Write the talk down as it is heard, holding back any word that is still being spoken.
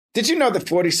Did you know that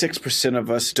 46%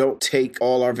 of us don't take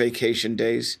all our vacation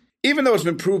days? Even though it's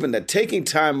been proven that taking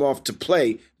time off to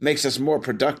play makes us more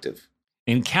productive.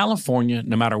 In California,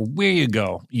 no matter where you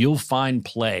go, you'll find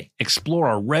play. Explore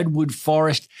a redwood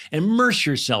forest, immerse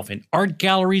yourself in art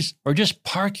galleries, or just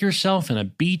park yourself in a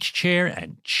beach chair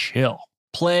and chill.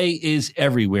 Play is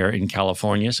everywhere in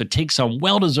California, so take some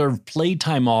well-deserved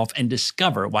playtime off and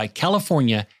discover why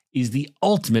California is the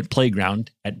ultimate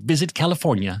playground at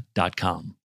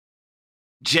visitcalifornia.com.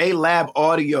 JLab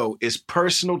Audio is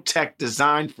personal tech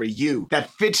designed for you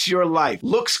that fits your life,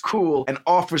 looks cool, and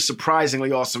offers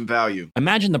surprisingly awesome value.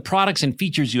 Imagine the products and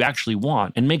features you actually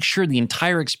want and make sure the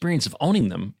entire experience of owning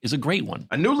them is a great one.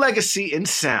 A new legacy in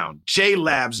sound.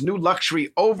 JLab's new luxury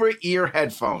over-ear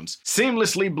headphones,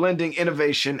 seamlessly blending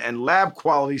innovation and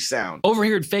lab-quality sound. Over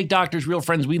here at Fake Doctors, Real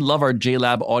Friends, we love our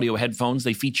JLab Audio headphones.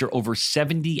 They feature over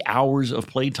 70 hours of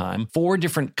playtime, 4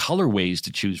 different colorways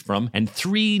to choose from, and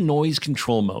 3 noise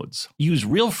control modes. Use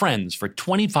Real Friends for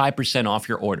 25% off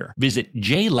your order. Visit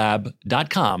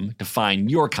jlab.com to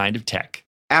find your kind of tech.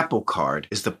 Apple Card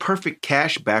is the perfect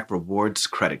cash-back rewards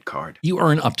credit card. You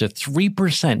earn up to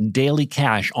 3% daily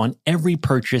cash on every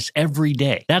purchase every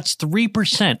day. That's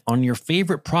 3% on your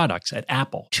favorite products at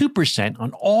Apple, 2%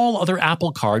 on all other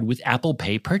Apple Card with Apple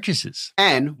Pay purchases,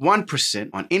 and 1%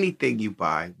 on anything you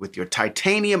buy with your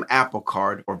titanium Apple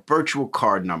Card or virtual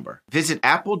card number. Visit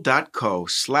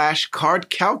apple.co/card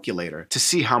calculator to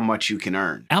see how much you can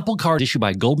earn. Apple Card issued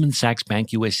by Goldman Sachs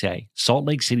Bank USA, Salt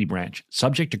Lake City branch,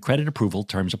 subject to credit approval.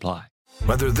 Terms apply.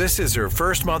 Whether this is her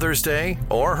first Mother's Day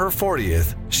or her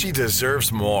 40th, she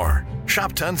deserves more.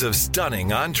 Shop tons of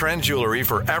stunning on-trend jewelry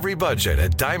for every budget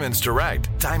at Diamonds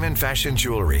Direct. Diamond fashion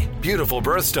jewelry, beautiful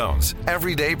birthstones,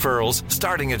 everyday pearls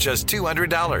starting at just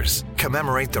 $200.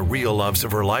 Commemorate the real loves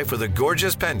of her life with a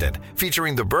gorgeous pendant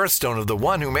featuring the birthstone of the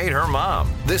one who made her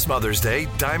mom. This Mother's Day,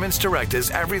 Diamonds Direct is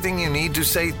everything you need to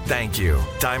say thank you.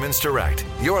 Diamonds Direct,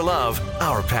 your love,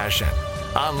 our passion.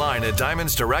 Online at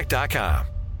diamondsdirect.com.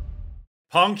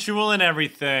 Punctual and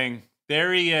everything.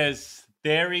 There he is.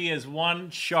 There he is,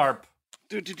 one sharp.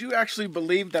 Dude, did you actually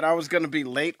believe that I was going to be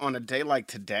late on a day like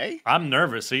today? I'm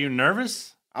nervous. Are you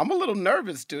nervous? I'm a little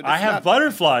nervous, dude. I have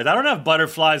butterflies. I don't have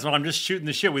butterflies when I'm just shooting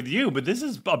the shit with you, but this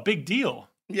is a big deal.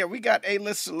 Yeah, we got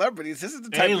A-list celebrities. This is the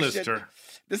type of shit.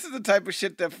 This is the type of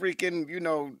shit that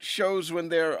freaking, shows when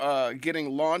they're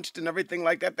getting launched and everything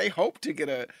like that. They hope to get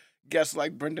a guest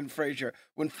like Brendan Fraser.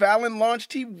 When Fallon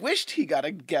launched, he wished he got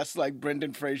a guest like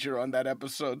Brendan Fraser on that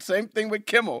episode. Same thing with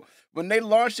Kimmel. When they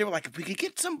launched, they were like, if we could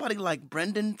get somebody like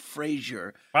Brendan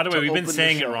Fraser. By the way, we've been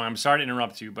saying it wrong. I'm sorry to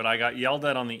interrupt you, but I got yelled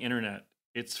at on the internet.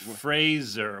 It's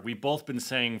Fraser. We've both been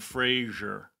saying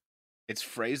Fraser. It's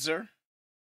Fraser?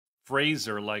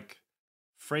 Fraser, like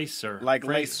Fraser. Like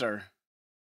laser.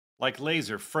 Like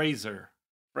laser, Fraser.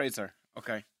 Fraser,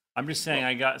 okay. I'm just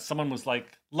saying, someone was like,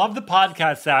 love the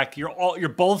podcast, Zach. You're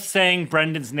both saying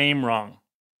Brendan's name wrong.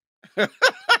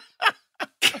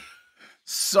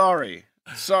 Sorry.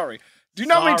 Do you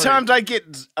know how many times I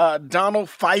get Donald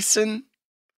Faison?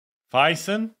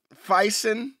 Faison?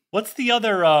 What's the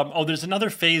other? There's another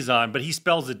Faison, but he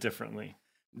spells it differently.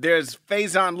 There's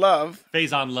Faison Love.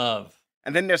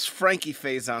 And then there's Frankie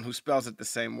Faison, who spells it the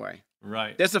same way.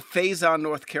 Right. There's a Faison,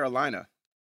 North Carolina.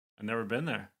 I've never been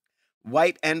there.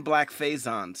 White and black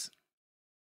Faisons.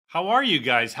 How are you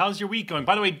guys? How's your week going?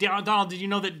 By the way, Donald, did you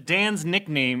know that Dan's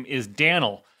nickname is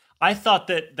Daniel? I thought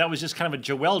that was just kind of a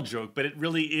Joel joke, but it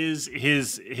really is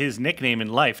his nickname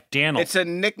in life, Daniel. It's a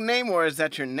nickname, or is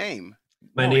that your name?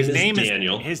 My name is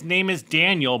Daniel. His name is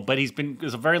Daniel, but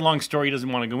there's a very long story he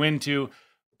doesn't want to go into.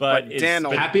 But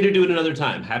Daniel. Happy to do it another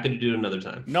time.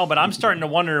 No, but I'm starting to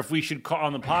wonder if we should call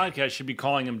on the podcast, should be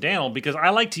calling him Daniel, because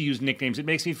I like to use nicknames. It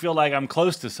makes me feel like I'm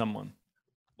close to someone.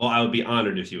 Well, I would be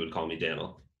honored if you would call me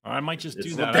Daniel. I might just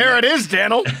do that. There it is,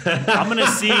 Daniel. I'm gonna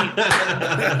see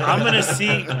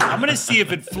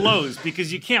if it flows,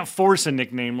 because you can't force a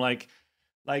nickname. I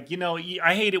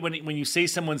hate it when you say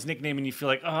someone's nickname and you feel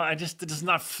like, it is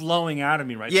not flowing out of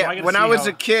me right. Yeah, so when I was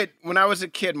a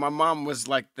kid, my mom was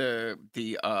like the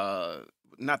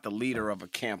not the leader of a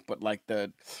camp, but like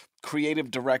the creative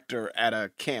director at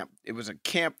a camp. It was a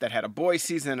camp that had a boy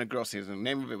season and a girl season. The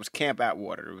name of it was Camp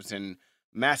Atwater. It was in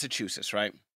Massachusetts,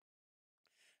 right?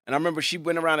 And I remember she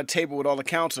went around a table with all the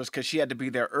counselors because she had to be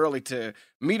there early to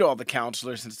meet all the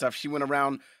counselors and stuff. She went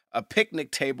around a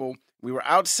picnic table. We were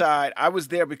outside. I was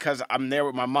there because I'm there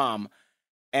with my mom.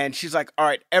 And she's like, all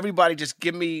right, everybody just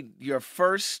give me your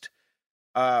first,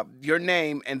 your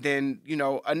name, and then,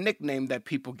 a nickname that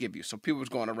people give you. So people was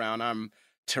going around, I'm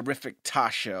Terrific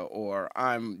Tasha, or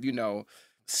I'm,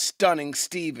 Stunning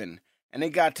Steven. and they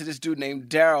got to this dude named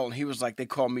Daryl, and he was like, they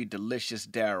called me Delicious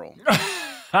Daryl.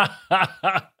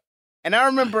 And I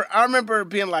remember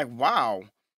being like, wow.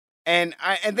 And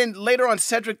then later on,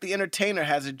 Cedric the Entertainer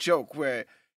has a joke where,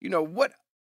 what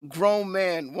grown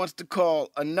man wants to call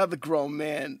another grown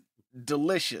man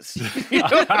delicious?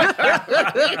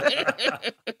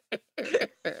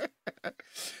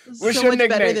 What's so your much nickname?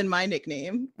 better than my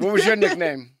nickname. What was your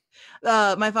nickname?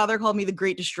 My father called me the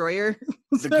Great Destroyer.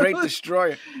 The Great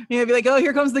Destroyer. He'd be like, "Oh,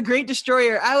 here comes the Great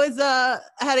Destroyer." I was,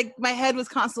 my head was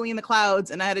constantly in the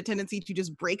clouds, and I had a tendency to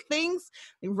just break things,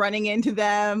 like running into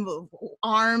them,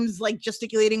 arms like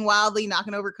gesticulating wildly,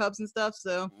 knocking over cups and stuff.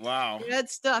 So wow, yeah, it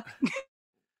stuck.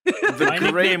 The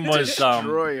Great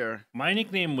Destroyer. My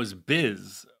nickname was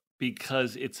Biz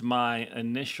because it's my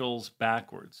initials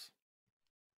backwards.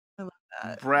 I love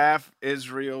that. Braff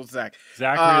Israel Zach.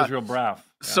 Zachary Israel Braff. Yeah.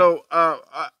 So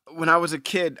when I was a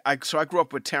kid, I grew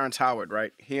up with Terrence Howard,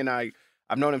 right? He and I've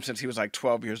known him since he was like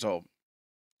 12 years old.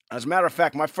 As a matter of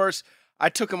fact, I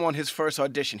took him on his first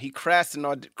audition. He crashed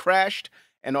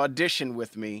an audition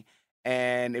with me,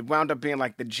 and it wound up being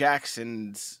like the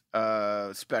Jacksons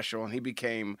special, and he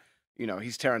became,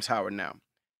 he's Terrence Howard now.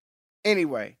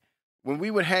 Anyway, when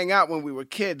we would hang out when we were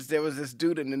kids, there was this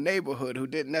dude in the neighborhood who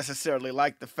didn't necessarily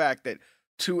like the fact that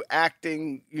two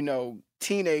acting,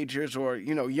 teenagers or,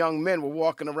 young men were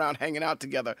walking around hanging out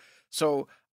together. So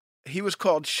he was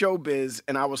called Showbiz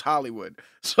and I was Hollywood.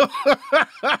 So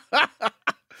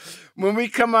when we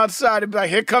come outside, it'd be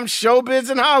like, here comes Showbiz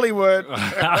and Hollywood.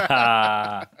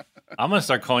 I'm going to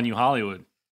start calling you Hollywood.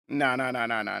 No.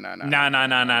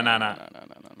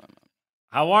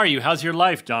 How are you? How's your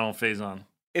life, Donald Faison?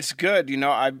 It's good.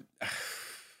 I'm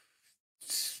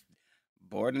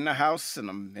bored in the house, and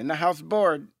I'm in the house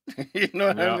bored. You know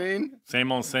what I mean?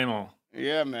 Same old, same old.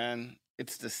 Yeah, man.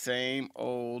 It's the same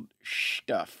old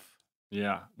stuff.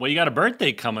 Yeah. Well, you got a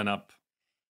birthday coming up.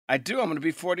 I do. I'm going to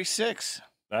be 46.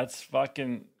 That's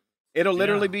fucking... It'll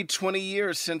literally be 20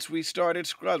 years since we started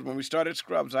Scrubs. When we started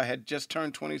Scrubs, I had just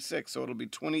turned 26, so it'll be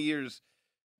 20 years.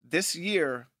 This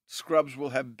year, Scrubs we will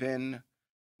have been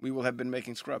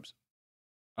making Scrubs.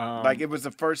 It was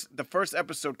the first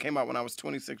episode came out when I was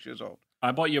 26 years old.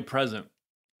 I bought you a present.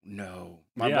 No.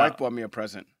 My wife bought me a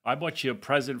present. I bought you a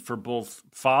present for both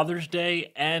Father's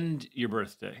Day and your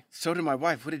birthday. So did my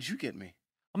wife. What did you get me?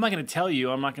 I'm not going to tell you.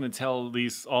 I'm not going to tell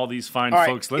all these fine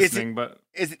folks listening.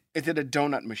 Is it a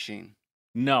donut machine?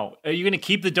 No. Are you going to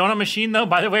keep the donut machine, though?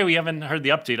 By the way, we haven't heard the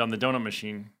update on the donut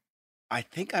machine. I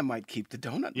think I might keep the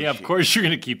donut machine. Yeah, of course you're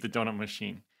going to keep the donut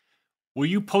machine. Will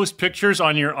you post pictures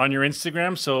on your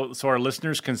Instagram so our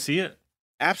listeners can see it?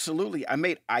 Absolutely. I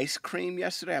made ice cream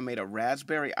yesterday. I made a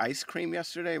raspberry ice cream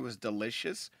yesterday. It was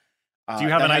delicious. Do you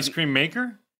have an ice cream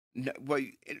maker? No, well,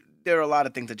 there are a lot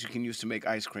of things that you can use to make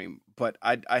ice cream, but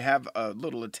I have a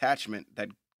little attachment that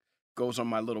goes on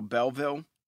my little Belleville,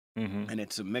 and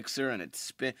it's a mixer, and it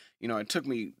took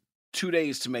me 2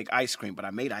 days to make ice cream, but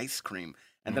I made ice cream.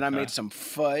 And then I made some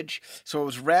fudge. So it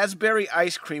was raspberry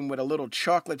ice cream with a little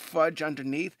chocolate fudge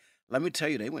underneath. Let me tell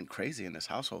you, they went crazy in this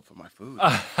household for my food.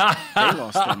 They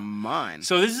lost their mind.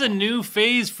 So this is a new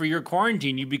phase for your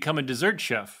quarantine. You become a dessert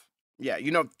chef. Yeah,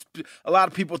 a lot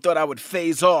of people thought I would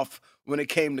phase off when it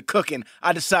came to cooking.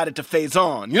 I decided to phase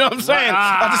on. You know what I'm saying?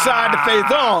 I decided to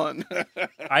phase on.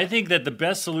 I think that the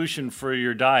best solution for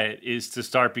your diet is to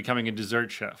start becoming a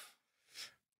dessert chef.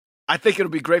 I think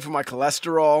it'll be great for my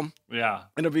cholesterol. Yeah.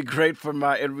 It'll be great for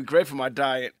my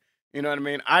diet. You know what I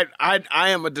mean? I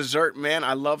am a dessert man.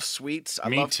 I love sweets. I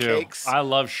love cakes. I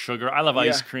love sugar. I love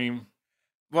ice cream.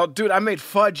 Well, dude, I made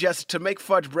fudge. Yes, to make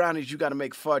fudge brownies, you got to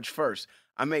make fudge first.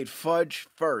 I made fudge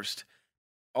first.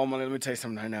 Oh my, let me tell you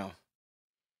something right now.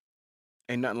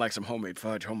 Ain't nothing like some homemade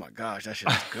fudge. Oh my gosh, that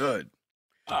shit is good.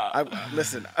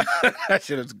 Listen, that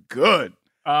shit is good.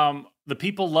 The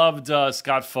people loved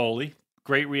Scott Foley.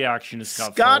 Great reaction to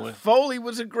Scott Foley. Scott Foley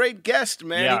was a great guest,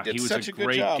 man. Yeah, he did such a good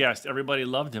great job. guest. Everybody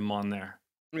loved him on there.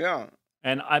 Yeah.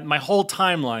 And my whole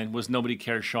timeline was Nobody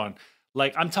Cares Sean.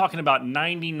 Like, I'm talking about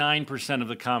 99% of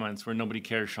the comments were Nobody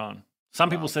Cares Sean. Some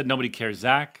people said Nobody Cares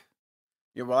Zach.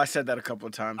 Yeah, well, I said that a couple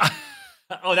of times.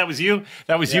 Oh, that was you?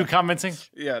 That was you commenting?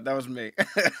 Yeah, that was me.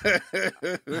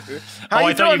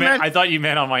 I thought you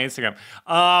meant on my Instagram.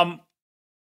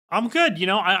 I'm good. I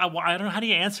don't know. How do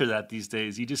you answer that these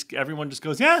days? Everyone just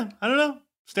goes, yeah, I don't know,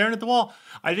 staring at the wall.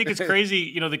 I think it's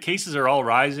crazy. The cases are all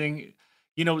rising.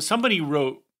 Somebody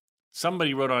wrote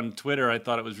on Twitter, I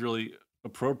thought it was really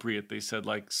appropriate. They said,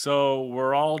 so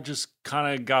we're all just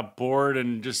kind of got bored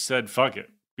and just said, fuck it.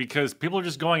 Because people are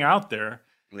just going out there.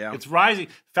 Yeah. It's rising.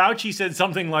 Fauci said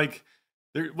something like,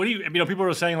 What do you? People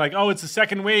are saying like, "Oh, it's the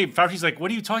second wave." Fauci's like,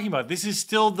 "What are you talking about? This is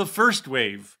still the first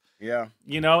wave." Yeah.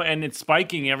 And it's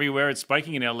spiking everywhere. It's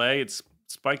spiking in LA. It's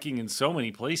spiking in so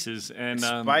many places, and it's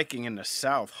spiking in the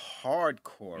South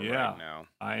hardcore right now.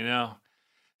 I know.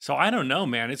 So I don't know,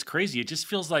 man. It's crazy. It just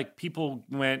feels like people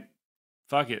went,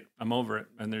 "Fuck it, I'm over it,"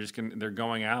 and they're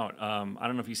going out. I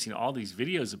don't know if you've seen all these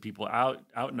videos of people out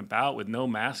and about with no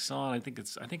masks on. I think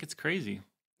it's crazy.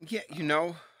 Yeah,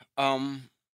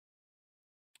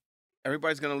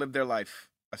 everybody's gonna live their life.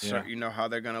 You know how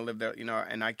they're gonna live their.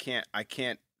 And I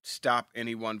can't stop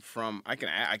anyone from. I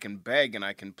can beg and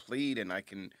I can plead and I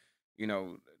can,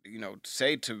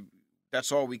 say to. That's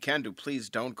all we can do. Please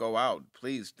don't go out.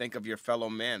 Please think of your fellow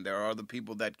man. There are other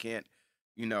people that can't,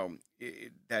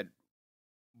 that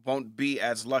won't be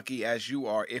as lucky as you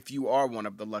are if you are one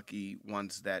of the lucky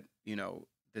ones that,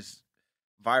 this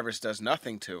virus does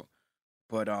nothing to.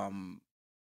 But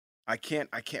I can't.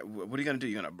 What are you gonna do?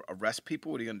 You're gonna arrest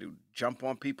people? What are you gonna do? Jump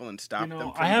on people and stop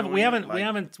them? We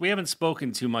haven't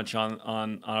spoken too much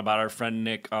on about our friend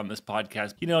Nick on this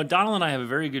podcast. Donald and I have a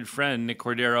very good friend, Nick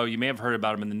Cordero. You may have heard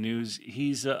about him in the news.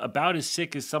 He's about as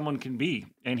sick as someone can be,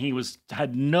 and he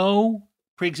had no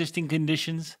pre-existing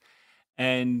conditions,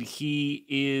 and he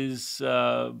is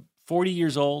 40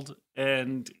 years old,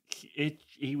 and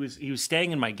he was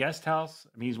staying in my guest house.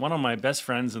 I mean, he's one of my best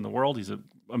friends in the world. He's an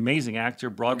amazing actor,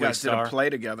 Broadway star. You guys did a play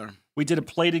together. We did a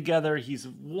play together. He's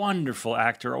a wonderful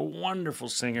actor, a wonderful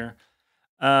singer.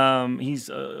 He's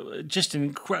just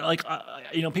incredible.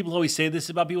 People always say this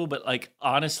about people, but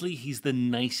honestly, he's the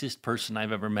nicest person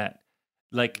I've ever met.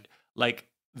 Like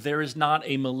there is not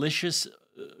a malicious,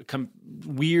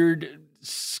 weird,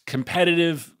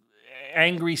 competitive,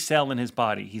 angry cell in his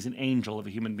body. He's an angel of a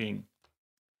human being.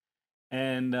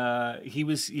 And he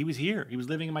was here. He was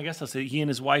living in my guest house. He and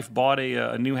his wife bought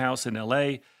a new house in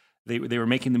L.A. They were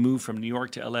making the move from New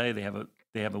York to L.A. They have a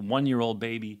 1-year-old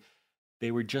baby.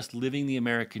 They were just living the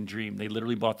American dream. They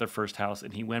literally bought their first house,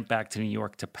 and he went back to New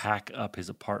York to pack up his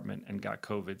apartment and got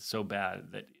COVID so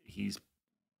bad that he's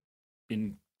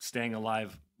been staying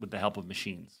alive with the help of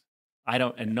machines.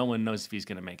 And no one knows if he's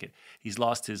going to make it. He's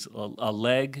lost a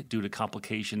leg due to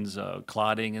complications,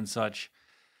 clotting and such.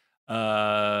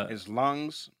 His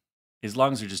lungs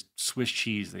are just Swiss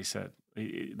cheese. They said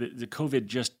the COVID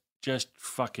just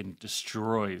fucking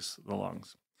destroys the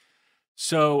lungs.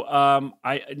 So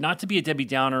I not to be a Debbie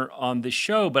Downer on this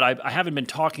show, but I haven't been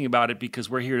talking about it because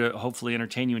we're here to hopefully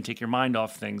entertain you and take your mind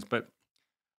off things. But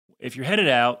if you're headed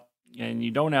out and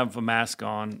you don't have a mask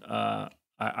on,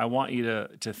 I want you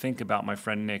to think about my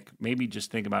friend Nick. Maybe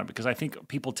just think about it, because I think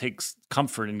people take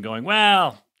comfort in going,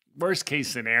 well, worst case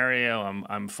scenario,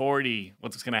 I'm 40.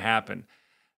 What's going to happen?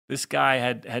 This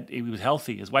guy he was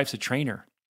healthy. His wife's a trainer.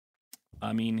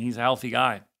 I mean, he's a healthy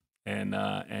guy,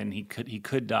 and he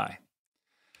could die.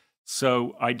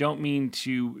 So I don't mean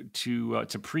to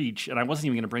preach, and I wasn't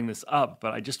even going to bring this up,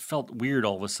 but I just felt weird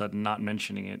all of a sudden not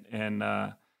mentioning it, and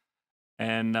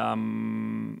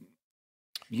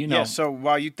Yeah. So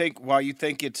while you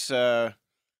think it's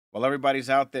while everybody's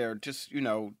out there, just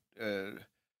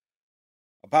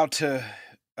about to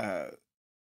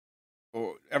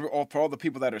or for all the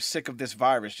people that are sick of this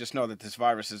virus, just know that this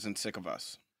virus isn't sick of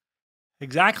us.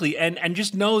 Exactly. And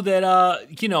just know that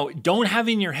don't have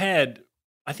in your head.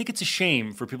 I think it's a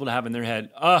shame for people to have in their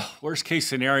head, worst case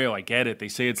scenario, I get it. They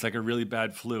say it's like a really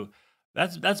bad flu.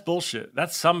 That's bullshit.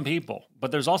 That's some people.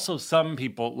 But there's also some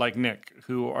people like Nick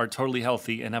who are totally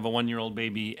healthy and have a 1-year-old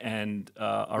baby and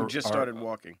who just started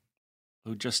walking.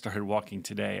 Who just started walking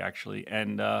today, actually.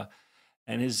 And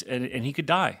he could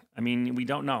die. I mean, we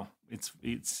don't know.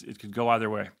 It could go either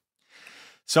way.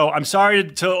 So I'm sorry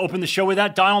to open the show with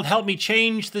that. Donald, help me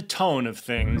change the tone of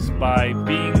things by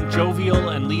being jovial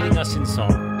and leading us in song.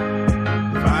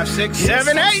 5, 6,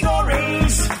 7, 8.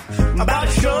 Stories about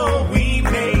a show we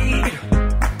made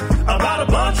about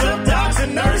a bunch of docs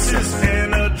and nurses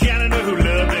and a janitor who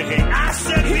loved to hate. I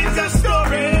said he's got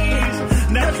stories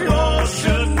that you all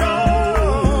should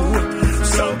know.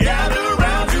 So gather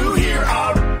round to hear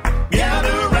our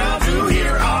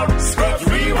Scrubs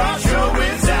Rewatch show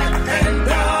with Zach and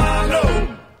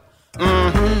Donald.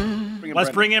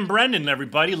 Let's bring in Brendan,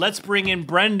 everybody. Let's bring in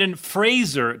Brendan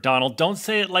Fraser. Donald, don't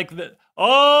say it like the...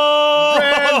 Oh!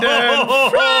 Brendan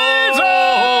Fraser!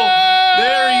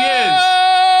 There he is.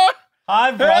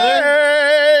 Hi, brother.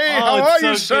 Hey, how are it's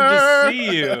you, so sir? good to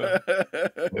see you.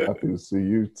 Happy to see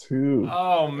you too.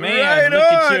 Oh, man. Right Look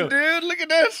at on, you. dude. Look at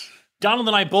this. Donald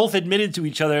and I both admitted to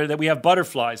each other that we have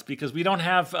butterflies because we don't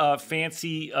have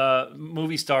fancy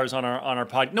movie stars on our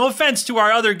podcast. No offense to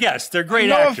our other guests; they're great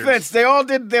actors. No offense, they all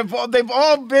did. They've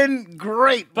all been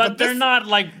great, but they're not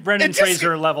like Brendan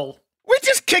Fraser level. We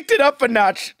just kicked it up a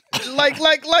notch, like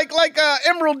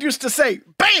Emerald used to say.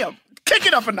 Bam, kick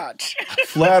it up a notch.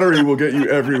 Flattery will get you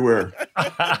everywhere.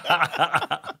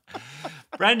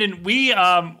 Brendan, we're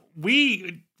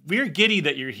giddy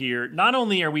that you're here. Not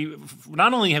only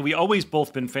have we always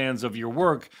both been fans of your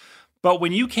work, but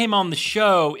when you came on the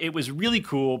show, it was really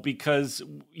cool because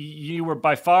you were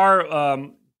by far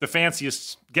the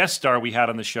fanciest guest star we had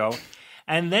on the show.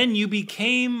 And then you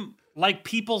became like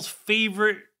people's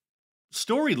favorite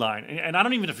storyline. And I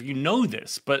don't even know if you know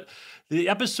this, but the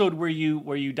episode where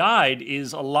you died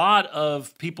is a lot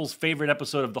of people's favorite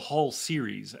episode of the whole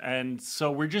series. And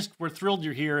so we're thrilled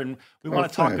you're here and we want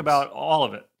to talk about all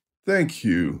of it. Thank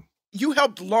you. You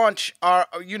helped launch our,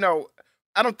 I don't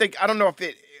know if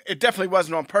it definitely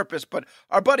wasn't on purpose, but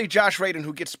our buddy Josh Radin,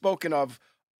 who gets spoken of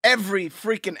every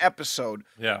freaking episode.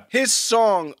 Yeah. His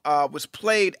song was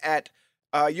played at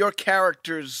your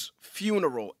character's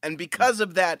funeral. And because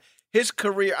of that, his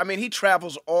career, he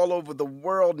travels all over the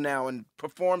world now and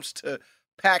performs to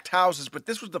packed houses, but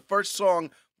this was the first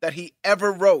song that he ever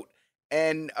wrote.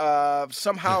 And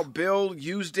somehow Bill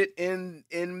used it in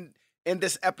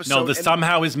this episode. No,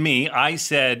 somehow is me. I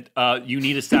said, you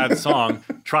need a sad song.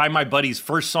 Try my buddy's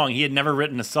first song. He had never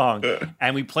written a song.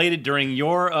 And we played it during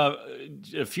your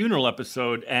funeral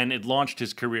episode, and it launched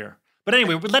his career. But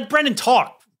anyway, let Brendan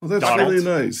talk. Well, that's Donald. really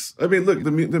nice. Look,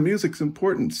 the music's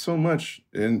important so much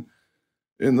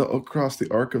across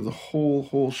the arc of the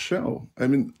whole show.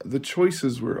 The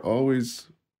choices were always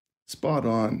spot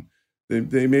on.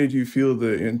 They made you feel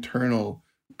the internal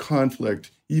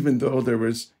conflict, even though there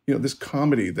was this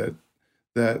comedy that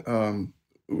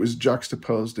was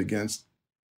juxtaposed against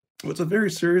what's a very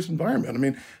serious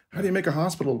environment. How do you make a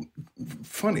hospital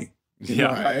funny? You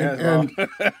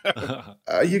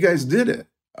guys did it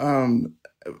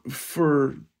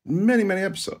for many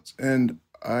episodes, and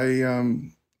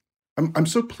I'm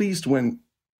so pleased when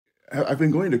I've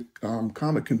been going to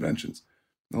comic conventions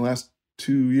in the last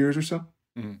 2 years or so.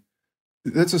 Mm-hmm.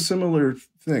 That's a similar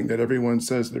thing that everyone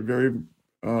says they're very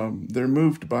they're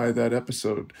moved by that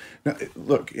episode. Now,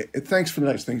 look, thanks for the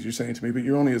nice things you're saying to me, but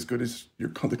you're only as good as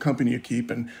the company you keep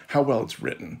and how well it's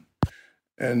written,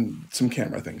 and some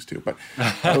camera things too. But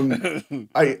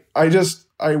I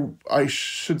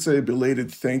should say a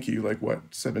belated thank you,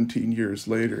 17 years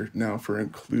later now, for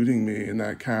including me in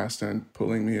that cast and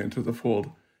pulling me into the fold.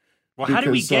 Well, how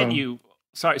did we get you?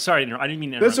 Sorry, I didn't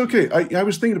mean to interrupt. That's okay. I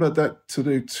was thinking about that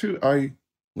today too.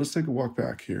 Let's take a walk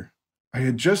back here. I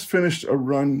had just finished a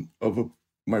run of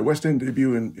my West End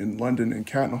debut in London in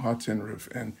Cat and a Hot Tin Roof,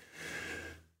 and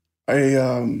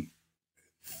I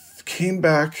came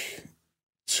back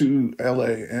to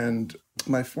LA, and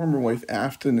my former wife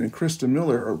Afton and Krista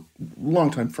Miller are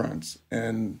longtime friends,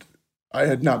 and I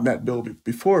had not met Bill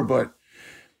before, but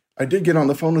I did get on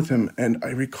the phone with him, and I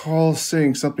recall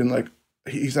saying something like,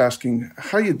 he's asking,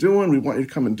 "How you doing? We want you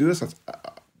to come and do this."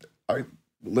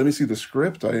 Let me see the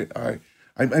script.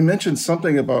 I mentioned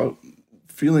something about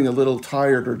feeling a little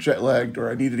tired or jet lagged,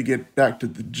 or I needed to get back to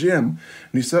the gym.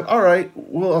 And he said, "All right,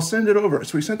 well, I'll send it over."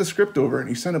 So he sent the script over, and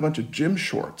he sent a bunch of gym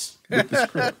shorts with the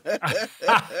script.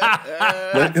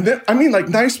 And then,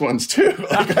 nice ones too.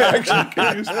 I actually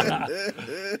could use them.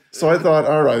 So I thought,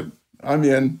 all right, I'm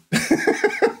in.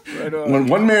 Right on. When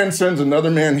one man sends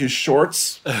another man his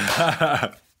shorts,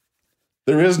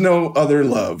 there is no other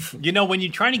love. When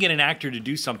you're trying to get an actor to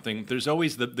do something, there's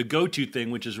always the go-to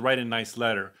thing, which is write a nice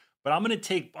letter. But I'm gonna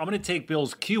take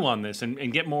Bill's cue on this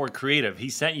and get more creative. He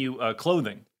sent you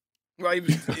clothing. Well,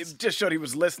 it just showed he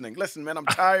was listening. Listen, man, I'm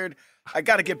tired. I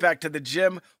got to get back to the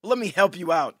gym. Well, let me help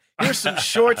you out. Here's some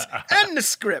shorts and the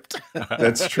script.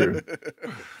 That's true.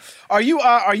 Are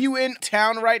you in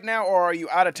town right now, or are you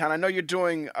out of town? I know you're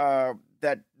doing the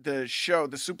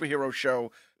superhero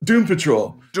show. Doom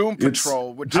Patrol.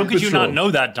 How could you not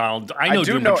know that, Donald? I know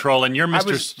Doom Patrol, and you're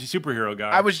Mr. Superhero Guy.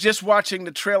 I was just watching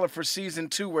the trailer for season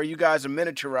 2 where you guys are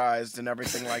miniaturized and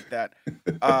everything like that.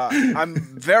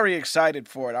 I'm very excited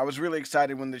for it. I was really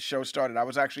excited when the show started. I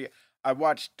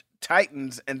watched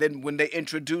Titans, and then when they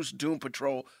introduced Doom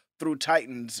Patrol through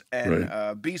Titans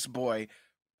and Beast Boy,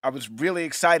 I was really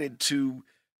excited to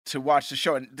watch the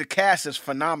show, and the cast is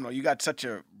phenomenal. You got such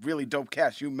a really dope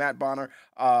cast. You, Matt Bonner,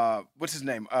 what's his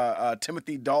name?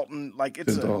 Timothy Dalton.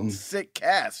 It's sick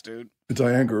cast, dude.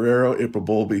 Diane Guerrero, April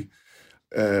Bowlby.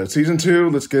 Season 2,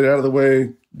 let's get it out of the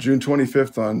way. June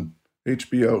 25th on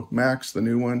HBO Max, the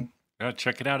new one.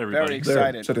 Check it out, everybody.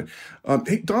 Very excited.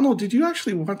 Hey, Donald, did you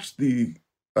actually watch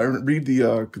read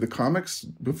the comics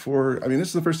before? I mean, this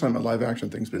is the first time a live action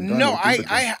thing's been done. No,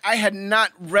 I had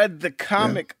not read the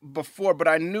comic before, but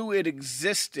I knew it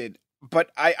existed.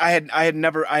 But I had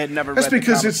never That's read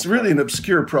because the it's comic really an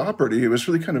obscure property. It was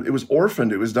really it was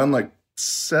orphaned. It was done like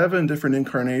 7 different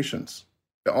incarnations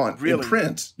in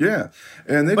print. Yeah.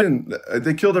 And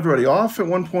they killed everybody off at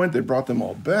one point. They brought them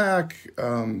all back.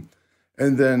 And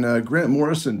then Grant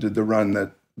Morrison did the run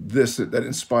that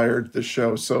inspired the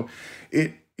show. So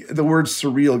the word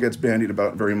surreal gets bandied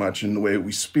about very much in the way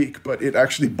we speak, but it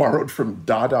actually borrowed from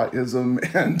Dadaism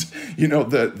and,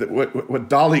 what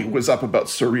Dali was up about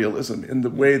surrealism in the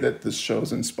way that this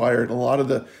show's inspired. A lot of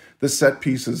the set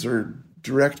pieces are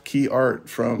direct key art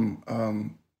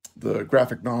from the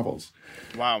graphic novels.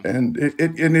 Wow. And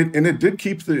it did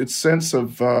keep its sense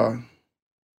of, I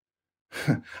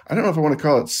don't know if I want to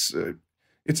call it,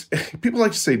 it's people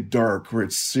like to say dark or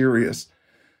it's serious.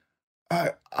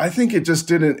 I think it just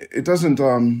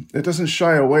doesn't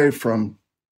shy away from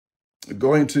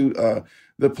going to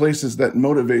the places that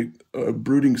motivate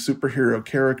brooding superhero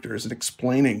characters and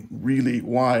explaining really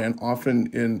why, and often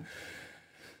in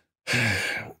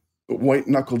white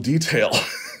knuckle detail.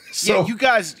 So yeah, you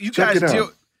guys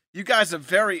are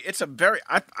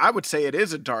I would say it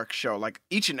is a dark show. Like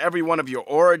each and every one of your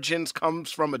origins comes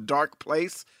from a dark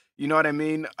place. You know what I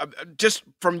mean? Just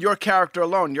from your character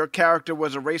alone, your character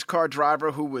was a race car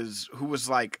driver who was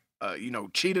like,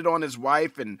 cheated on his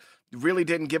wife and really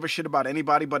didn't give a shit about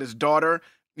anybody but his daughter.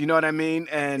 You know what I mean?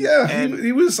 And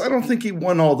he was. I don't think he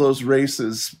won all those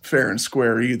races fair and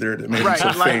square either to make him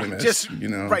so famous.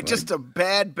 Just a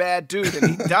bad dude,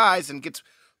 and he dies and gets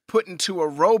put into a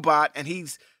robot, and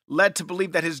he's led to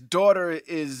believe that his daughter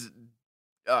is.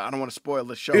 I don't want to spoil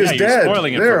the show. He's dead.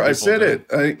 Spoiling it there, for I said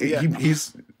people,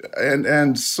 he's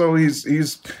so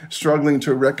he's struggling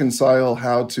to reconcile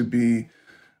how to be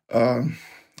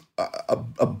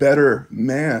a better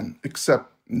man,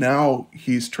 except now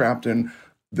he's trapped in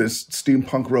this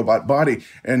steampunk robot body,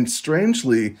 and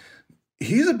strangely,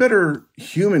 he's a better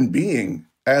human being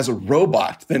as a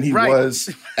robot than he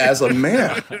was as a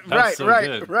man. Right.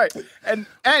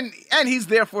 And he's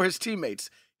there for his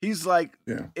teammates. He's like,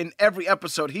 in every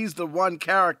episode, he's the one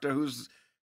character who's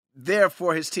there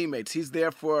for his teammates. He's there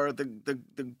for the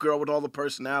girl with all the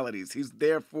personalities. He's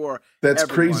there for That's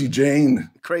everyone. Crazy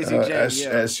Jane. Crazy Jane,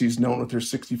 as she's known with her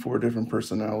 64 different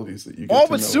personalities that you get all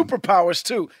to with know. Superpowers,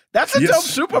 too. That's a dope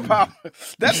superpower.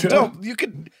 That's dope. You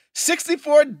could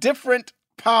 64 different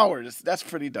powers. That's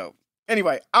pretty dope.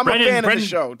 Anyway, I'm a fan of the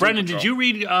show. Brendan, did you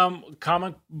read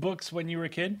comic books when you were a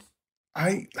kid?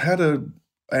 I had an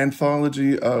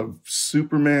anthology of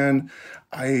Superman.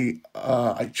 I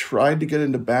tried to get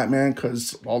into Batman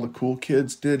because all the cool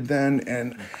kids did then,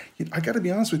 and I got to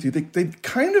be honest with you, they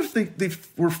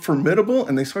were formidable,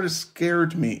 and they sort of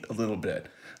scared me a little bit.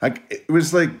 Like it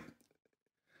was like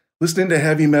listening to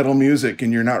heavy metal music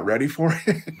and you're not ready for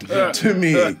it to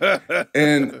me.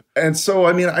 And so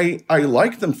I mean I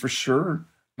liked them for sure,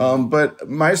 but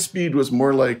my speed was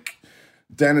more like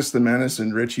Dennis the Menace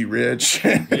and Richie Rich.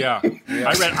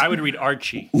 I would read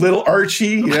Archie. Little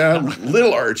Archie.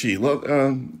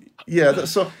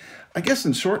 So I guess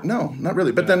in short, no, not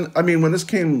really. But then, I mean, when this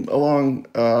came along,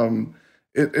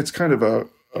 it's kind of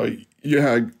I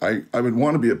would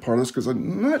want to be a part of this because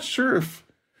I'm not sure if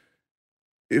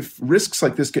risks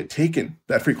like this get taken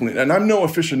that frequently. And I'm no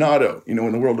aficionado, in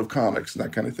the world of comics and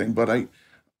that kind of thing. But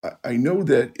I know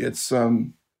that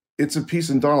it's a piece,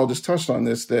 and Donald just touched on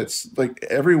this, that's like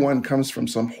everyone comes from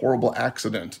some horrible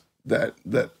accident that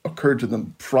occurred to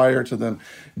them prior to them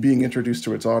being introduced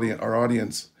to our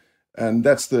audience. And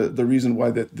that's the reason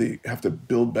why that they have to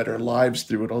build better lives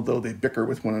through it, although they bicker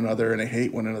with one another and they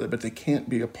hate one another, but they can't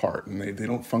be apart and they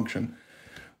don't function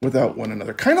without one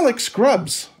another. Kind of like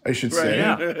Scrubs, I should say.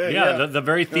 Yeah. The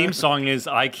very theme song is,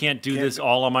 I can't do this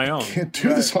all on my own. Can't do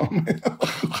this all on my own.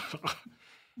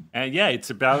 And it's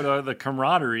about the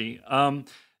camaraderie.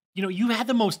 You had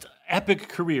the most epic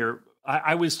career.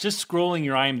 I was just scrolling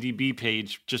your IMDb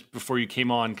page just before you came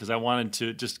on because I wanted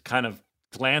to just kind of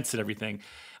glance at everything.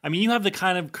 I mean, you have the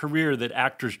kind of career that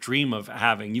actors dream of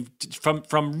having. You've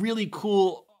from really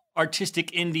cool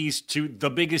artistic indies to the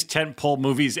biggest tentpole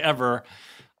movies ever.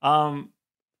 I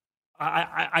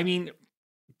mean,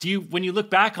 when you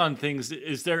look back on things,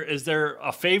 is there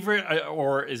a favorite,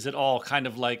 or is it all kind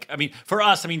of like, I mean, for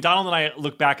us, Donald and I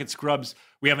look back at Scrubs,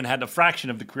 we haven't had a fraction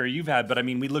of the career you've had, but I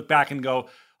mean, we look back and go,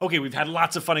 okay, we've had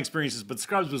lots of fun experiences, but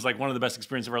Scrubs was like one of the best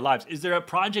experiences of our lives. Is there a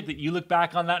project that you look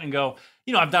back on that and go,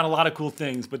 I've done a lot of cool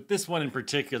things, but this one in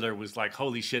particular was like,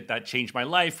 holy shit, that changed my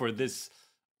life, or this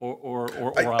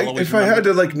I'll always if I had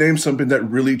to like name something that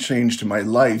really changed my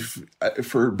life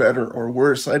for better or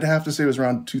worse, I'd have to say it was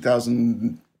around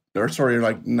 2000 or sorry,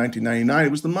 like 1999.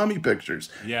 It was the Mummy pictures.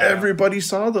 Yeah. Everybody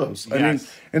saw those. I mean,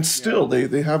 and still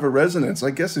they have a resonance.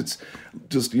 I guess it's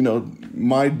just, you know,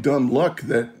 my dumb luck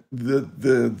that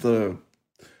the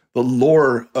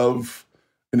lore of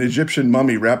an Egyptian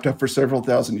mummy wrapped up for several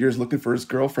thousand years looking for his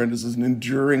girlfriend is an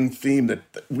enduring theme that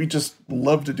we just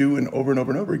love to do and over and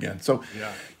over again. So,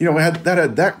 you know, had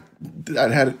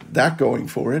that going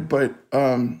for it. But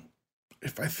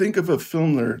if I think of a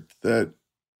film that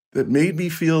made me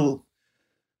feel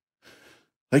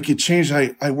like it changed,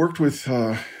 I worked with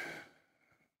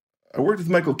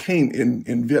Michael Caine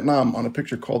in Vietnam on a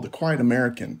picture called The Quiet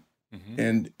American,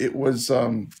 and it was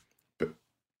a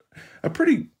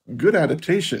pretty good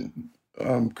adaptation.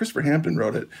 Christopher Hampton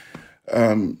wrote it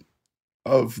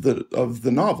of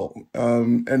the novel,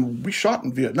 and we shot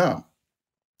in Vietnam.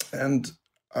 And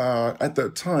at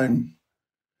that time,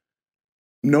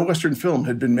 no Western film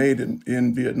had been made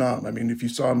in Vietnam. I mean, if you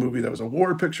saw a movie that was a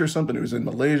war picture or something, it was in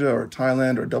Malaysia or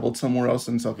Thailand or doubled somewhere else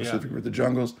in South Pacific with the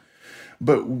jungles.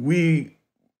 But we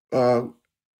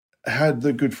had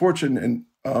the good fortune and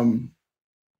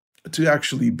to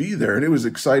actually be there, and it was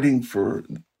exciting for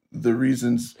the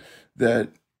reasons that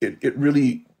it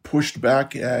really pushed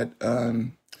back at,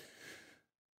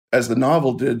 as the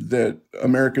novel did, that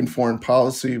American foreign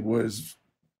policy was,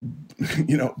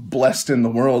 you know, blessed in the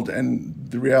world,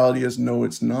 and the reality is, no,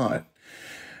 it's not.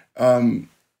 The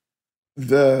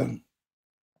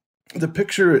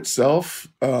picture itself,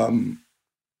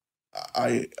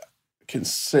 I can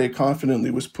say confidently,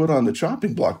 was put on the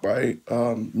chopping block by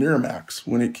Miramax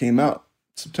when it came out.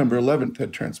 September 11th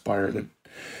had transpired,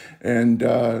 and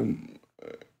I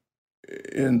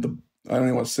don't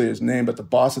even want to say his name, but the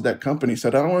boss of that company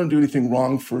said, "I don't want to do anything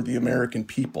wrong for the American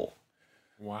people."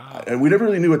 Wow. And we never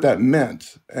really knew what that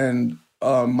meant. And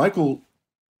Michael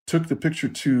took the picture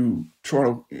to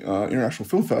Toronto International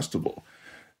Film Festival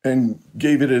and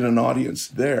gave it an audience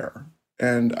there.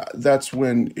 And that's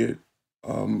when it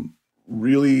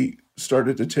really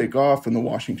started to take off. And the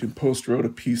Washington Post wrote a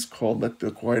piece called "Let the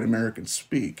Quiet American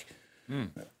Speak."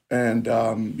 And,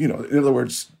 you know, in other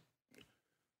words,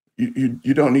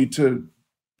 you don't need to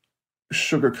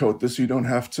sugarcoat this. You don't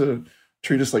have to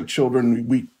treat us like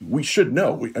children. We should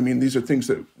know. I mean, these are things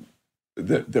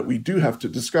that we do have to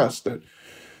discuss, that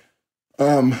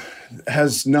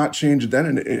has not changed then,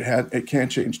 and it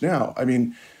can't change now. I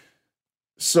mean,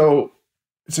 so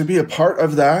to be a part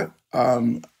of that,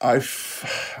 I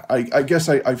guess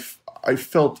I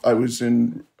felt I was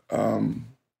in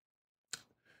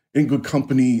good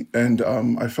company, and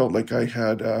I felt like I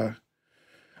had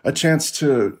a chance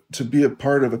to be a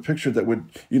part of a picture that would,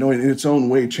 you know, in its own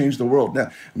way, change the world.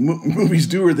 Now, movies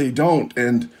do or they don't,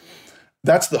 and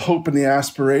that's the hope and the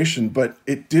aspiration. But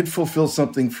it did fulfill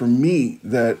something for me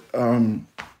that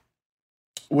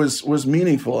was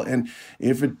meaningful. And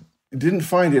if it didn't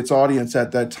find its audience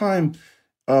at that time,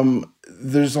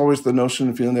 there's always the notion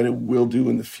and feeling that it will do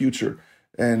in the future.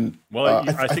 And well,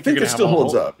 I think it still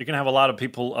holds up. You're going to have a lot of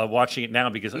people watching it now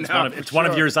because it's one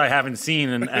of yours I haven't seen,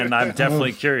 and I'm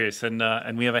definitely curious.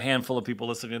 And we have a handful of people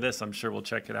listening to this. I'm sure we'll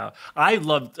check it out. I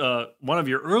loved one of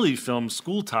your early films,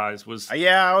 School Ties. Was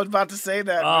I was about to say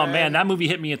that. Oh man, that movie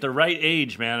hit me at the right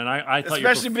age, man. And I thought,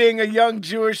 especially being a young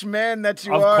Jewish man that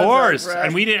you are. Of course,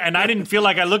 and I didn't feel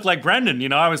like I looked like Brendan. You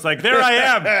know, I was like, there I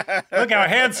am. Look how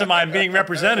handsome I'm being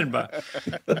represented by.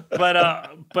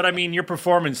 But I mean, your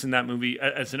performance in that movie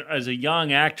as a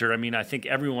young actor, I mean, I think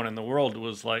everyone in the world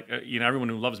was like, everyone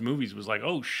who loves movies was like,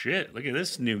 oh shit, look at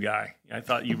this new guy. I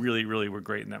thought you really, really were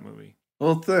great in that movie.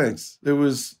 Well, thanks. It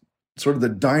was sort of the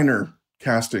diner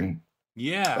casting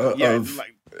of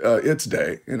its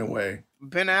day, in a way.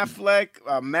 Ben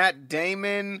Affleck, Matt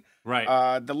Damon.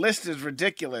 Right. The list is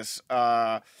ridiculous.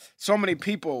 So many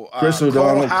people. Chris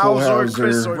O'Donnell, Cole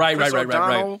Hauser.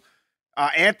 Right.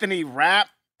 Anthony Rapp.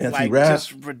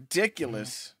 Just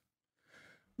ridiculous.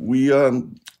 We,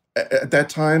 at that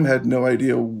time, had no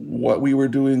idea what we were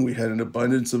doing. We had an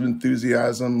abundance of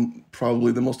enthusiasm.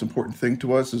 Probably the most important thing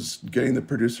to us is getting the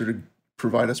producer to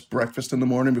provide us breakfast in the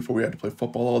morning before we had to play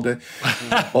football all day.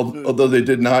 Although they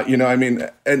did not, you know, I mean,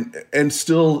 and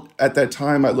still at that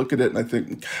time, I look at it and I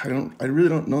think, I really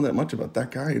don't know that much about that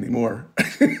guy anymore.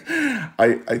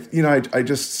 I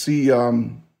just see,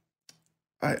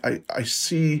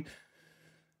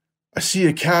 I see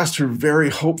a cast who are very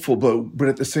hopeful, but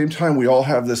at the same time, we all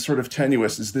have this sort of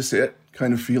tenuous, is this it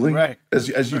kind of feeling, right? As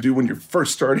you do when you're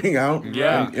first starting out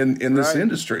in this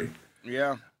industry.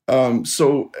 Yeah.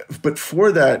 But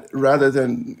for that, rather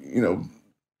than,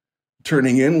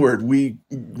 turning inward, we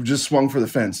just swung for the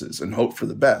fences and hoped for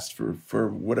the best for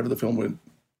whatever the film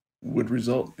would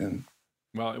result in.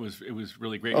 Well, it was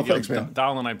really great. Oh, thanks, man.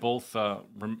 Donald and I both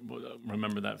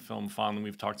remember that film fondly.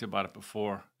 We've talked about it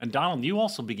before. And Donald, you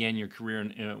also began your career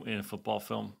in a football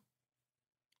film.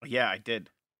 Yeah, I did.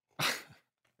 It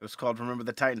was called Remember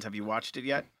the Titans. Have you watched it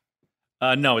yet?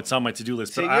 No, it's on my to-do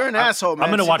list. See, you're an asshole, man. I'm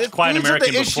going to watch Quiet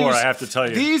American before, I have to tell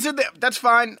you. That's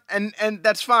fine, and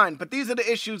that's fine. But these are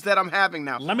the issues that I'm having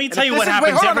now. Let me tell you what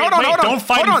happens every... Wait, don't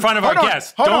fight in front of our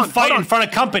guests. Don't fight in front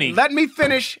of company. Let me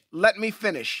finish.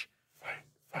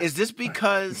 Is this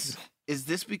because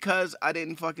I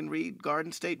didn't fucking read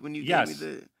Garden State when you gave me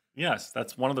the... Yes,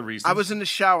 that's one of the reasons. I was in the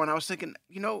shower and I was thinking,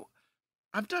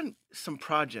 I've done some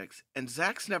projects and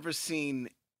Zach's never seen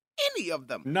any of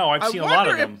them. No, I've seen a lot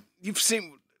of them. You've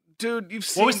seen... Dude, you've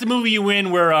seen... What was the movie you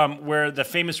in where the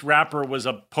famous rapper was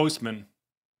a postman?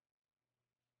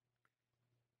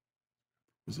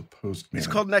 Was a postman. It's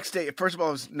called Next Day. First of all,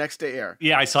 it was Next Day Air.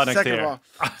 Yeah, I saw Next Day Air.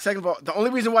 Second of all, the only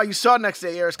reason why you saw Next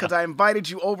Day Air is because I invited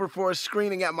you over for a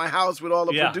screening at my house with all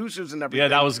the producers and everything. Yeah,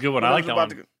 that was a good one. I like that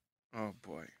one. Oh,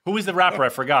 boy. Who was the rapper? I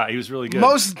forgot. He was really good.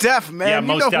 Mos Def, man.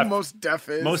 Yeah, you know who Mos Def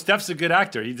is. Mos Def's a good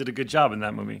actor. He did a good job in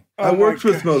that movie. I worked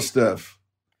with Mos Def.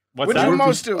 What's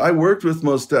that? I worked with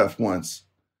Mos Def once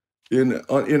in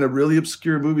a really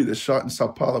obscure movie that's shot in Sao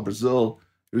Paulo, Brazil.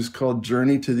 It was called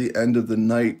Journey to the End of the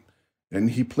Night.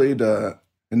 And he played a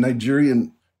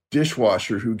Nigerian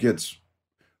dishwasher who gets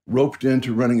roped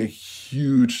into running a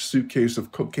huge suitcase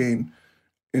of cocaine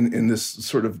in this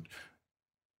sort of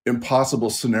impossible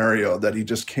scenario that he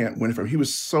just can't win from. He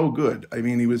was so good. I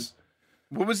mean, he was...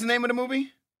 What was the name of the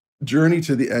movie? Journey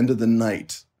to the End of the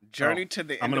Night. Journey to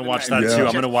the End of the Night. I'm going to watch that too.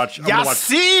 I'm going to watch...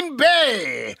 Yassine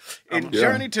Bey in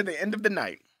Journey to the End of the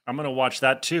Night. I'm going to watch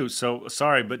that too. So,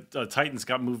 sorry, but Titans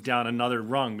got moved down another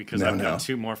rung because I've got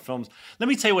 2 more films. Let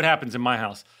me tell you what happens in my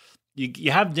house.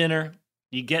 You have dinner.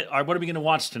 You get... All right, what are we going to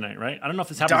watch tonight, right? I don't know if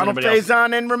this happens Donald in anybody else.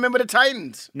 Faison and Remember the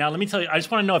Titans. Now, let me tell you, I just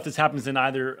want to know if this happens in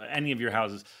any of your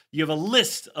houses. You have a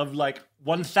list of like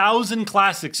 1,000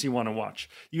 classics you want to watch.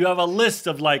 You have a list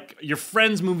of like your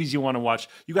friends' movies you want to watch.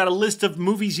 You got a list of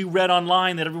movies you read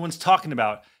online that everyone's talking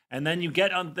about. And then you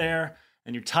get on there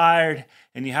and you're tired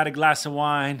and you had a glass of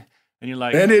wine and you're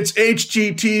like... And it's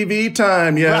HGTV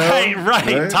time, yeah.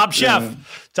 Right. Top Chef. Yeah.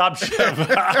 Top Chef.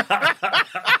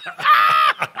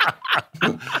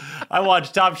 I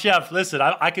watch Top Chef. Listen,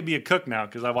 I could be a cook now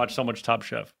because I watch so much Top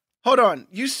Chef. Hold on.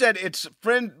 You said it's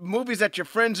movies that your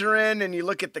friends are in and you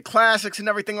look at the classics and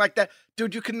everything like that.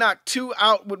 Dude, you can knock 2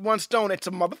 out with 1 stone. It's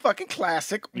a motherfucking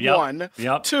classic. Yep. 1.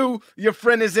 Yep. 2, your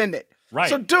friend is in it. Right.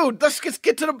 So, dude, let's just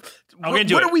get to the...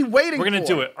 What are we waiting for? We're going to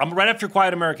do it. I'm right after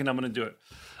Quiet American. I'm going to do it.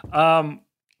 All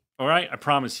right? I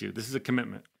promise you. This is a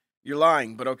commitment. You're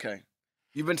lying, but okay.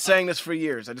 You've been saying this for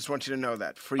years. I just want you to know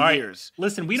that. For years.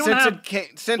 Listen, we don't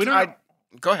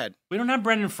Go ahead. We don't have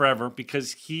Brendan forever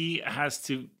because he has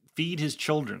to feed his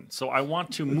children. So I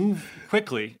want to move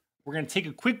quickly. We're going to take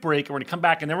a quick break and we're going to come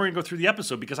back and then we're going to go through the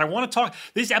episode because I want to talk.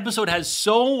 This episode has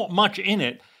so much in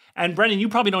it. And Brendan, you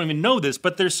probably don't even know this,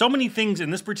 but there's so many things in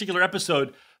this particular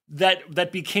episode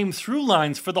that became through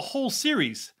lines for the whole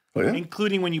series,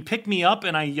 including when you picked me up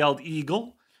and I yelled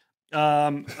Eagle,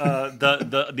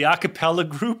 the a cappella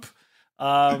group,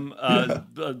 Bob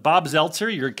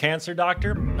Zeltzer, your cancer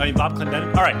doctor. Bob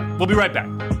Clendenin. All right, we'll be right back.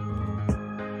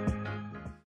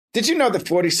 Did you know that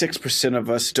 46% of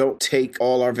us don't take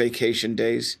all our vacation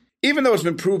days? Even though it's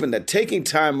been proven that taking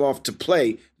time off to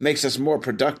play makes us more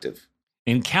productive.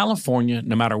 In California,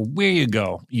 no matter where you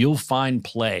go, you'll find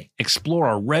play. Explore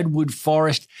a redwood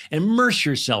forest, immerse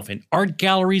yourself in art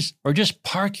galleries, or just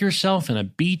park yourself in a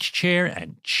beach chair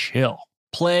and chill.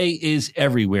 Play is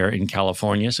everywhere in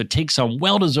California, so take some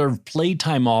well-deserved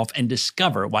playtime off and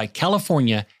discover why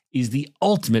California is the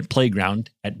ultimate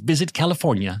playground at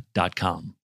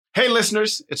visitcalifornia.com. Hey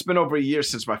listeners, it's been over a year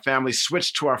since my family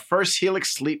switched to our first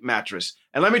Helix sleep mattress.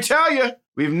 And let me tell you,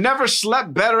 we've never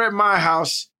slept better at my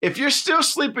house. If you're still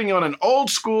sleeping on an old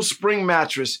school spring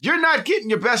mattress, you're not getting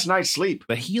your best night's sleep.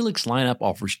 The Helix lineup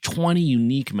offers 20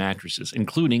 unique mattresses,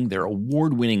 including their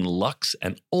award-winning Luxe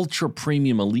and Ultra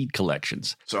Premium Elite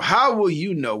collections. So how will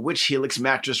you know which Helix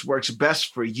mattress works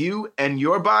best for you and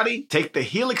your body? Take the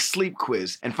Helix Sleep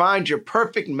Quiz and find your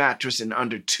perfect mattress in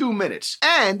under 2 minutes.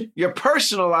 And your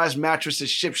personalized mattress is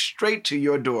shipped straight to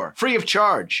your door, free of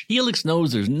charge. Helix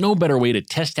knows there's no better way to to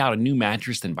test out a new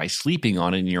mattress than by sleeping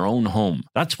on it in your own home.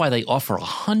 That's why they offer a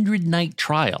 100-night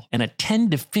trial and a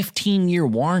 10 to 15-year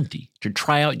warranty to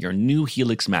try out your new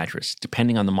Helix mattress,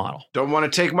 depending on the model. Don't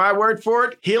want to take my word for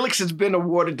it? Helix has been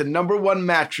awarded the #1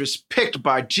 mattress picked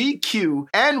by GQ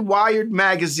and Wired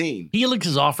Magazine. Helix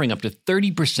is offering up to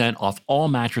 30% off all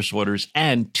mattress orders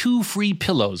and 2 free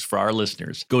pillows for our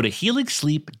listeners. Go to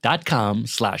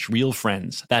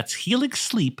helixsleep.com/realfriends. That's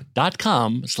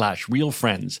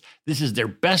helixsleep.com/realfriends. This is their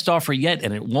best offer yet,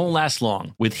 and it won't last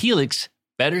long. With Helix,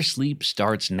 better sleep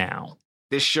starts now.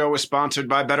 This show is sponsored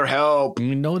by BetterHelp.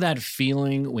 You know that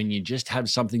feeling when you just have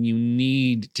something you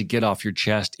need to get off your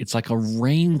chest? It's like a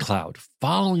rain cloud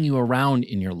following you around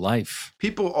in your life.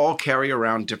 People all carry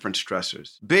around different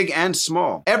stressors, big and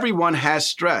small. Everyone has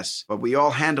stress, but we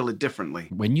all handle it differently.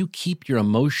 When you keep your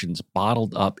emotions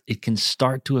bottled up, it can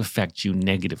start to affect you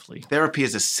negatively. Therapy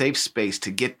is a safe space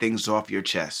to get things off your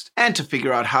chest and to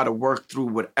figure out how to work through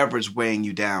whatever's weighing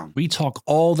you down. We talk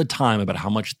all the time about how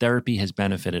much therapy has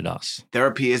benefited us.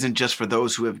 Therapy isn't just for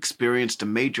those who have experienced a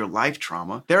major life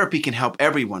trauma. Therapy can help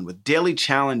everyone with daily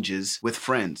challenges with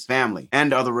friends, family,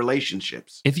 and other relationships.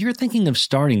 If you're thinking of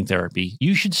starting therapy,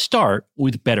 you should start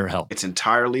with BetterHelp. It's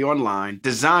entirely online,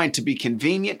 designed to be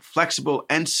convenient, flexible,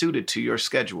 and suited to your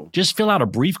schedule. Just fill out a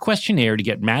brief questionnaire to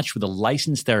get matched with a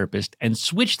licensed therapist and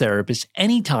switch therapists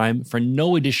anytime for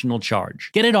no additional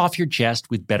charge. Get it off your chest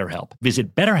with BetterHelp.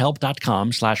 Visit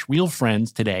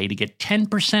BetterHelp.com/realfriends today to get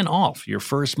 10% off your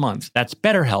first month. That's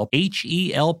BetterHelp,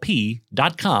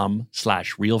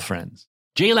 HELP.com/realfriends.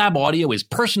 JLab Audio is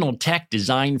personal tech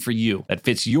designed for you that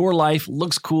fits your life,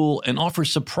 looks cool, and offers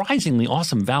surprisingly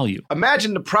awesome value.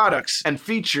 Imagine the products and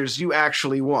features you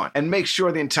actually want, and make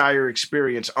sure the entire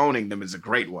experience owning them is a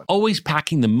great one. Always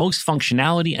packing the most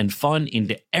functionality and fun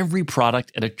into every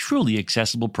product at a truly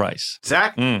accessible price.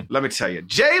 Zach, let me tell you,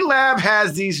 JLab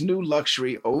has these new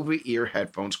luxury over-ear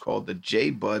headphones called the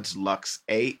J-Buds Luxe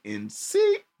ANC.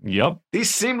 Yep.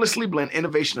 These seamlessly blend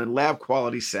innovation and lab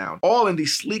quality sound, all in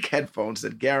these sleek headphones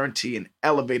that guarantee an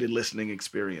elevated listening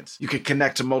experience. You can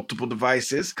connect to multiple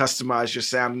devices, customize your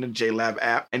sound in the JLab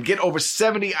app, and get over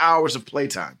 70 hours of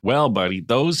playtime. Well, buddy,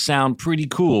 those sound pretty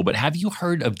cool, but have you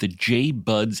heard of the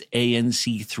J-Buds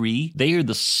ANC3? They are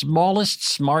the smallest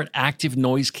smart active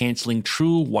noise canceling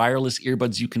true wireless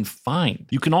earbuds you can find.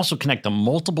 You can also connect to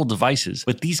multiple devices,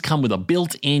 but these come with a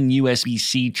built-in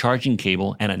USB-C charging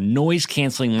cable and a noise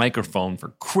canceling microphone for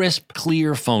crisp,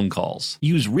 clear phone calls.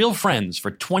 Use Real Friends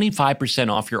for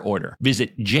 25% off your order.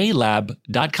 Visit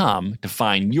JLab.com to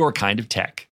find your kind of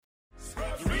tech.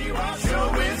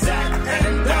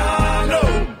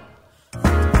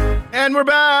 And we're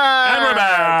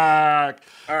back!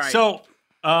 All right. So,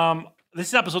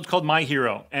 this episode's called My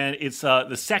Hero, and it's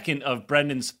the second of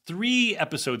Brendan's 3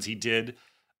 episodes he did.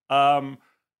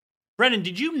 Brendan,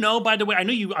 did you know, by the way, I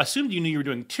know you assumed you knew you were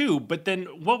doing 2, but then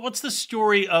what's the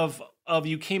story of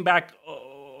you came back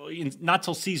not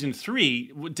till season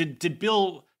 3? Did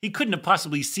Bill, he couldn't have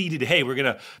possibly seeded, hey, we're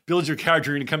going to build your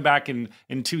character, you're going to come back in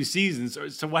 2 seasons.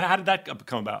 So how did that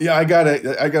come about? Yeah, I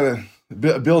gotta,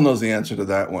 Bill knows the answer to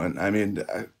that one. I mean,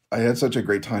 I had such a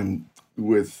great time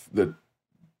with the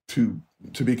to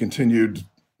be continued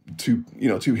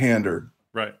two-hander.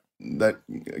 Right. That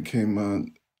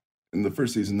came in the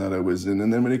first season that I was in,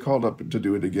 and then when he called up to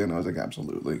do it again, I was like,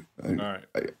 absolutely. All right.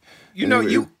 It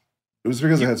was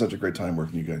because I had such a great time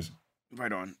working you guys.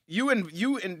 Right on.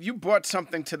 You brought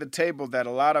something to the table that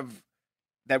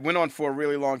that went on for a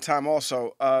really long time.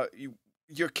 Also,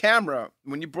 your camera.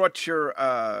 When you brought your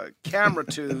camera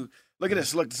to look at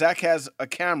this. Look, Zach has a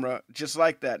camera just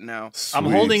like that now. Sweet.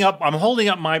 I'm holding up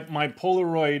my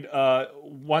Polaroid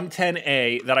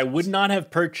 110A that I would not have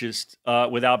purchased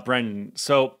without Brendan.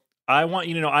 So I want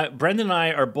you to know, Brendan and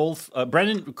I are both,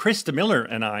 Krista Miller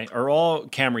and I are all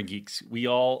camera geeks. We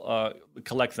all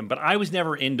collect them. But I was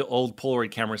never into old Polaroid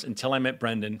cameras until I met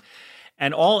Brendan.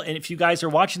 And if you guys are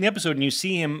watching the episode and you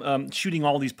see him shooting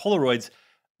all these Polaroids,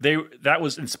 that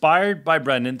was inspired by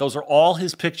Brendan. Those are all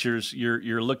his pictures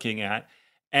you're looking at.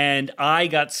 And I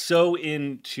got so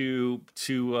into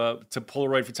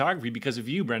Polaroid photography because of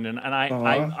you, Brendan. And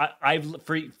I've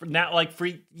for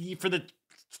the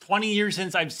 20 years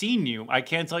since I've seen you, I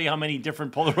can't tell you how many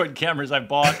different Polaroid cameras I've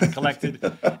bought and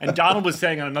collected. And Donald was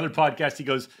saying on another podcast, he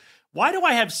goes, why do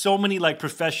I have so many like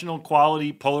professional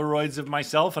quality Polaroids of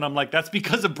myself? And I'm like, that's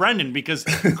because of Brendan, because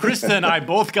Krista and I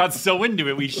both got so into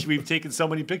it. We've taken so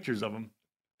many pictures of him.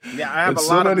 Yeah, I have But a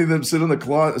so lot many of of them sit in a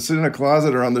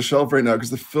closet or on the shelf right now because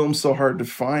the film's so hard to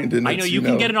find. And I know you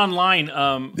can get it online.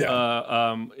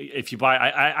 If you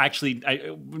buy,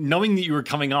 knowing that you were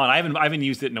coming on, I haven't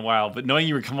used it in a while, but knowing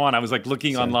you were coming on, I was like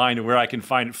looking online to where I can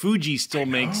find it. Fuji still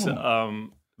makes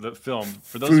the film.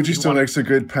 For those Fuji still makes a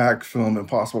good pack film.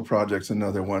 Impossible Project's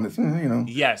another one. It's,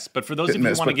 Yes, but for those of you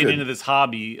who want to get into this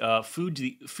hobby,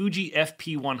 Fuji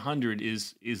FP100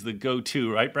 is the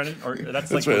go-to, right, Brendan? Or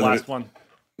that's like the last one.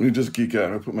 Let me just geek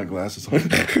out. I put my glasses on. Fuji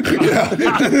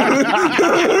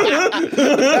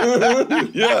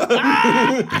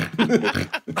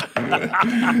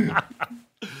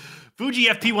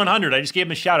FP100. I just gave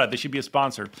them a shout out. They should be a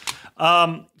sponsor.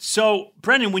 So,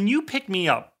 Brendan, when you picked me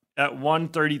up at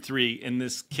 1:33 in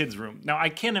this kids' room, now I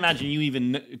can't imagine you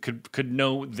even could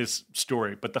know this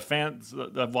story, but the fans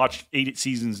that have watched 8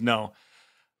 seasons know.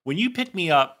 When you picked me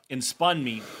up and spun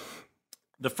me,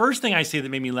 the first thing I say that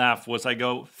made me laugh was I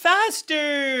go,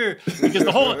 faster! Because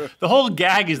the whole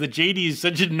gag is that JD is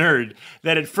such a nerd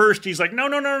that at first he's like, no.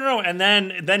 And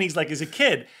then he's like, as a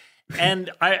kid. And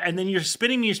then you're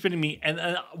spinning me. And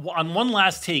on one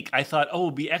last take, I thought, it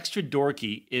would be extra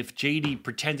dorky if JD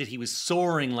pretended he was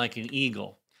soaring like an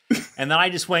eagle. And then I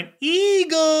just went,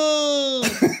 eagle!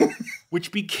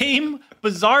 Which became,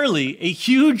 bizarrely, a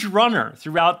huge runner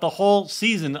throughout the whole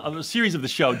season of the series of the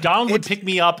show. Don would pick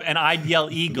me up and I'd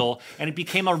yell eagle, and it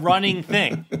became a running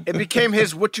thing. It became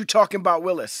his "What you talking about,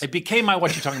 Willis?" It became my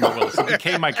 "What you talking about, Willis?" It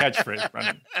became my catchphrase,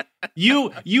 Brendan.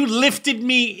 You lifted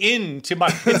me into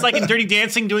my. It's like in Dirty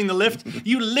Dancing doing the lift.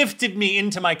 You lifted me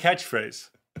into my catchphrase.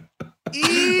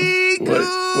 Eagle.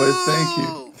 Well, thank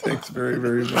you. Thanks very,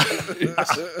 very much.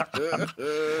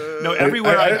 No,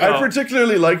 everywhere I go. I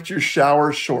particularly liked your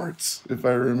shower shorts, if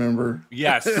I remember.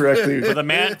 Yes, correctly. For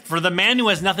the man who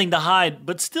has nothing to hide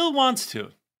but still wants to.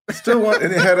 And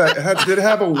it did it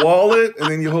have a wallet,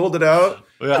 and then you hold it out,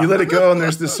 you let it go, and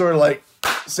there's this sort of like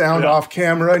sound off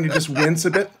camera, and you just wince a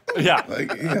bit.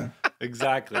 Yeah,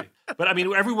 exactly. But I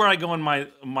mean, everywhere I go in my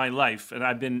life, and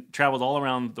I've traveled all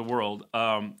around the world,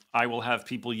 I will have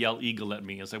people yell "eagle" at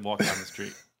me as I walk down the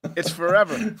street. It's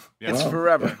forever. It's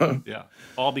forever. Yeah,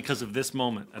 all because of this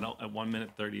moment at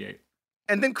 1:38.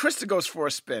 And then Krista goes for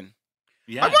a spin.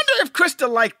 Yes. I wonder if Krista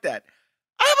liked that.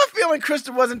 I have a feeling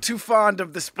Krista wasn't too fond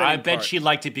of the spin. I bet she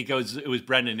liked it because it was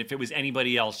Brendan. If it was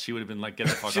anybody else, she would have been like, "Get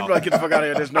the fuck off!" She'd be like, "Get the fuck out of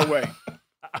here! There's no way.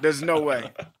 There's no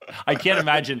way." I can't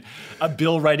imagine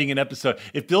Bill writing an episode.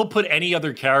 If Bill put any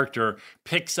other character,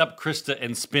 picks up Krista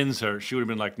and spins her, she would have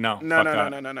been like, no.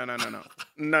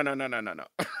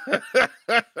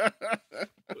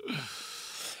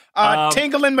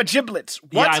 Tingle in my giblets.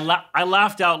 What? Yeah, I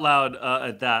laughed out loud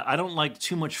at that. I don't like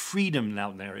too much freedom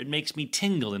down there. It makes me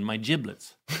tingle in my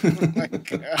giblets. Oh my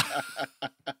God.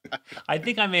 I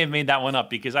think I may have made that one up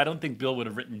because I don't think Bill would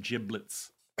have written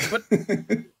giblets. But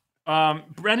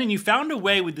Brendan, you found a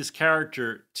way with this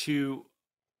character to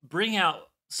bring out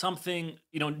something,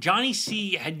 Johnny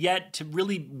C had yet to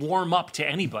really warm up to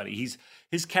anybody.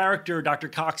 His character, Dr.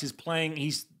 Cox,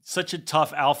 he's such a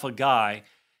tough alpha guy.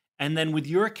 And then with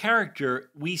your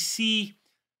character, we see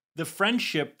the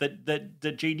friendship that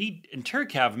JD and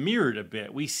Turk have mirrored a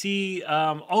bit. We see,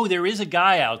 there is a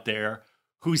guy out there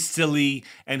who's silly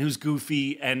and who's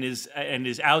goofy and is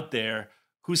out there,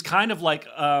 who's kind of like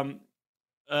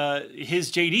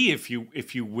his JD,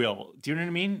 if you will. Do you know what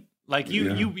I mean? Like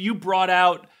you brought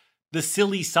out the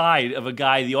silly side of a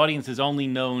guy the audience has only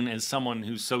known as someone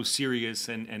who's so serious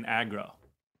and aggro.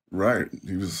 Right.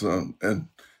 He was and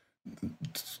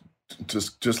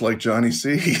just like Johnny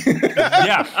C.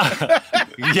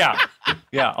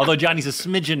 yeah. Although Johnny's a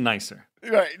smidgen nicer.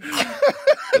 Right.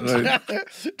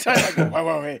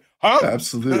 Wait. Huh?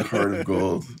 Absolute heart of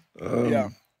gold. Yeah.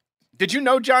 Did you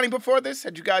know Johnny before this?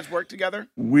 Had you guys worked together?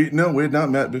 We had not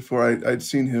met before. I'd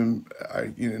seen him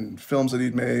in films that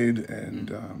he'd made,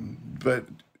 and but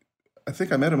I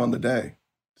think I met him on the day.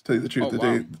 To tell you the truth,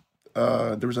 day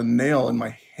there was a nail in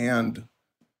my hand.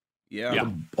 Yeah.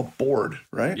 A board,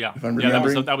 right? Yeah. If I'm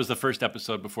remembering. That was the first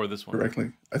episode before this one.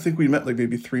 Correctly. I think we met like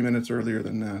maybe 3 minutes earlier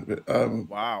than that. But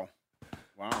Wow.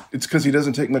 It's because he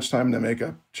doesn't take much time in the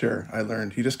makeup chair. I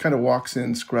learned he just kind of walks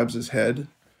in, scrubs his head.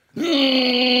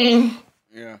 Yeah.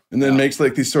 And then makes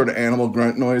like these sort of animal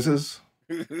grunt noises.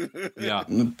 Yeah.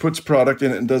 And then puts product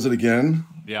in it and does it again.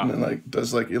 Yeah. And then like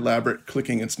does like elaborate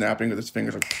clicking and snapping with his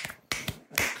fingers. Like,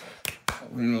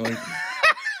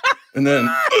 and then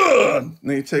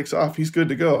he takes off. He's good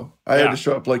to go. I had to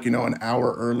show up like, an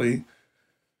hour early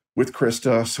with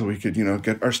Krista so we could,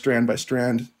 get our strand by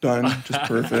strand done. Just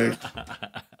perfect.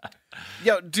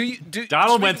 Yo,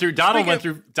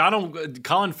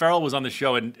 Colin Farrell was on the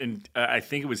show, and I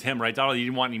think it was him, right? Donald, you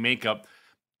didn't want any makeup,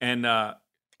 and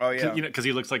because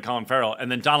he looks like Colin Farrell,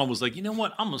 and then Donald was like, you know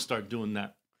what? I'm gonna start doing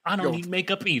that. I don't need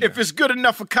makeup either. If it's good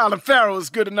enough for Colin Farrell,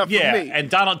 it's good enough for me. And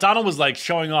Donald was like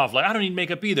showing off, like, I don't need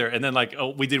makeup either. And then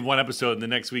we did one episode, and the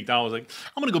next week Donald was like,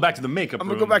 I'm gonna go back to the makeup.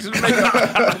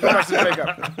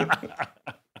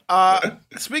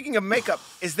 Speaking of makeup,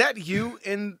 is that you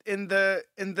in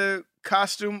the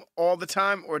costume all the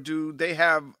time, or do they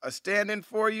have a stand-in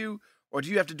for you, or do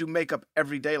you have to do makeup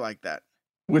every day like that?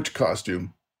 Which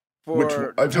costume?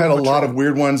 I've had a lot of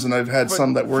weird ones, and I've had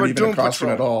some that weren't even a costume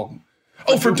at all.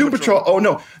 Oh, for Doom Patrol. Oh,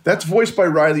 no. That's voiced by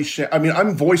Riley Shanahan. I mean,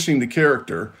 I'm voicing the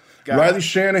character. Riley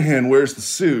Shanahan wears the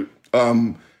suit.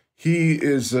 He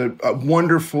is a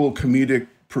wonderful comedic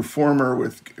performer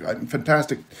with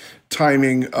fantastic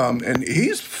timing, and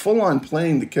he's full on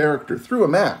playing the character through a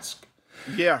mask.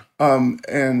 Yeah.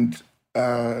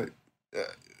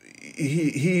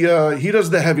 He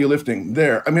does the heavy lifting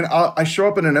there. I mean, I show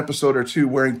up in an episode or two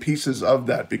wearing pieces of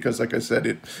that because, like I said,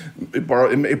 it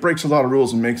breaks a lot of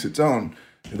rules and makes its own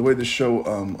the way the show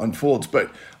unfolds.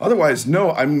 But otherwise,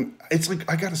 no. It's like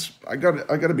I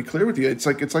gotta be clear with you. It's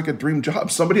like a dream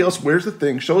job. Somebody else wears the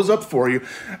thing, shows up for you.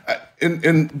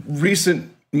 In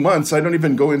recent months, I don't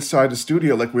even go inside the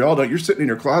studio like we all do. You're sitting in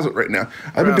your closet right now.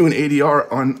 I've been doing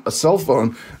ADR on a cell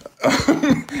phone.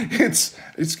 It's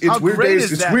weird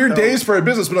days. It's weird days for a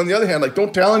business, but on the other hand, like,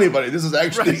 don't tell anybody. This is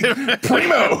actually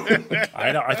primo.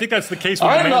 I know. I think that's the case with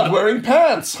I'm not wearing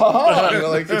pants.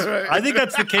 I think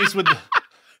that's the case with.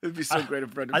 It'd be so great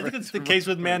if Brendan. I think it's the case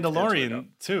with Mandalorian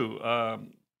too.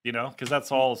 Because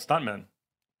that's all stuntmen.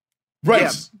 Right.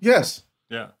 Yeah. Yes.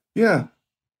 Yeah. Yeah.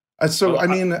 I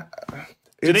mean.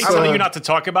 Did they tell you not to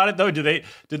talk about it though? Did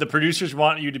the producers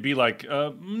want you to be like,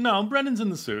 no, Brendan's in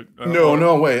the suit?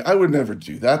 No way. I would never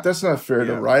do that. That's not fair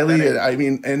to Riley. I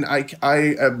mean, and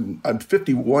I'm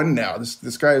 51 now.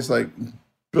 This guy is like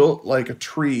built like a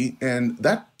tree, and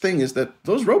that thing is that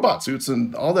those robot suits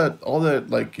and all that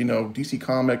like, DC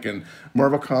comic and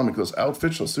Marvel comic, those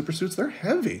outfits, those super suits, they're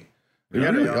heavy. They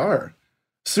really are.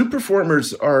 Suit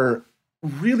performers are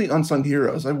really unsung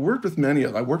heroes. I've worked with many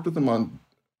of them. I worked with them on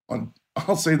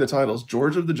I'll say the titles.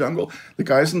 George of the Jungle. The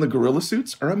guys in the gorilla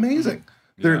suits are amazing.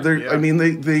 I mean,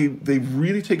 they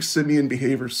really take simian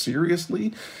behavior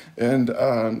seriously, and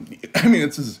I mean,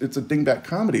 it's a dingbat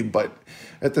comedy, but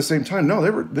at the same time, no,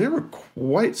 they were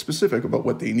quite specific about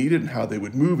what they needed and how they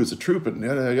would move as a troop, and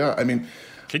I mean.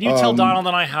 Can you tell Donald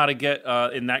and I how to get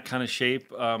in that kind of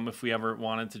shape if we ever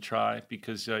wanted to try?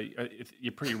 Because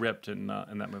you're pretty ripped in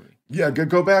that movie. Yeah,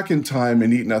 go back in time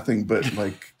and eat nothing but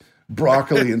like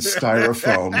broccoli and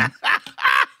styrofoam.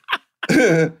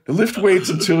 Lift weights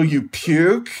until you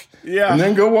puke. Yeah. And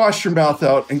then go wash your mouth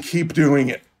out and keep doing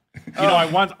it.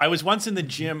 I was once in the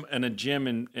gym, and Arnold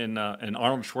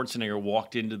Schwarzenegger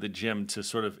walked into the gym to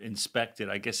sort of inspect it.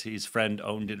 I guess his friend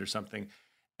owned it or something.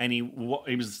 And he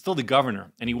was still the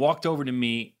governor, and he walked over to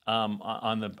me. I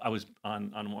was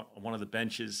on one of the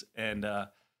benches, and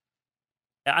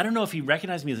I don't know if he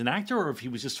recognized me as an actor or if he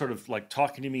was just sort of like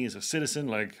talking to me as a citizen,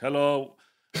 like, "Hello,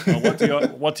 what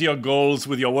are your goals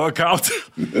with your workout?"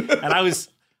 And I was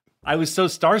so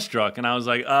starstruck, and I was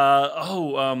like,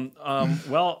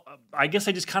 well, I guess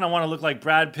I just kind of want to look like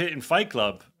Brad Pitt in Fight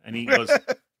Club. And he goes,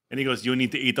 "You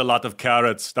need to eat a lot of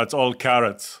carrots. That's all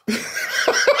carrots."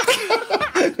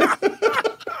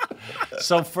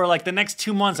 So for like the next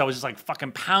 2 months, I was just like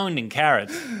fucking pounding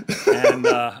carrots, and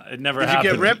it never happened.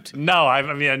 Did you get ripped? No, I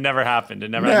mean it never happened. I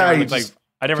never looked like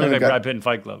Brad Pitt in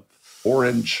Fight Club.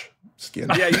 Orange skin.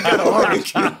 Yeah, you got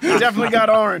orange. You definitely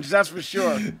got orange. That's for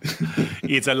sure.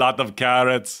 Eats a lot of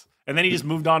carrots, and then he just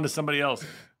moved on to somebody else.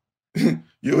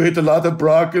 You eat a lot of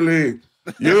broccoli.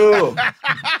 You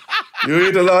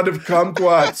eat a lot of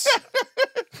kumquats.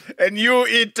 And you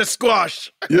eat the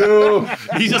squash.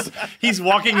 He's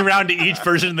walking around to each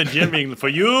person in the gym being, for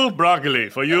you, broccoli,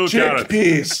 for you,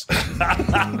 chickpeas.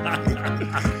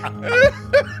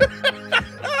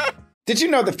 Did you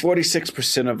know that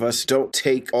 46% of us don't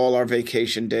take all our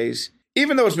vacation days?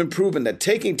 Even though it's been proven that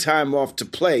taking time off to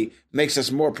play makes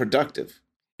us more productive.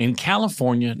 In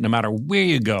California, no matter where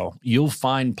you go, you'll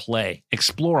find play.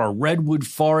 Explore a redwood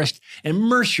forest,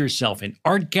 immerse yourself in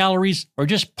art galleries, or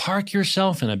just park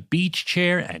yourself in a beach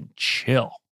chair and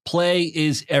chill. Play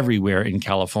is everywhere in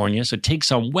California, so take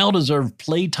some well-deserved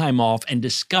playtime off and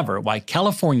discover why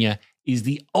California is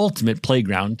the ultimate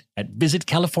playground at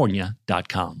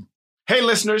visitcalifornia.com. Hey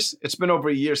listeners, it's been over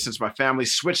a year since my family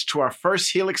switched to our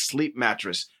first Helix sleep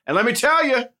mattress, And let me tell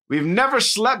you, we've never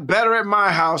slept better at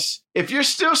my house. If you're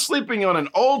still sleeping on an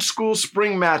old school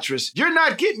spring mattress, you're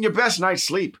not getting your best night's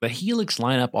sleep. The Helix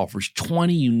lineup offers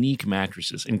 20 unique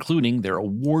mattresses, including their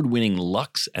award-winning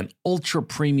Luxe and Ultra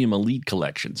Premium Elite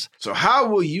collections. So how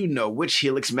will you know which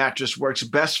Helix mattress works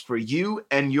best for you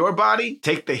and your body?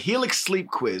 Take the Helix Sleep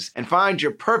Quiz and find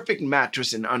your perfect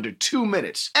mattress in under 2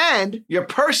 minutes. And your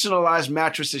personalized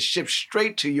mattress is shipped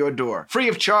straight to your door, free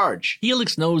of charge.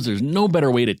 Helix knows there's no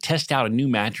better way to test out a new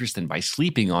mattress than by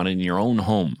sleeping on it in your own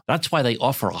home. That's why they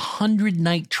offer a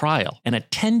 100-night trial and a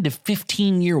 10 to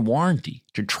 15-year warranty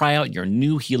to try out your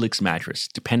new Helix mattress,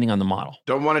 depending on the model.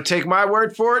 Don't want to take my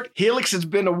word for it? Helix has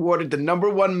been awarded the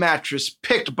 #1 mattress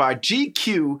picked by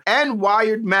GQ and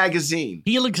Wired Magazine.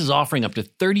 Helix is offering up to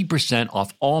 30%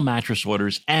 off all mattress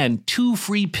orders and 2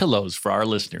 free pillows for our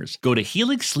listeners. Go to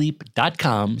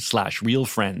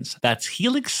helixsleep.com/realfriends. That's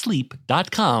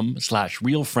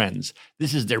helixsleep.com/realfriends.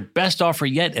 This is their best offer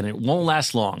yet, and it won't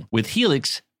last long. With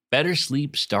Helix, better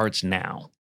sleep starts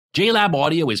now. JLab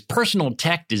Audio is personal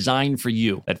tech designed for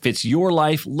you that fits your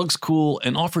life, looks cool,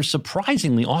 and offers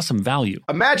surprisingly awesome value.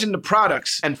 Imagine the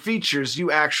products and features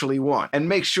you actually want, and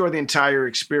make sure the entire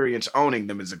experience owning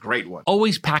them is a great one.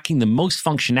 Always packing the most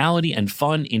functionality and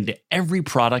fun into every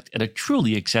product at a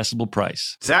truly accessible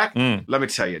price. Zach, let me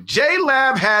tell you,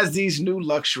 JLab has these new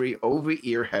luxury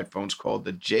over-ear headphones called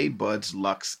the J-Buds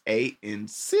Luxe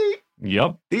ANC.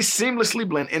 Yep. These seamlessly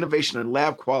blend innovation and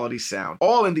lab quality sound,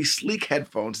 all in these sleek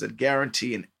headphones that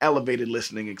guarantee an elevated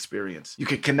listening experience. You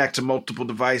can connect to multiple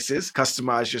devices,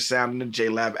 customize your sound in the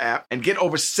JLab app, and get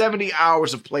over 70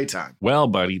 hours of playtime. Well,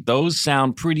 buddy, those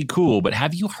sound pretty cool, but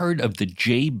have you heard of the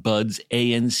J-Buds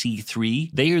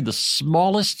ANC3? They are the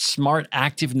smallest smart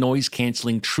active noise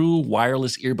canceling true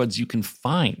wireless earbuds you can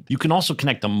find. You can also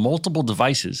connect to multiple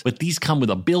devices, but these come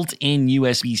with a built-in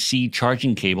USB-C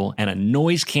charging cable and a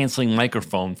noise canceling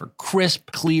microphone for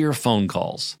crisp, clear phone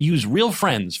calls. Use Real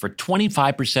Friends for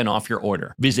 25% off your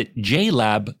order. Visit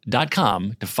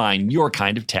jlab.com to find your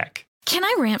kind of tech. Can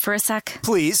I rant for a sec?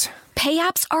 Please. Pay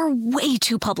apps are way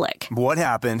too public. What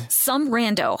happened? Some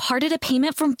rando hearted a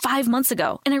payment from 5 months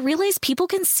ago, and I realized people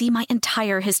can see my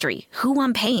entire history, who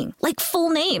I'm paying, like full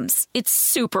names. It's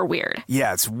super weird.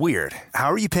 Yeah, it's weird.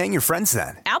 How are you paying your friends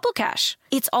then? Apple Cash.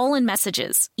 It's all in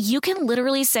messages. You can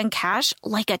literally send cash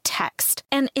like a text,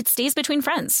 and it stays between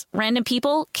friends. Random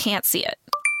people can't see it.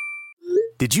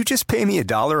 Did you just pay me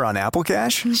 $1 on Apple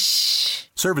Cash? Shh.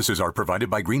 Services are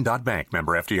provided by Green Dot Bank.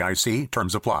 Member FDIC.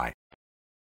 Terms apply.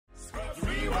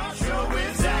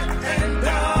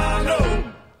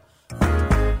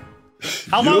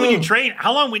 How long would you train?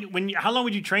 How long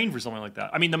would you train for something like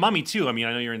that? I mean, The Mummy too. I mean,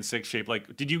 I know you're in sick shape. Like,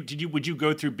 would you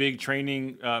go through big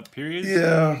training periods?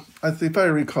 Yeah, if I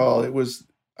recall, it was.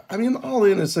 I mean, all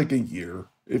in it's like a year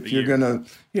if you're gonna,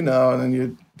 and then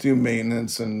you do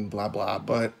maintenance and blah blah.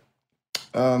 But,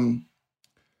 I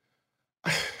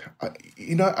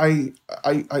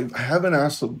haven't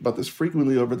asked about this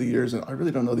frequently over the years, and I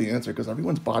really don't know the answer because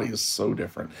everyone's body is so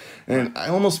different. And I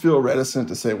almost feel reticent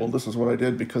to say, well, this is what I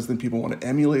did, because then people want to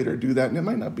emulate or do that, and it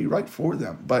might not be right for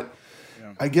them. But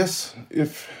I guess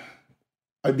if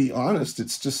I be honest,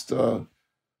 it's just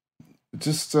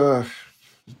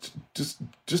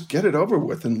get it over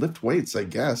with and lift weights, I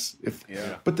guess.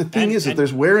 But the thing is, if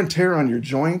there's wear and tear on your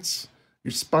joints,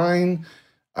 your spine.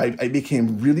 I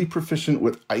became really proficient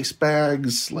with ice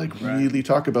bags, really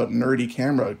talk about nerdy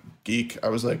camera geek. I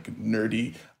was like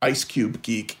nerdy ice cube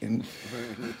geek. And,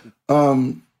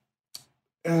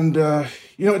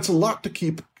 it's a lot to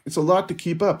keep up. It's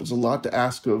a lot to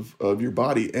ask of your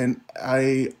body. And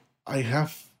I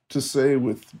have to say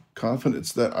with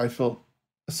confidence that I felt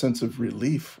a sense of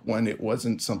relief when it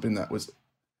wasn't something that was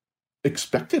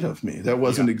expected of me. That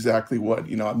wasn't exactly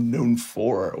what, I'm known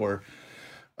for, or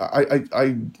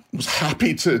I was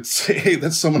happy to say, hey,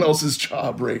 that's someone else's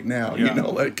job right now, and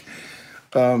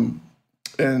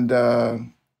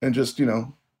just,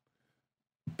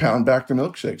 pound back the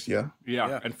milkshakes. Yeah.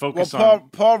 And focus on.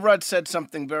 Paul Rudd said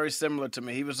something very similar to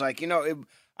me. He was like,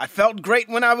 I felt great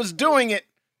when I was doing it,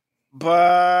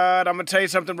 but I'm going to tell you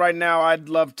something right now. I'd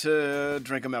love to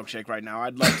drink a milkshake right now.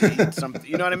 I'd love to eat something.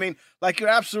 You know what I mean? Like, you're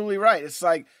absolutely right. It's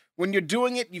like, when you're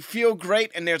doing it, you feel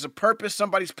great, and there's a purpose.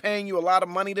 Somebody's paying you a lot of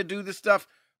money to do this stuff.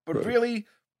 But really,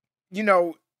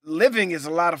 living is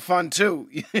a lot of fun, too.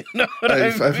 You know what I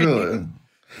mean? I feel it.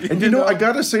 And, I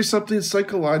got to say something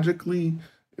psychologically,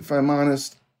 if I'm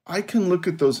honest. I can look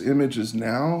at those images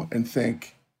now and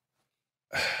think,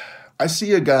 I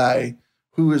see a guy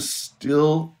who is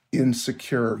still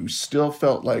insecure, who still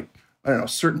felt like, I don't know, a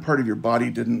certain part of your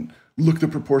body didn't look the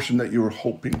proportion that you were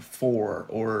hoping for,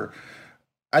 or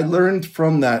I learned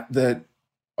from that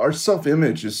our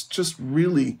self-image is just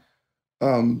really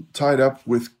tied up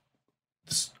with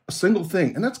a single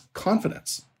thing, and that's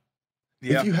confidence.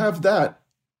 Yeah. If you have that,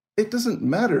 it doesn't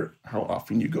matter how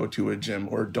often you go to a gym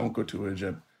or don't go to a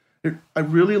gym. I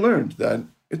really learned that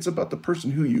it's about the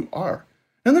person who you are,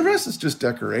 and the rest is just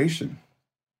decoration.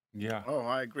 Yeah. Oh,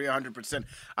 I agree 100%.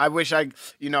 I wish I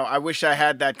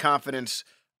had that confidence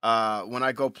when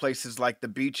I go places like the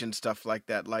beach and stuff like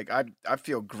that. Like I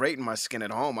feel great in my skin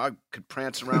at home. I could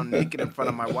prance around naked in front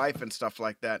of my wife and stuff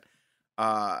like that.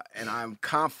 And I'm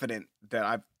confident that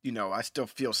I still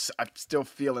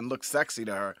feel and look sexy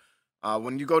to her.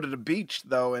 When you go to the beach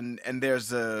though, and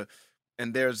there's a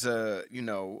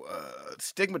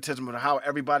stigmatism of how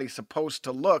everybody's supposed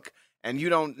to look, and you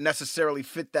don't necessarily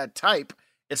fit that type.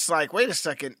 It's like, wait a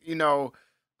second,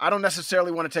 I don't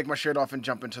necessarily want to take my shirt off and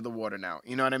jump into the water now.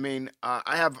 You know what I mean?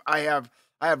 I have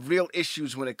real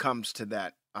issues when it comes to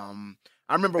that. I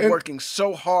remember working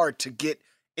so hard to get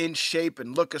in shape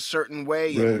and look a certain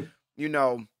way, Right.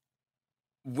 and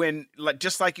when, like,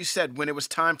 just like you said, when it was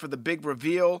time for the big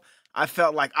reveal, I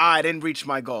felt like I didn't reach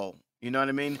my goal. You know what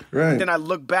I mean? Right. But then I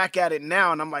look back at it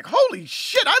now, and I'm like, holy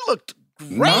shit, I looked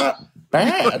great. Not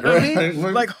bad, You know what I right?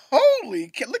 mean? Like,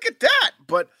 holy, look at that.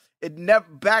 But it never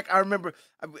I remember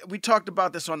we talked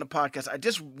about this on the podcast. I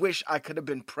just wish I could have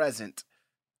been present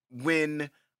when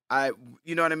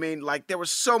you know what I mean? Like, there were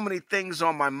so many things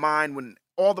on my mind when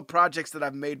all the projects that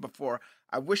I've made before.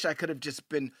 I wish I could have just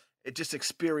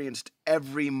experienced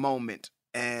every moment,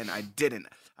 and I didn't.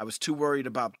 I was too worried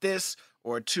about this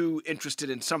or too interested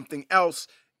in something else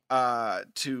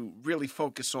to really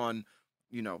focus on,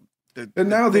 And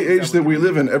now the age that we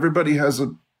live in, everybody has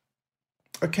a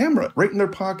camera right in their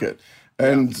pocket,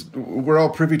 and we're all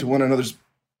privy to one another's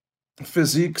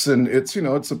physiques, and it's a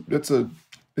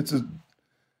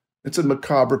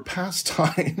macabre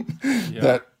pastime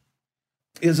that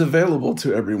is available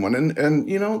to everyone,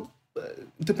 and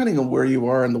depending on where you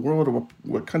are in the world or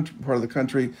what country, part of the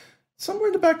country, somewhere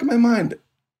in the back of my mind,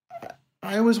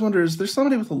 I always wonder: is there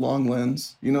somebody with a long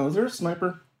lens? Is there a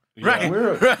sniper? Right.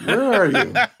 Where are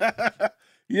you?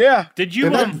 Yeah. Did you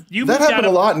that moved happened out a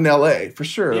of, lot in L.A. for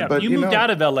sure. Yeah, but you moved out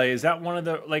of LA. Is that one of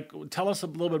the, like, tell us a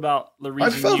little bit about the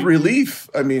reason I felt relief.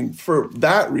 I mean, for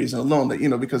that reason alone, that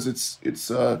because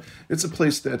it's a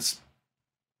place that's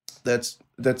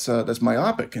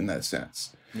myopic in that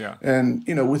sense. Yeah. And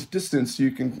with distance,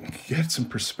 you can get some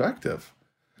perspective.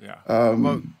 Yeah.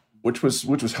 Which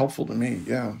was helpful to me.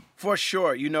 Yeah. For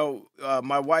sure.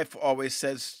 My wife always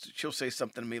says, she'll say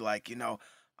something to me like,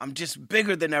 I'm just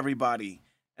bigger than everybody.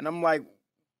 And I'm like,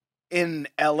 in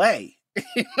LA.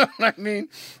 You know what I mean?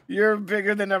 You're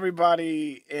bigger than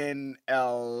everybody in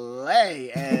LA.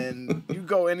 And you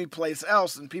go any place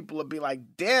else and people will be like,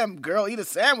 damn, girl, eat a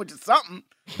sandwich or something.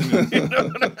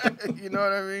 You know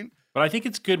what I mean? But I think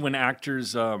it's good when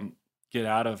actors get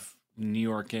out of New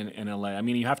York and LA. I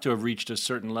mean, you have to have reached a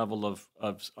certain level of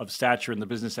stature in the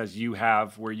business as you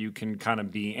have, where you can kind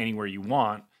of be anywhere you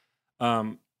want.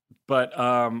 But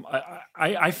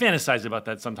I fantasize about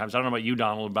that sometimes. I don't know about you,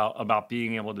 Donald, about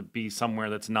being able to be somewhere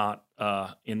that's not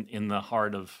in the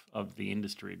heart of the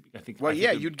industry. I think. Well,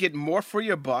 you'd get more for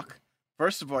your buck.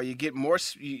 First of all, you get more.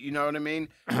 You know what I mean?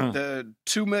 The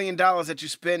 $2 million that you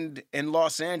spend in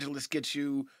Los Angeles gets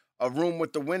you a room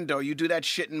with the window. You do that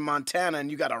shit in Montana, and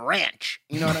you got a ranch.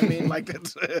 You know what I mean? Like,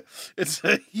 it's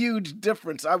a huge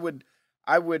difference. I would.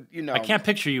 I can't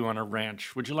picture you on a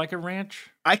ranch. Would you like a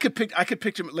ranch? I could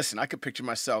picture. Listen, I could picture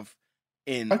myself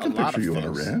in. I can picture you on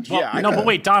a ranch. Well, yeah. But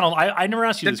wait, Donald. I never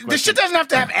asked you this question. This shit doesn't have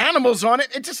to have animals on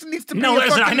it. It just needs to be. No,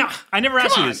 listen. Fucking, I never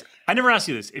asked you this. I never asked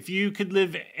you this. If you could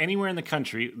live anywhere in the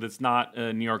country that's not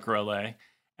New York or LA,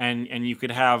 and you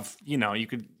could have,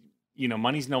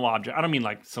 money's no object. I don't mean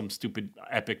like some stupid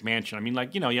epic mansion. I mean,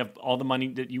 like, you have all the money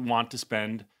that you want to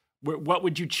spend. What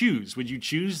would you choose? Would you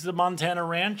choose the Montana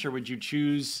ranch, or would you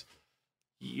choose?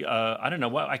 I don't know.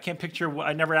 What I can't picture.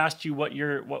 I never asked you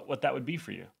what that would be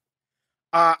for you.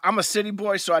 I'm a city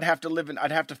boy, so I'd have to live in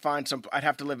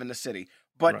the city.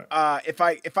 But right.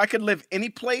 If I could live any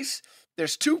place,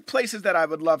 there's two places that I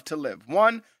would love to live.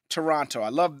 One, Toronto. I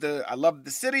love the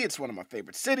city. It's one of my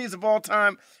favorite cities of all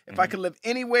time. If I could live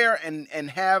anywhere and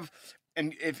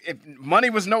if money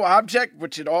was no object,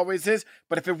 which it always is,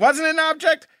 but if it wasn't an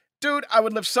object, dude, I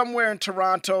would live somewhere in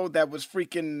Toronto that was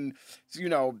freaking,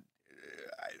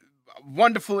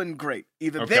 wonderful and great.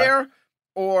 Either there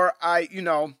or I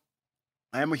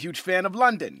am a huge fan of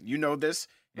London. You know this.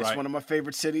 It's one of my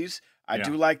favorite cities. I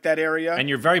do like that area. And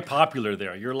you're very popular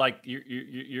there. You're like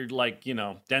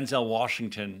Denzel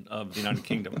Washington of the United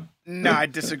Kingdom. No, I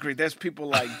disagree. There's people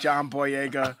like John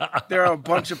Boyega. There are a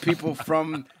bunch of people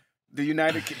from the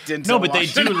United Kingdom. No, but they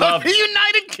do love the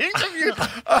United Kingdom.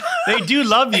 They do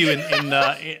love you.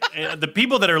 The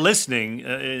people that are listening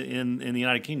in the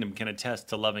United Kingdom can attest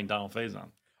to loving Donald Faison.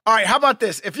 All right, how about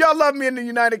this? If y'all love me in the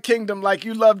United Kingdom like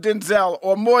you love Denzel,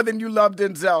 or more than you love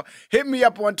Denzel, hit me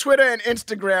up on Twitter and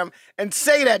Instagram and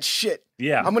say that shit.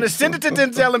 Yeah. I'm going to send it to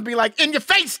Denzel and be like, in your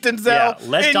face, Denzel. Yeah,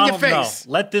 let Donald your face.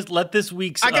 know. Let this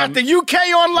week's... I got the UK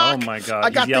on lock. Oh, my God. I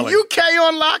got the UK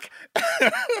on lock.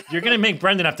 You're going to make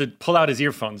Brendan have to pull out his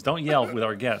earphones. Don't yell with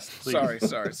our guests, please.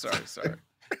 Sorry.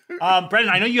 Brendan,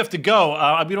 I know you have to go.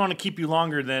 We don't want to keep you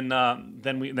longer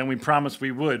than we promised we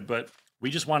would, but we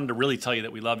just wanted to really tell you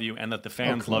that we love you and that the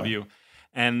fans love you,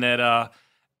 and that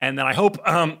I hope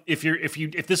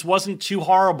if this wasn't too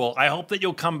horrible, I hope that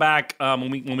you'll come back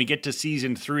when we get to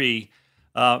season 3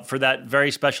 for that very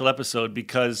special episode,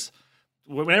 because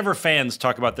whenever fans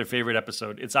talk about their favorite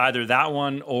episode, it's either that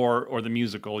one or the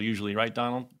musical usually, right,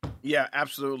 Donald? Yeah,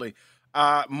 absolutely.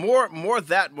 More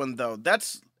that one though.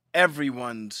 That's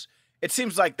everyone's. It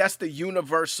seems like that's the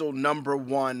universal number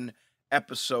one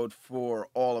episode for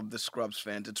all of the Scrubs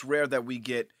fans. It's rare that we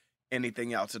get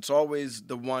anything else. It's always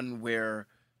the one where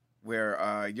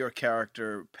your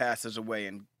character passes away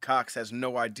and Cox has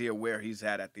no idea where he's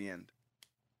at the end.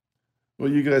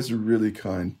 Well, you guys are really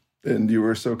kind, and you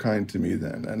were so kind to me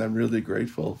then, and I'm really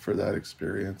grateful for that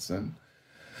experience. And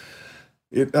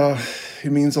it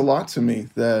means a lot to me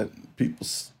that people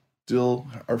still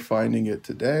are finding it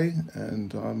today,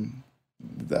 and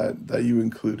that you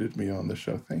included me on the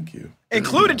show. Thank you.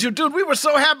 Included you, dude. We were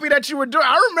so happy that you were doing.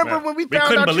 I remember when we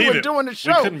found out you were doing the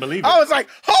show. We couldn't believe it. I was like,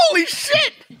 "Holy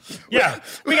shit!" Yeah,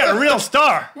 we got a real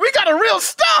star. We got a real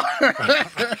star.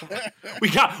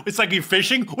 It's like you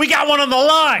fishing. We got one on the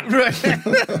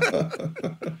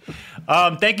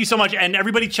line. Thank you so much, and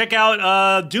everybody, check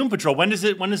out Doom Patrol. When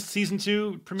does season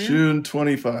 2 premiere? June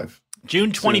 25.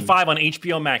 June 25 on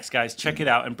HBO Max, guys. Check it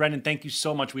out. And Brendan, thank you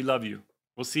so much. We love you.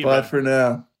 We'll see you. Bye for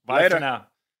now. Bye for now.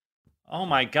 Oh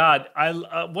my God!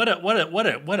 What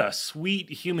a sweet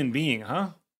human being,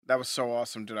 huh? That was so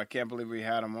awesome, dude. I can't believe we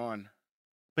had him on.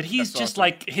 But he's just awesome.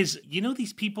 Like his. You know,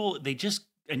 these people. They just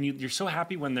you're so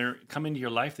happy when they're come into your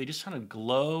life. They just kind of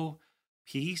glow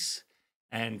peace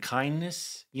and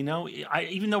kindness. You know,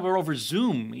 even though we're over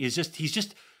Zoom, he's just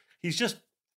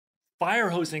fire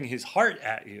hosing his heart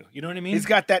at you. You know what I mean? He's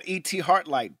got that ET heart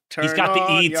light. He's got the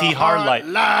ET heart light.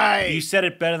 You said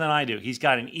it better than I do. He's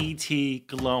got an ET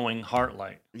glowing heart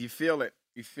light. You feel it.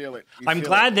 I'm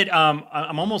glad that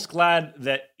I'm almost glad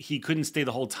that he couldn't stay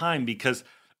the whole time, because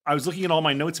I was looking at all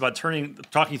my notes about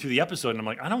talking through the episode, and I'm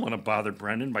like, I don't want to bother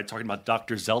Brendan by talking about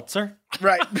Dr. Zeltzer.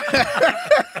 Right.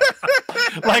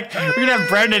 Like, we're gonna have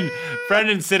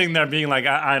Brendan sitting there being like,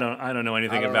 I don't know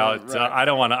anything about. Right. I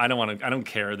don't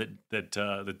care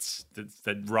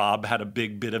that Rob had a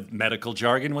big bit of medical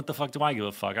jargon. What the fuck do I give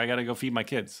a fuck? I gotta go feed my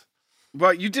kids.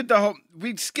 Well, you did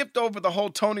we skipped over the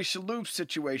whole Tony Shalhoub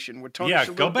situation where Tony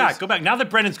Shalhoub go back. Now that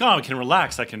Brendan's gone, I can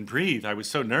relax. I can breathe. I was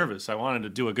so nervous. I wanted to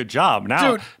do a good job.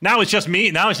 Now it's just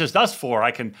me. Now it's just us four.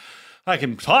 I can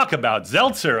talk about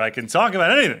Zeltzer. I can talk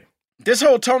about anything. This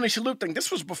whole Tony Shalhoub thing, this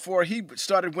was before he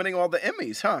started winning all the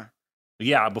Emmys, huh?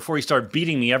 Yeah, before he started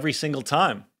beating me every single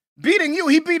time. Beating you?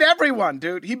 He beat everyone,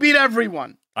 dude. He beat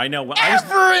everyone. I know.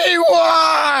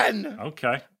 Everyone!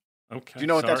 Okay. Do you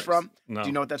know what that's from? No. Do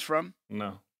you know what that's from?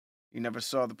 No. You never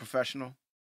saw The Professional?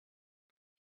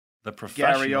 The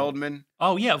Professional? Gary Oldman.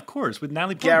 Oh, yeah, of course, with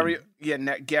Natalie Portman.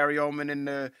 Gary Oldman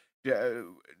and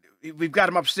we've got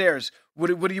him upstairs.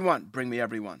 What do you want? Bring me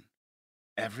everyone.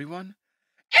 Everyone?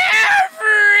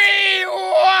 Everyone!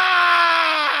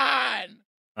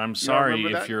 I'm sorry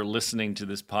if you're listening to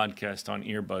this podcast on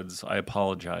earbuds. I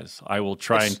apologize. I will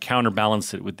try and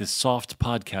counterbalance it with this soft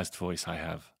podcast voice I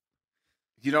have.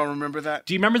 You don't remember that?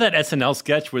 Do you remember that SNL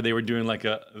sketch where they were doing like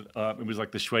it was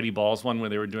like the sweaty balls one where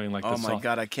they were doing like oh my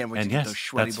God, I can't wait to get those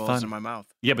sweaty balls in my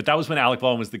mouth. Yeah, but that was when Alec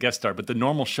Baldwin was the guest star. But the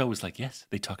normal show was like, yes,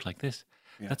 they talk like this.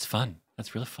 Yeah. That's fun.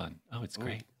 That's really fun. Oh, it's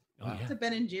great. Oh, yeah. It's a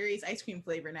Ben & Jerry's ice cream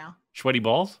flavor now. Sweaty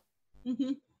balls?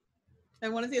 Mm-hmm. I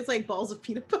want to say it's like balls of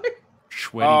peanut butter.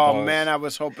 Sweaty balls. Oh, man, I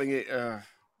was hoping it...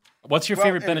 What's your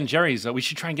favorite Ben & Jerry's? We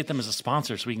should try and get them as a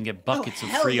sponsor so we can get buckets of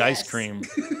free ice cream.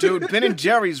 Dude, Ben &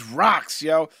 Jerry's rocks,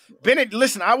 yo.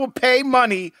 Listen, I will pay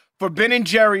money for Ben &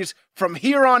 Jerry's from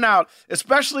here on out,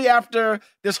 especially after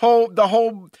the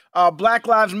whole Black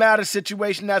Lives Matter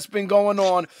situation that's been going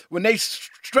on, when they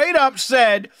straight up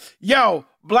said, yo,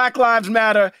 Black Lives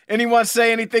Matter, anyone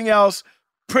say anything else,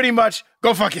 pretty much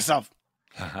go fuck yourself.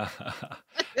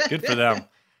 Good for them.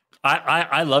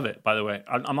 I love it, by the way.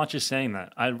 I'm not just saying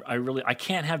that. I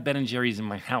can't have Ben & Jerry's in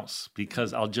my house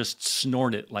because I'll just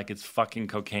snort it like it's fucking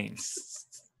cocaine.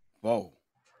 Whoa.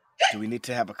 Do we need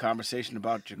to have a conversation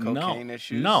about your cocaine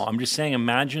issues? No, I'm just saying,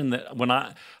 imagine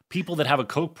that people that have a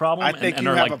coke problem. I think and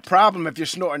you are have like, a problem if you're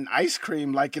snorting ice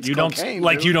cream like it's cocaine.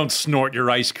 You don't snort your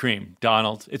ice cream,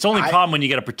 Donald. It's only a problem when you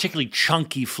get a particularly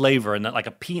chunky flavor and that like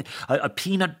a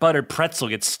peanut butter pretzel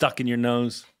gets stuck in your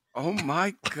nose. Oh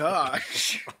my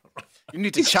gosh. You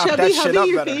need to Is chop Chubby that shit Hubby up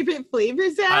your better. favorite flavor,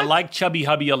 Zach? I like Chubby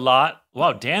Hubby a lot.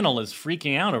 Wow, Daniel is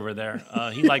freaking out over there.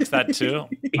 He likes that too.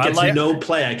 It gets no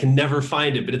play. I can never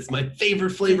find it, but it's my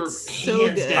favorite flavor. So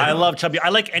hands good. down. I love Chubby. I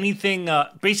like anything,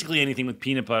 basically anything with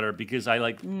peanut butter because I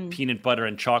like peanut butter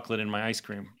and chocolate in my ice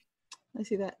cream. I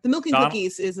see that. The milk and Donald?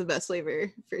 cookies is the best flavor.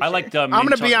 For I sure. like the. I'm going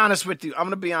to be honest with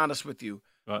you.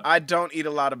 What? I don't eat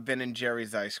a lot of Ben &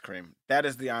 Jerry's ice cream. That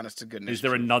is the honest to goodness. Is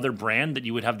there truth. another brand that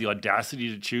you would have the audacity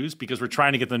to choose? Because we're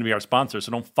trying to get them to be our sponsor,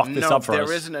 so don't fuck this No, up for us.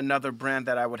 there isn't another brand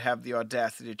that I would have the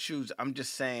audacity to choose. I'm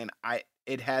just saying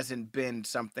it hasn't been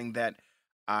something that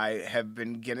I have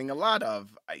been getting a lot of.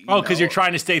 Because you're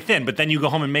trying to stay thin, but then you go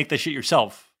home and make the shit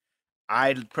yourself.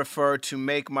 I'd prefer to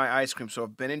make my ice cream. So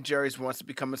if Ben & Jerry's wants to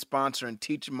become a sponsor and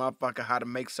teach a motherfucker how to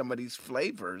make some of these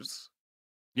flavors.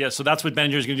 Yeah, so that's what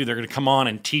Ben & Jerry's going to do. They're going to come on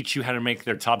and teach you how to make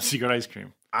their top secret ice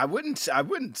cream. I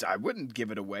wouldn't give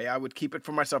it away. I would keep it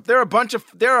for myself. There are a bunch of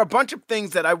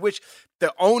things that I wish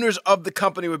the owners of the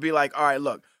company would be like, all right,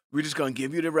 look, we're just going to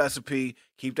give you the recipe.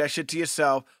 Keep that shit to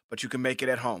yourself, but you can make it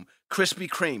at home. Krispy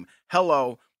Kreme.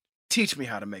 Hello. Teach me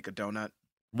how to make a donut.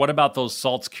 What about those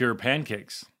Salt's Cure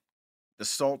pancakes? The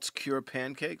Salt's Cure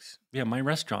pancakes? Yeah, my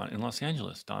restaurant in Los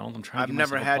Angeles, Donald. I'm trying to I've give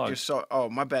never myself a had plug. your salt. Oh,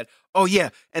 my bad. Oh, yeah.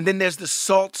 And then there's the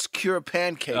Salt's Cure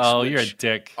pancakes. Oh, which you're a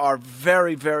dick. Are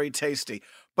very, very tasty.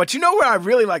 But you know where I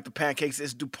really like the pancakes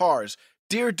is Dupar's.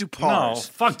 Dear Dupar's.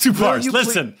 No, fuck Dupar's. You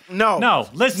Listen. No,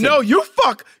 listen. No, you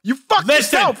fuck Listen.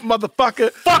 yourself, motherfucker.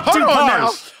 Fuck Hold on now.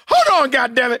 Dupar's. Hold on,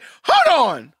 goddammit. Hold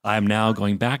on. I am now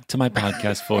going back to my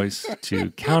podcast voice to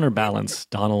counterbalance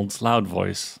Donald's loud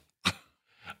voice.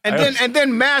 And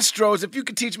then Mastro's, if you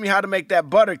could teach me how to make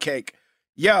that butter cake.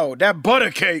 Yo, that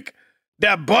butter cake,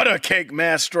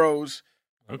 Mastro's.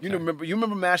 Okay. You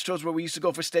remember Mastro's where we used to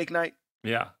go for steak night?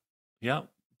 Yeah.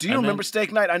 Do you remember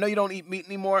steak night? I know you don't eat meat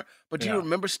anymore, but do you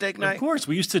remember steak night? Of course.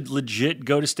 We used to legit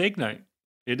go to steak night.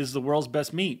 It is the world's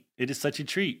best meat. It is such a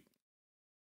treat.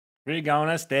 We're going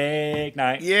to steak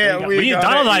night. Yeah, Donald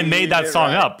and I made that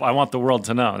song up. I want the world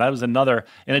to know. That was another,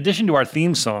 in addition to our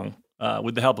theme song,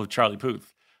 with the help of Charlie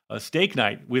Puth. Steak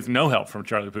Night, with no help from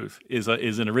Charlie Puth, is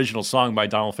an original song by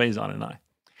Donald Faison and I.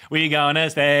 We gonna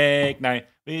steak night.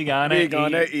 We gonna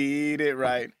eat it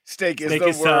right. Steak is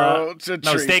the world's a treat.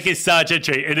 No, steak is such a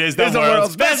treat. It is the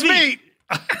world's best meat.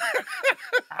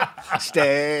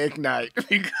 Steak night.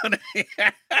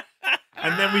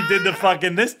 And then we did the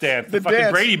fucking this dance, the fucking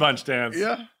dance. Brady Bunch dance.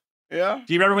 Yeah.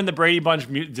 Do you remember when the Brady Bunch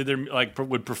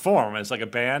would perform as like a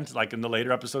band? Like in the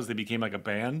later episodes, they became like a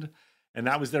band, and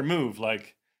that was their move.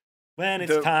 Like, when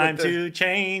it's time to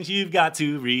change, you've got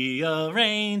to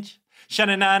rearrange.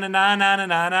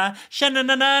 Sha-na-na-na-na-na-na-na,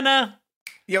 sha-na-na-na-na.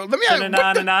 Yo, let me ask you,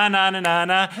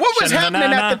 what was happening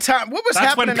at the time?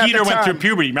 That's when Peter went through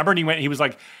puberty. Remember, and he was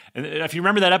like, if you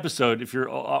remember that episode, if you're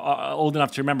old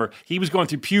enough to remember, he was going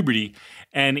through puberty,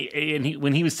 and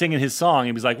when he was singing his song,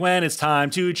 he was like, when it's time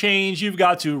to change, you've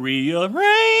got to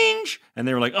rearrange. And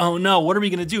they were like, oh no, what are we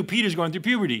going to do? Peter's going through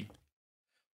puberty.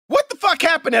 What the fuck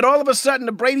happened that all of a sudden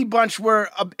the Brady Bunch were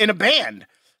in a band?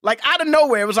 Like out of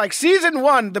nowhere, it was like season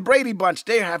 1, the Brady Bunch,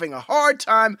 they're having a hard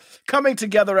time coming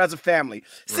together as a family. Right.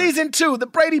 Season 2, the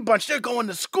Brady Bunch, they're going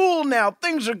to school now.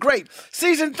 Things are great.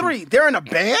 Season 3, they're in a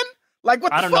band? Like what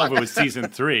the fuck? I don't know if it was season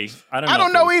 3. I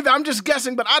don't know either. I'm just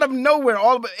guessing, but out of nowhere,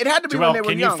 it had to be when they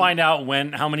were young. Can you find out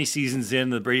how many seasons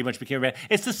in the Brady Bunch became a band?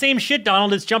 It's the same shit,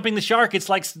 Donald. It's jumping the shark. It's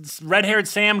like red-haired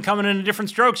Sam coming in different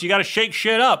strokes. You got to shake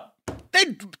shit up. They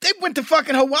went to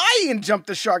fucking Hawaii and jumped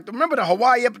the shark. Remember the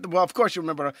Hawaii episode? Well, of course you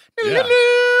remember. Yeah.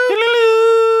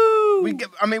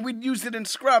 We used it in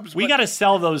Scrubs. We got to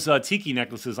sell those tiki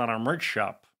necklaces on our merch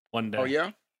shop one day. Oh,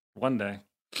 yeah? One day.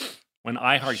 When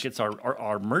iHeart gets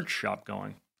our merch shop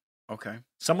going. Okay.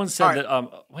 Someone said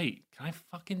that, wait, can I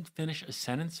fucking finish a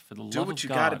sentence for the love of God? Do what you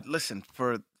got to listen.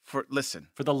 Listen.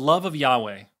 For the love of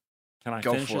Yahweh. Can I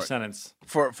finish a sentence?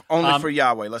 For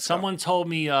Yahweh. Let's go. Someone told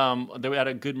me they had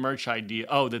a good merch idea.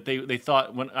 Oh, that they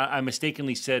thought when I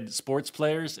mistakenly said sports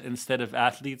players instead of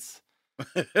athletes.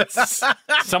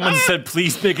 Someone said,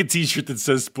 please make a t-shirt that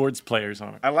says sports players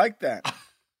on it. I like that.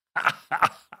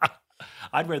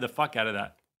 I'd wear the fuck out of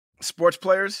that. Sports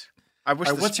players? I wish.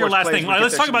 All right, the what's your sports last players thing? would All right, get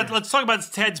let's that talk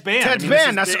about Ted's band. Ted's I mean, this band.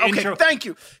 is That's the okay. intro. Thank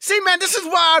you. See, man, this is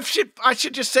why I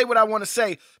should just say what I want to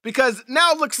say, because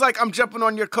now it looks like I'm jumping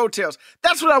on your coattails.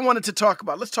 That's what I wanted to talk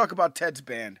about. Let's talk about Ted's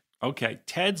band. Okay,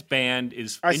 Ted's band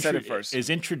is I said it first. Is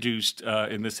introduced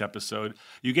in this episode.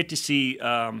 You get to see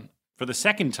for the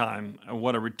second time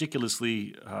what a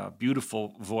ridiculously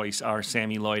beautiful voice our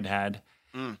Sammy Lloyd had,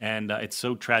 and it's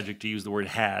so tragic to use the word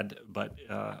had, but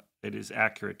it is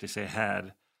accurate to say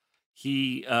had.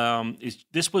 He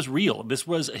this was real. This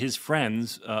was his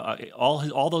friends.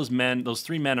 All those men, those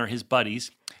three men are his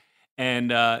buddies, and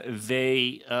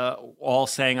they all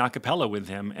sang a cappella with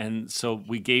him. And so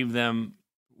we gave them.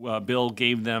 Bill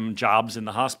gave them jobs in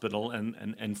the hospital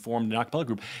and formed an a cappella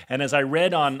group. And as I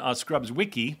read on Scrubs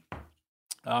Wiki,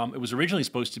 it was originally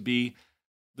supposed to be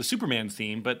the Superman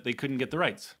theme, but they couldn't get the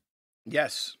rights.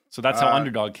 Yes. So that's how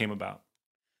Underdog came about.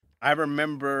 I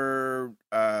remember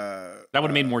that would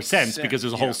have made more sense because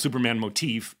there's a whole Superman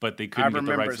motif, but they couldn't get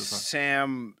the rights. I remember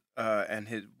Sam and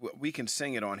his. We can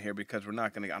sing it on here because we're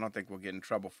not gonna. I don't think we'll get in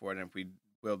trouble for it, and if we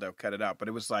will, they'll cut it out. But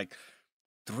it was like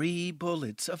 3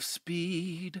 bullets of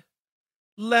speed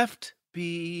left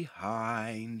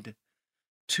behind,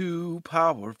 2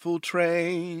 powerful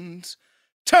trains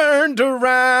turned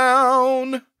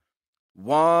around.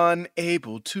 1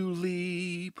 able to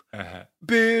leap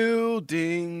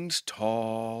buildings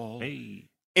tall. Hey.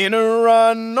 In a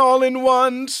run, all in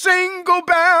one single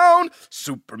bound.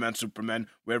 Superman, Superman,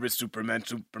 where is Superman?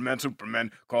 Superman,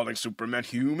 Superman, calling Superman,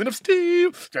 human of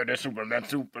steel. Superman,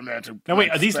 Superman, Superman. Now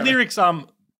wait, are these lyrics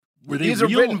were they These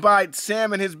real? are written by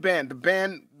Sam and his band. The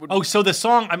band would... so the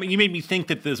song, I mean, you made me think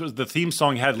that this was the theme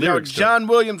song had lyrics. No, John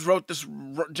Williams wrote this.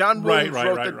 John Williams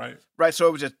wrote Right, so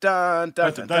it was just dun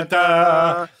dun dun dun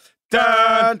dun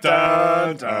dun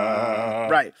dun dun.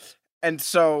 Right. And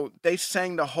so they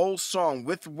sang the whole song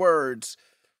with words.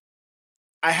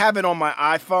 I have it on my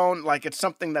iPhone, like it's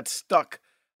something that's stuck.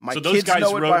 My so those kids guys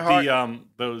know it wrote by heart.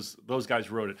 Those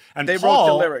guys wrote it, and they Paul,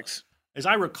 wrote the lyrics. As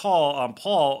I recall,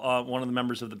 Paul, one of the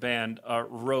members of the band,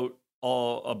 wrote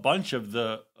a bunch of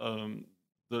the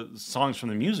songs from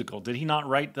the musical. Did he not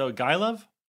write the Guy Love?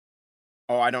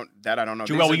 Oh, I don't know.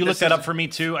 Joel, will you look that up for me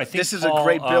too? I think this is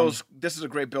Paul, this is a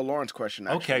great Bill Lawrence question.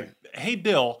 Actually. Okay, hey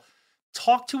Bill,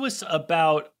 talk to us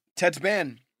about Ted's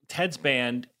band. Ted's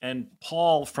band and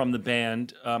Paul from the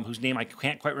band, whose name I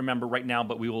can't quite remember right now,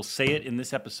 but we will say it in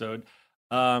this episode.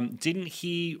 Didn't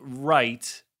he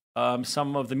write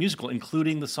some of the musical,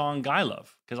 including the song "Guy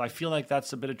Love"? Because I feel like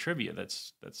that's a bit of trivia.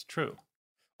 That's true.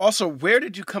 Also, where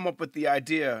did you come up with the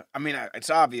idea? I mean,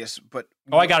 it's obvious, but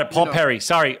I got it. Paul Perry.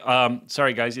 Sorry,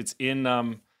 guys. It's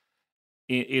in.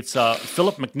 It's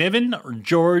Philip McNiven or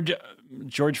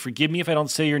George. Forgive me if I don't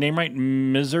say your name right.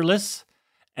 Miserless,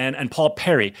 and Paul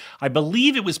Perry. I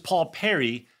believe it was Paul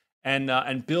Perry,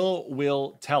 and Bill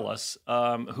will tell us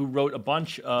who wrote a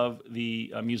bunch of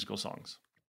the musical songs.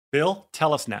 Bill,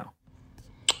 tell us now.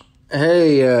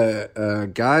 Hey,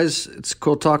 guys, it's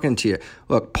cool talking to you.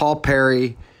 Look, Paul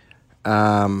Perry,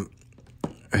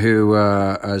 who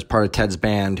is part of Ted's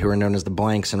band, who are known as the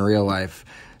Blanks in real life.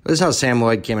 This is how Sam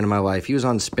Lloyd came into my life. He was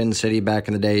on Spin City back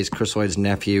in the day. He's Chris Lloyd's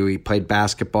nephew. He played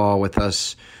basketball with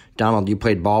us. Donald, you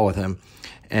played ball with him.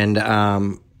 And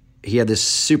he had this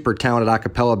super talented a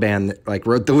cappella band that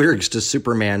wrote the lyrics to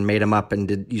Superman, made him up, and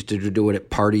used to do it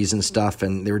at parties and stuff.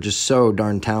 And they were just so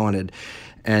darn talented.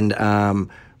 And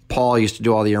Paul used to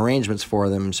do all the arrangements for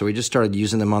them, so we just started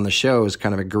using them on the show as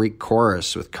kind of a Greek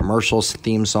chorus with commercials,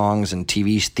 theme songs, and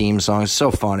TV theme songs.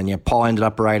 So fun. And Paul ended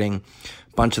up writing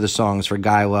a bunch of the songs for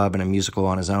Guy Love and a musical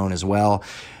on his own as well.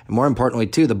 And more importantly,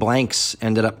 too, the Blanks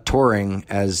ended up touring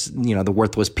as, the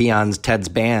Worthless Peons, Ted's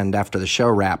band, after the show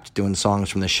wrapped, doing songs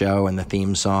from the show and the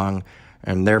theme song.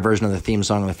 And their version of the theme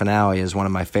song in the finale is one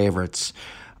of my favorites.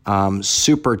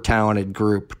 Super talented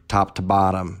group, top to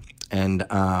bottom. And,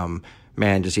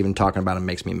 man, just even talking about him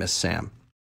makes me miss Sam.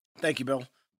 Thank you, Bill.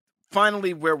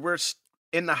 Finally, where we're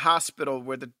in the hospital,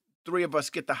 where the 3 of us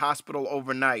get the hospital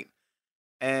overnight,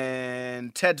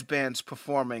 and Ted's band's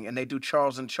performing, and they do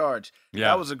Charles in Charge. Yeah.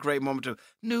 That was a great moment too.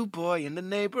 New boy in the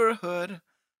neighborhood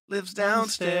lives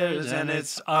downstairs, and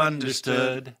it's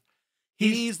understood.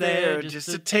 He's there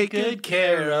just to take good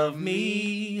care of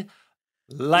me,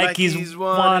 like he's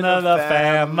one of the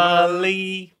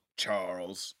family.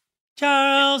 Charles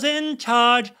in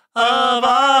charge of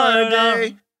our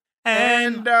day.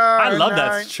 And I love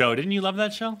that show. Didn't you love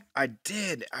that show? I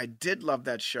did love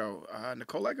that show.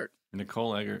 Nicole Eggert.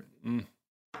 Nicole Eggert.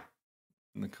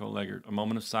 A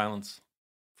moment of silence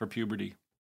for puberty.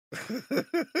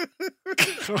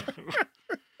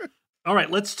 All right,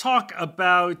 let's talk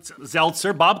about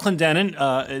Zeltzer. Bob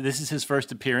Clendenin, this is his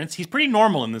first appearance. He's pretty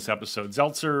normal in this episode.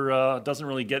 Zeltzer doesn't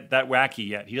really get that wacky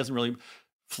yet. He doesn't really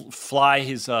fly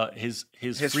his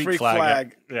freak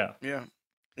flag.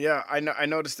 Yeah. I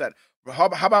noticed that. How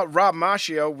about Rob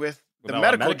Macchio with the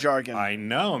medical jargon? I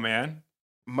know, man.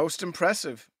 Most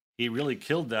impressive. He really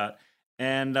killed that.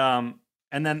 And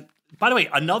then, by the way,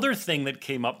 another thing that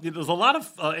came up. There was a lot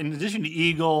of, in addition to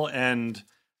Eagle and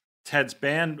Ted's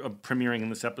band premiering in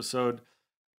this episode,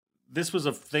 this was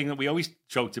a thing that we always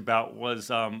joked about was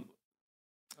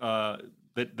that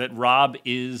Rob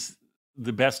is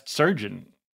the best surgeon,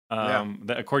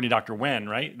 that, according to Dr. Wen,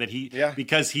 right? That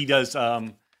because he does,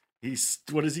 what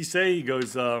does he say? He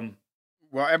goes,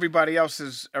 well, everybody else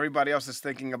is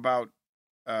thinking about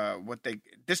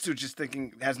this dude's just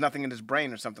thinking has nothing in his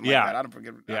brain or something like that. I don't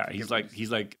forget. Yeah, he's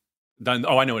like done.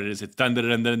 Oh, I know what it is. It's dun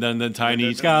dun dun dun dun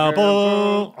tiny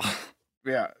scalpel.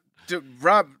 Yeah, dude,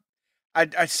 Rob.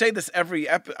 I say this every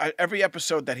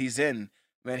episode that he's in.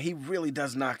 Man, he really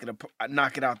does knock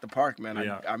it out the park, man.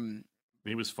 Yeah.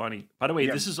 He was funny. By the way,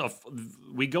 this is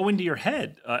we go into your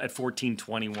head at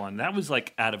 14:21. That was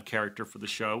like out of character for the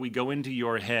show. We go into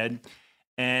your head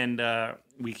and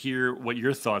we hear what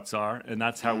your thoughts are, and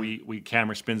that's how we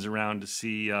camera spins around to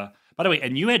see. By the way,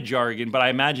 and you had jargon, but I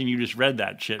imagine you just read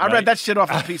that shit. I read that shit off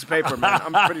a piece of paper, man.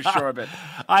 I'm pretty sure of it.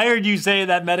 I heard you say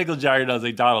that medical jargon. I was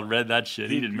like, Donald read that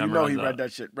shit. He didn't remember. He read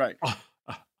that shit, right?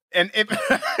 And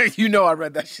I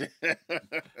read that shit.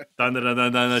 Dun, dun, dun,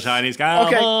 dun, dun, the Chinese guy.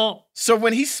 Okay, so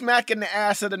when he's smacking the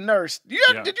ass of the nurse,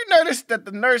 did you notice that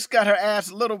the nurse got her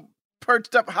ass a little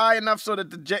perched up high enough so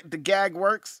that the gag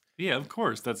works? Yeah, of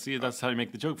course. That's how you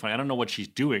make the joke funny. I don't know what she's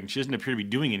doing. She doesn't appear to be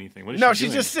doing anything. What is she doing?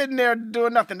 She's just sitting there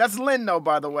doing nothing. That's Lynn, though,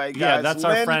 by the way, guys. Yeah, that's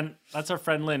Lynn. our friend. That's our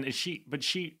friend Lynn. Is she? But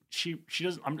she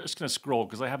doesn't. I'm just gonna scroll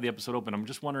because I have the episode open. I'm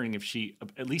just wondering if she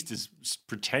at least is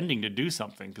pretending to do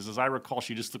something. Because as I recall,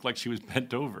 she just looked like she was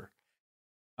bent over.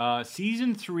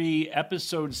 Season 3,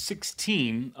 episode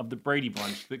 16 of the Brady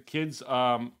Bunch. The kids,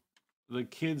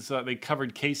 they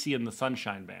covered Casey and the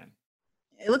Sunshine Band.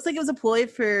 It looks like it was a ploy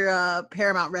for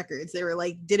Paramount Records. They were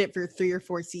did it for 3 or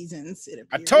 4 seasons.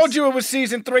 I told you it was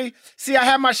season 3. See, I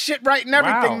have my shit right and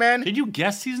everything, man. Did you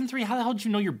guess season 3? How the hell did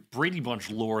you know your Brady Bunch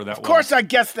lore that well? Of course I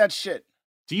guessed that shit.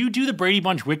 Do you do the Brady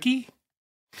Bunch wiki?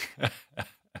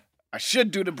 I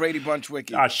should do the Brady Bunch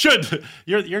wiki. I should.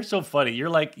 You're so funny. You're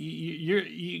like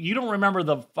you don't remember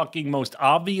the fucking most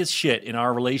obvious shit in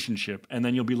our relationship, and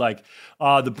then you'll be like,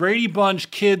 the Brady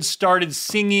Bunch kids started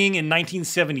singing in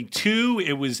 1972.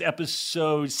 It was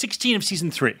episode 16 of season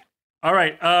 3. All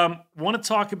right. Want to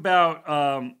talk about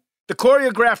the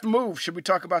choreographed move? Should we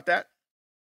talk about that?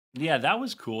 Yeah, that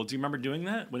was cool. Do you remember doing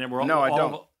that? Whenever I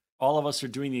don't. All of us are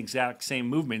doing the exact same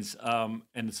movements, and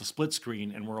it's a split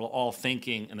screen, and we're all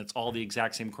thinking, and it's all the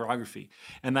exact same choreography.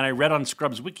 And then I read on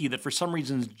Scrubs Wiki that for some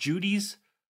reasons Judy's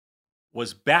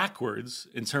was backwards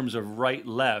in terms of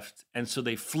right-left, and so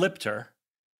they flipped her.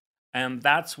 And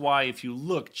that's why, if you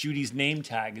look, Judy's name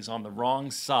tag is on the wrong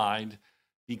side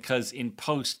because in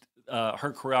post,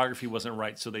 her choreography wasn't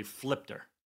right, so they flipped her.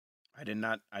 I did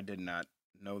not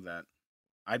know that.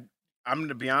 I'm going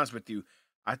to be honest with you.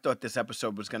 I thought this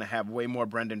episode was going to have way more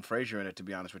Brendan Fraser in it, to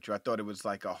be honest with you. I thought it was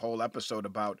like a whole episode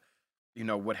about,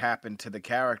 what happened to the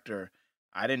character.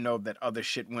 I didn't know that other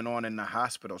shit went on in the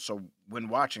hospital. So when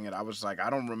watching it, I was like,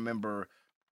 I don't remember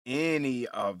any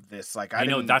of this. I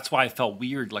know, that's why I felt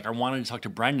weird. I wanted to talk to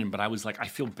Brendan, but I was like, I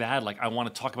feel bad. I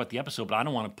want to talk about the episode, but I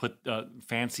don't want to put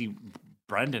fancy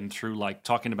Brendan through,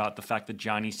 talking about the fact that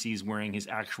Johnny C's wearing his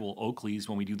actual Oakleys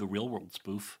when we do the Real World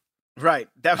spoof. Right.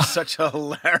 That was such a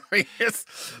hilarious.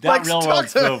 That Real World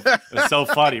spoof was so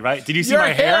funny, right? Did you see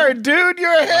my hair? Dude,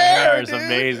 your hair. My hair is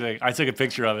amazing. I took a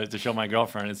picture of it to show my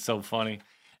girlfriend. It's so funny.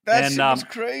 That shit was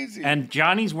crazy. And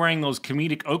Johnny's wearing those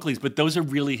comedic Oakleys, but those are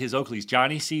really his Oakleys.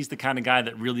 Johnny C's the kind of guy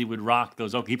that really would rock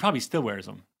those Oakleys. He probably still wears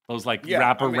them. Those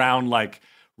wraparound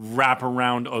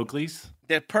Oakleys.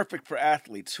 They're perfect for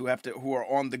athletes who are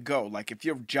on the go. If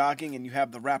you're jogging and you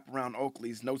have the wraparound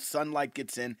Oakleys, no sunlight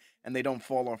gets in and they don't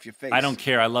fall off your face. I don't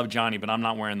care. I love Johnny, but I'm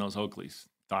not wearing those Oakleys,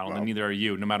 Donald, and neither are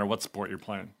you, no matter what sport you're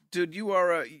playing. Dude, you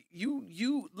are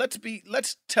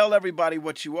let's tell everybody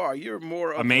what you are. You're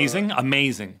more of amazing.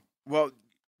 Well,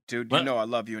 dude, I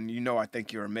love you and I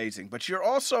think you're amazing. But you're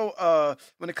also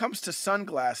when it comes to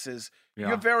sunglasses,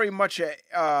 you're very much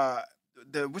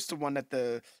what's the one that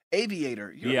the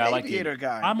aviator? You're an aviator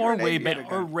guy. I'm more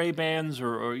Ray-Bans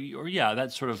or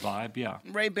that sort of vibe. Yeah,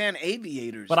 Ray-Ban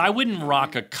aviators. But I wouldn't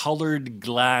rock a colored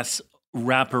glass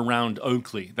wraparound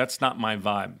Oakley. That's not my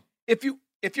vibe. If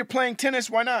you're playing tennis,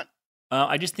 why not?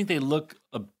 I just think they look.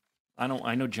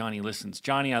 I know Johnny listens.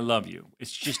 Johnny, I love you.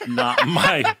 It's just not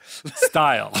my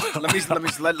style.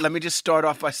 Let me just start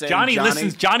off by saying Johnny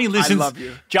listens. I love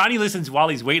you. Johnny listens while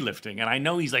he's weightlifting, and I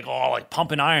know he's like,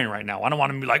 pumping iron right now. I don't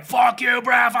want him to be like, fuck you,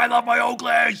 Braff. I love my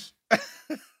Oakleys.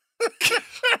 I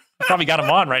probably got him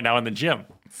on right now in the gym.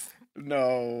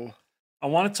 No. I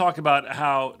want to talk about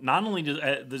how not only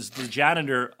does the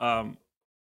janitor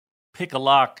pick a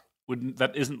lock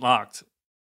that isn't locked.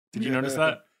 Did you notice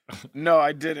that? No,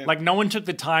 I didn't. Like, no one took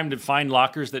the time to find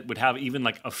lockers that would have even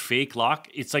like a fake lock.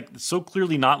 It's like so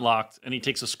clearly not locked, and he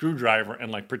takes a screwdriver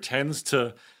and like pretends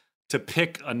to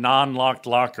pick a non-locked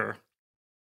locker.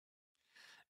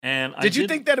 And did you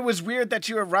think that it was weird that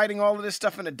you were writing all of this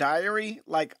stuff in a diary,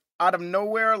 like out of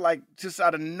nowhere, like just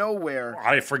out of nowhere?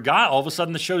 I forgot. All of a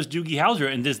sudden, the show's Doogie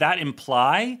Howser, and does that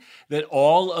imply that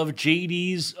all of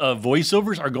JD's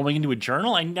voiceovers are going into a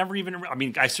journal? I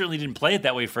certainly didn't play it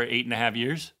that way for 8.5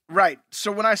 years. Right.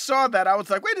 So when I saw that, I was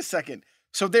like, wait a second.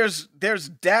 So there's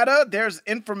data, there's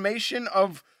information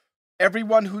of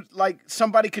everyone who, like,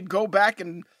 somebody could go back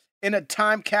and in a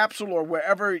time capsule or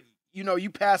wherever, you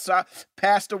passed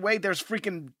away. There's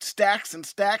freaking stacks and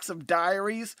stacks of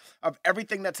diaries of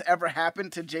everything that's ever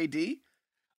happened to JD.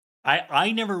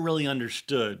 I never really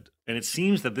understood, and it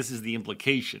seems that this is the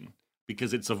implication,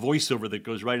 because it's a voiceover that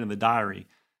goes right in the diary,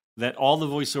 that all the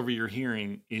voiceover you're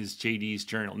hearing is JD's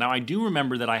journal. Now, I do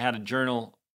remember that I had a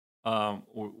journal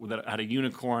that had a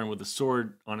unicorn with a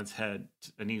sword on its head,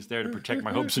 and he's there to protect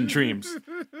my hopes and dreams.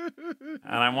 And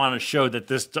I want to show that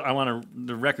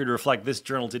the record to reflect this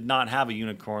journal did not have a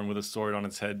unicorn with a sword on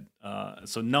its head.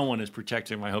 So no one is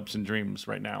protecting my hopes and dreams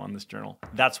right now on this journal.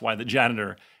 That's why the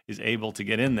janitor is able to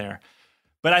get in there.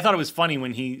 But I thought it was funny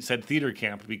when he said theater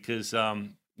camp, because that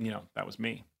was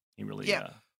me. He really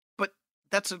But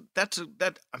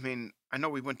I know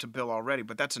we went to Bill already,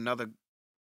 but that's another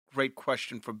great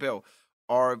question for Bill.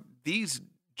 Are these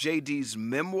JD's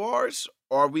memoirs,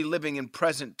 or are we living in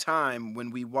present time when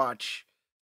we watch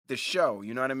the show?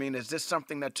 You know what I mean? Is this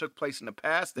something that took place in the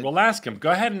past? Well, ask him.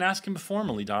 Go ahead and ask him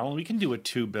formally, Donald. We can do a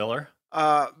two-biller.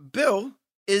 Bill,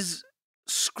 is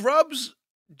Scrubs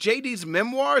JD's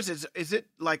memoirs? Is it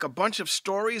like a bunch of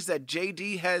stories that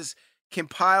JD has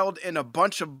compiled in a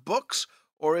bunch of books?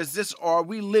 Or are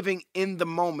we living in the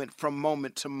moment from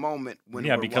moment to moment when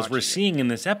we're because we're seeing in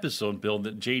this episode, Bill,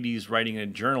 that JD's writing a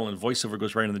journal and voiceover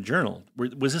goes right in the journal.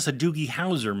 Was this a Doogie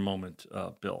Howser moment,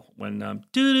 Bill? When The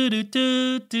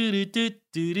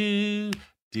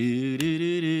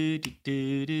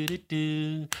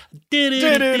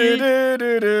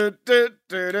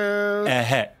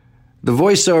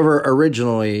voiceover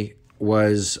originally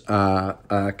was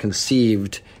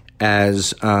conceived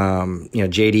as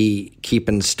JD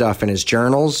keeping stuff in his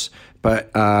journals, but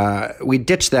we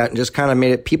ditched that and just kind of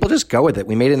made it. People just go with it.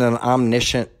 We made it an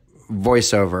omniscient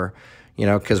voiceover,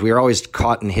 because we were always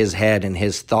caught in his head and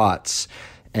his thoughts,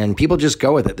 and people just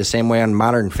go with it. The same way on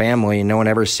Modern Family, no one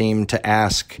ever seemed to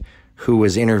ask who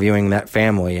was interviewing that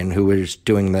family and who was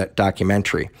doing that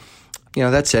documentary.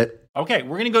 That's it. Okay,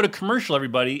 we're going to go to commercial,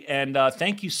 everybody, and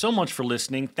thank you so much for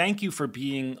listening. Thank you for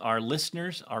being our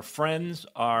listeners, our friends,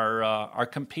 our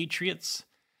compatriots,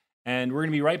 and we're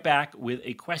going to be right back with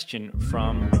a question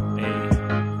from a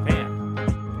fan.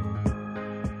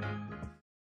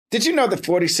 Did you know that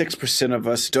 46% of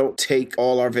us don't take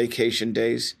all our vacation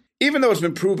days? Even though it's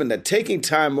been proven that taking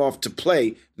time off to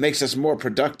play makes us more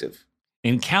productive.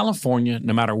 In California,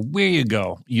 no matter where you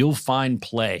go, you'll find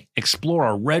play. Explore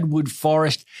a redwood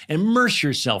forest, immerse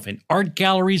yourself in art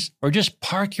galleries, or just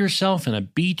park yourself in a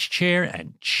beach chair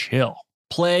and chill.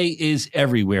 Play is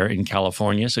everywhere in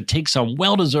California, so take some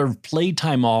well-deserved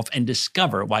playtime off and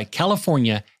discover why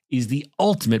California is the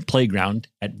ultimate playground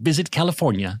at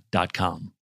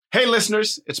visitcalifornia.com. Hey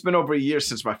listeners, it's been over a year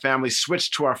since my family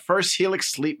switched to our first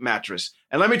Helix sleep mattress.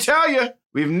 And let me tell you,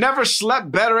 we've never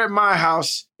slept better at my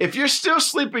house. If you're still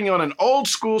sleeping on an old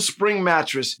school spring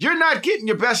mattress, you're not getting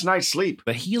your best night's sleep.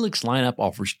 The Helix lineup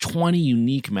offers 20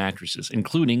 unique mattresses,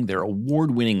 including their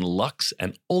award-winning Luxe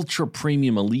and Ultra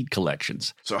Premium Elite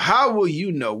collections. So how will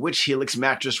you know which Helix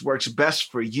mattress works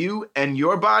best for you and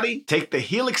your body? Take the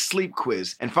Helix Sleep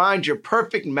Quiz and find your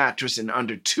perfect mattress in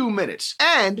under 2 minutes.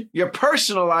 And your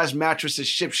personalized mattress is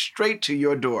shipped straight to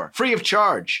your door, free of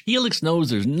charge. Helix knows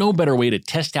there's no better way to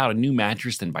test out a new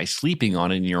mattress than by sleeping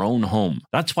on it in your own home.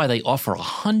 That's why they offer a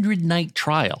 100-night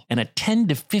trial and a 10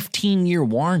 to 15-year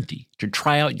warranty to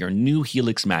try out your new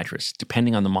Helix mattress,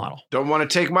 depending on the model. Don't want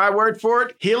to take my word for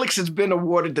it? Helix has been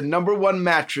awarded the #1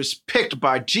 mattress picked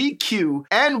by GQ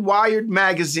and Wired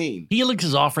Magazine. Helix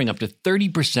is offering up to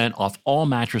 30% off all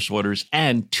mattress orders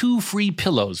and 2 free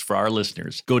pillows for our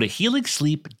listeners. Go to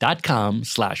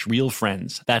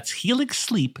helixsleep.com/realfriends. That's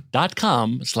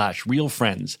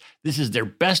helixsleep.com/realfriends. This is their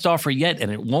best offer yet,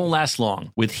 and it won't last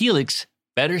long. With Helix,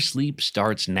 better sleep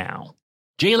starts now.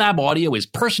 JLab Audio is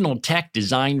personal tech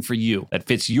designed for you that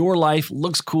fits your life,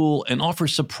 looks cool, and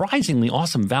offers surprisingly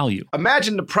awesome value.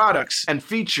 Imagine the products and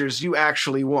features you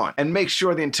actually want, and make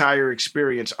sure the entire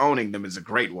experience owning them is a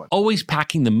great one. Always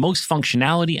packing the most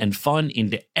functionality and fun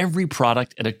into every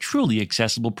product at a truly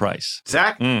accessible price.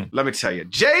 Zach, let me tell you,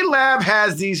 JLab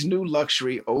has these new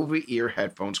luxury over-ear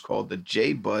headphones called the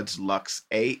J-Buds Luxe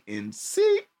ANC.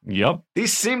 Yep.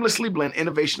 These seamlessly blend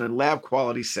innovation and lab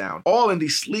quality sound, all in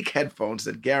these sleek headphones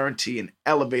that guarantee an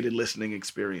elevated listening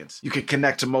experience. You can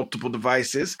connect to multiple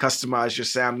devices, customize your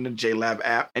sound in the JLab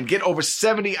app, and get over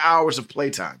 70 hours of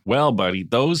playtime. Well, buddy,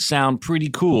 those sound pretty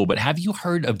cool, but have you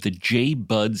heard of the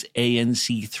J-Buds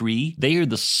ANC3? They are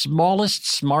the smallest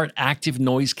smart active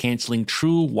noise canceling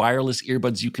true wireless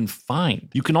earbuds you can find.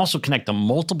 You can also connect to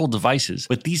multiple devices,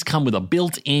 but these come with a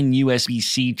built-in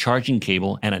USB-C charging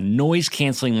cable and a noise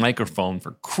canceling microphone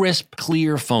for crisp,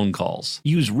 clear phone calls.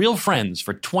 Use Real Friends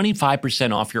for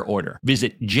 25% off your order.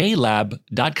 Visit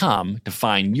jlab.com to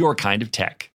find your kind of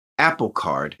tech. Apple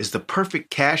Card is the perfect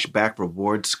cash-back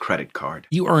rewards credit card.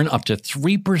 You earn up to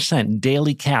 3%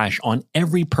 daily cash on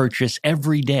every purchase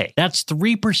every day. That's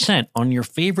 3% on your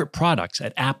favorite products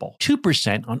at Apple,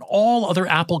 2% on all other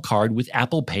Apple Card with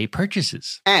Apple Pay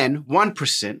purchases, and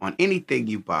 1% on anything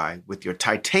you buy with your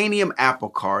titanium Apple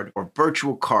Card or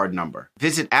virtual card number.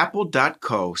 Visit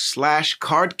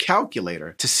apple.co/card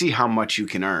calculator to see how much you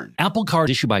can earn. Apple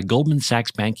Card issued by Goldman Sachs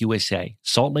Bank USA,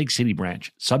 Salt Lake City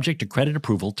branch, subject to credit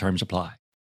approval. Terms apply.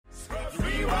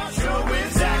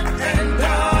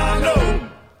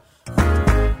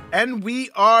 And we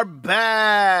are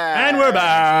back. And we're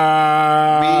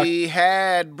back. We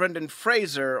had Brendan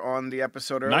Fraser on the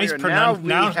episode earlier.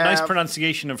 Nice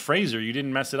pronunciation of Fraser. You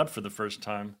didn't mess it up for the first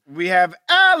time. We have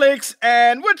Alex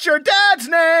and what's your dad's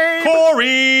name?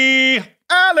 Corey.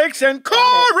 Alex and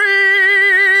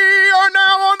Corey are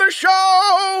now on the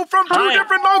show from two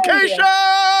different locations.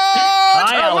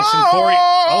 Hi, Alex and Corey.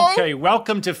 Okay,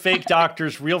 welcome to Fake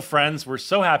Doctors, Real Friends. We're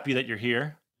so happy that you're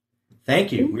here.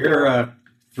 Thank you. We're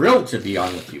thrilled to be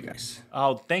on with you guys.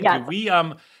 Oh, thank you. We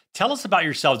tell us about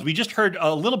yourselves. We just heard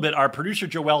a little bit. Our producer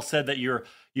Joelle said that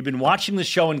you've been watching the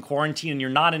show in quarantine and you're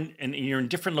not you're in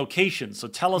different locations. So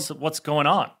tell us what's going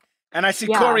on. And I see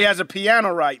Corey has a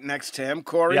piano right next to him.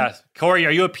 Corey? Yes. Corey,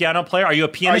 are you a piano player? Are you a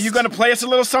pianist? Are you going to play us a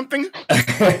little something?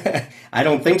 I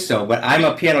don't think so, but I'm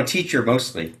a piano teacher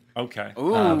mostly. Okay.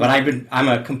 But I'm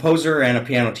a composer and a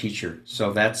piano teacher.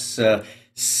 So that's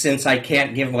since I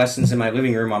can't give lessons in my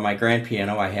living room on my grand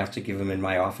piano, I have to give them in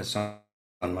my office on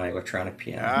my electronic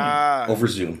piano over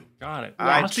Zoom. Got it.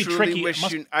 I must be tricky.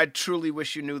 I truly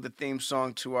wish you knew the theme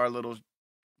song to our little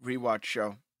rewatch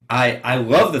show. I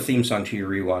love the theme song to your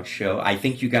rewatch show. I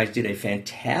think you guys did a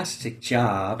fantastic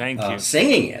job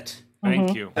singing it.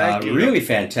 Thank you. Really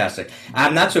fantastic.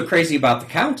 I'm not so crazy about the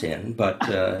count-in, but,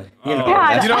 you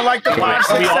know. You don't like the 5,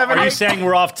 6, 7, 8? Are you saying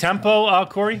we're off tempo,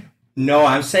 Corey? No,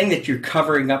 I'm saying that you're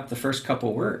covering up the first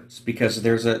couple words because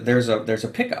there's a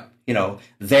pickup. You know,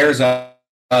 there's a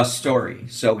story.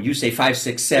 So you say 5,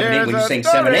 6, 7, 8. When you say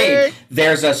 7, 8,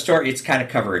 there's a story. It's kind of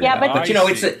covering it up. But you know,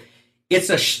 it's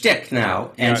a shtick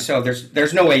now, and so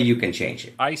there's no way you can change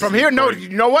it. From here, no, you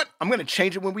know what? I'm going to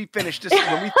change it when we finish this.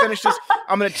 I'm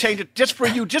going to change it just for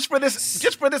you, just for this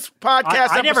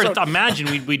podcast. I never imagined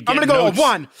we'd get I'm going to go a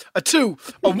 1, a 2,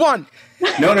 a 1.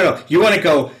 No. You want to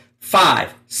go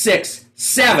 5, 6,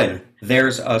 7.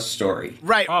 There's a story.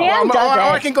 Right. Or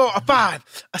I can go a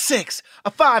 5, a 6,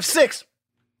 a 5, 6.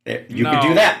 You can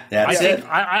do that. That's it.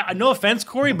 I no offense,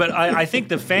 Corey, but I think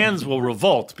the fans will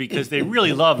revolt because they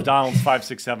really love Donald's 5,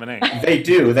 6, 7, 8. They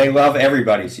do. They love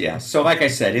everybody's. Yeah. So, like I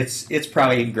said, it's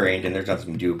probably ingrained, and there's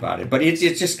nothing to do about it. But it's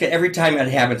just every time it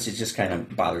happens, it just kind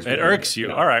of bothers me. It irks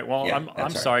you. All right. Well,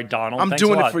 I'm sorry, Donald. I'm Thanks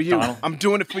doing a lot, it for you. Donald. I'm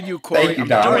doing it for you, Corey. Thank you,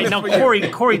 Donald. Now,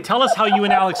 Corey, tell us how you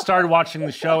and Alex started watching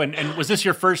the show, and was this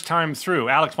your first time through?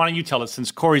 Alex, why don't you tell us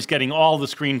since Corey's getting all the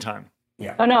screen time?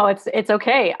 Yeah. Oh no, it's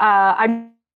okay. I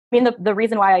mean, the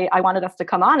reason why I wanted us to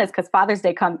come on is because Father's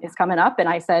Day is coming up, and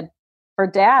I said, for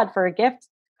Dad, for a gift,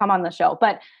 come on the show.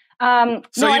 But so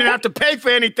you didn't have to pay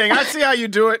for anything. I see how you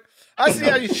do it. I see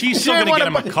how you. She's still going to get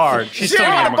him a card. She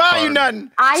didn't want to buy you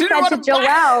nothing. I said to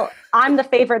Joelle, I'm the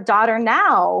favorite daughter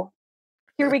now.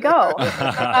 here we go.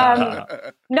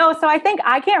 No, so I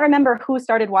can't remember who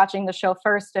started watching the show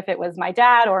first, if it was my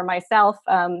dad or myself.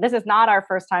 This is not our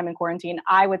first time in quarantine.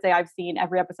 I would say I've seen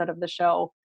every episode of the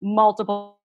show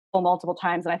multiple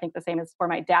times, and I think the same is for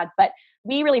my dad. But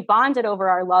we really bonded over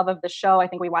our love of the show. I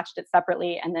think we watched it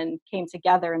separately and then came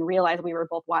together and realized we were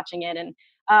both watching it. And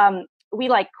we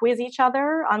like quiz each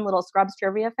other on little Scrubs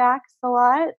trivia facts a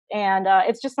lot. And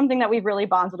it's just something that we've really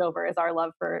bonded over, is our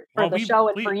love for the show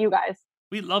and for you guys.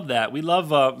 We love that. We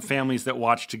love families that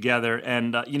watch together.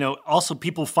 And, also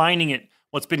people finding it.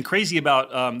 What's been crazy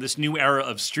about this new era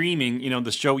of streaming,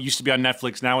 the show used to be on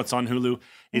Netflix, now it's on Hulu,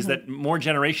 is that more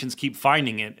generations keep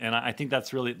finding it. And I think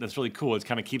that's really cool. It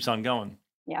kind of keeps on going.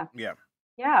 Yeah. Yeah.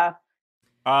 Yeah.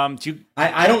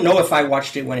 I don't know if I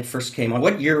watched it when it first came on.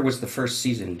 What year was the first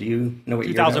season? Do you know what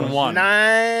 2001.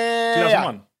 year?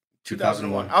 2001.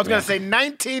 2001. I was going to say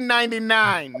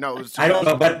 1999. No, it was I don't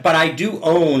know, but I do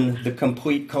own the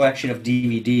complete collection of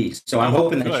DVDs. So I'm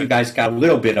hoping that you guys got a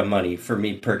little bit of money for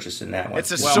me purchasing that one. It's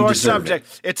a sore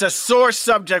subject. It's a sore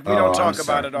subject. We don't talk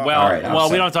about it all. Well,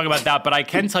 we don't talk about that, but I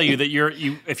can tell you that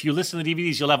if you listen to the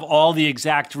DVDs, you'll have all the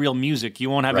exact real music.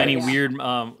 You won't have any weird.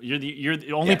 You're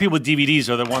the only people with DVDs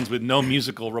are the ones with no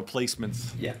musical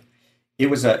replacements. Yeah. It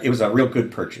was a real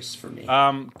good purchase for me.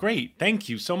 Great, thank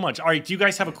you so much. All right, do you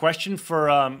guys have a question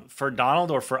for Donald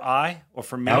or for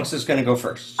me? Alex is going to go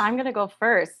first. I'm going to go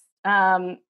first.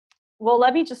 Well,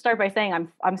 let me just start by saying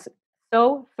I'm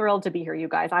so thrilled to be here, you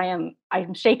guys. I'm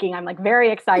shaking. I'm like very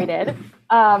excited.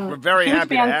 We're very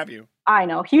happy to have you. I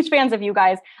know, huge fans of you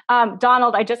guys.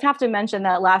 Donald, I just have to mention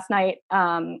that last night,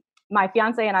 my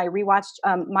fiance and I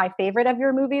rewatched my favorite of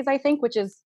your movies, I think, which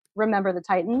is Remember the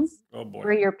Titans. Oh boy.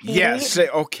 Where you're Petey. Yes.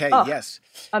 Okay. Oh, yes.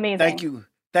 Amazing. Thank you.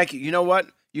 You know what?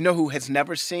 You know who has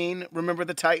never seen Remember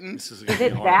the Titans? Is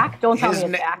it Zach? Don't tell me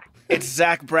it's Zach. It's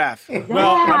Zach Braff.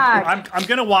 Well, I'm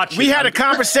going to watch it. We had a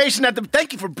conversation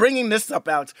thank you for bringing this up,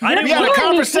 Alex.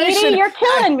 You're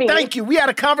killing me. Thank you. We had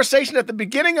a conversation at the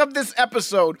beginning of this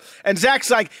episode, and Zach's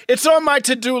like, it's on my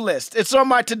to-do list. It's on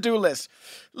my to-do list.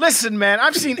 Listen, man,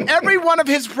 I've seen every one of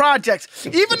his projects,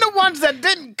 even the ones that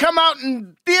didn't come out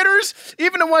in theaters,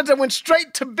 even the ones that went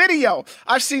straight to video.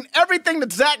 I've seen everything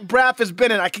that Zach Braff has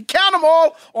been in. I can count them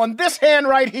all on this hand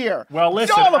right here. Well,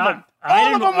 listen, all of them.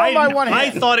 All of them on my one hand. I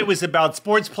thought it was about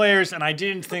sports players, and I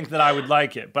didn't think that I would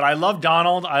like it. But I love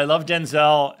Donald, I love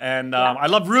Denzel, and I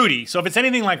love Rudy. So if it's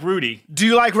anything like Rudy. Do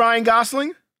you like Ryan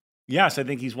Gosling? Yes, I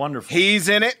think he's wonderful. He's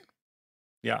in it.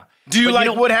 Yeah. Do you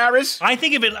like Wood Harris? I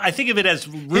think of it as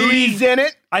Rudy. He's in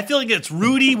it. I feel like it's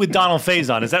Rudy with Donald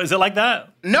Faison. Is it like that?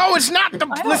 No, it's not.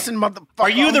 Listen, motherfucker. Are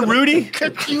you the Rudy?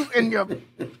 Kick you in your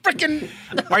freaking.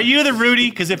 Are you the Rudy?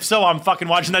 Because if so, I'm fucking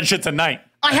watching that shit tonight.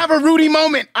 I have a Rudy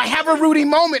moment.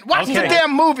 Watch the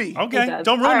damn movie. Okay,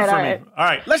 don't ruin it for me. All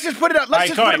right. Let's just put it up. Let's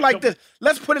just put it like this.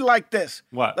 Let's put it like this.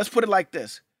 What? Let's put it like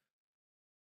this.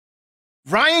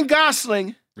 Ryan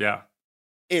Gosling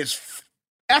is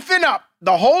effing up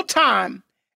the whole time,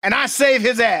 and I save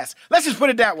his ass. Let's just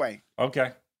put it that way.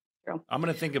 Okay. I'm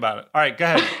going to think about it. All right, go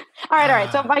ahead. All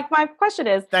right. So my question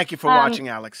is... Thank you for watching,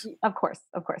 Alex. Of course.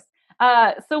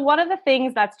 So one of the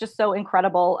things that's just so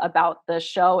incredible about the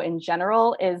show in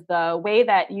general is the way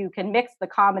that you can mix the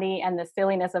comedy and the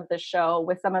silliness of the show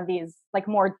with some of these like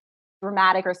more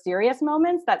dramatic or serious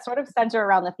moments that sort of center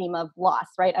around the theme of loss,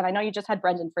 right? And I know you just had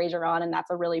Brendan Fraser on, and that's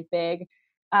a really big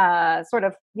sort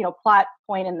of, plot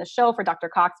point in the show for Dr.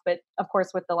 Cox, but of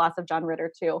course with the loss of John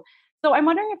Ritter too. So I'm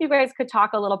wondering if you guys could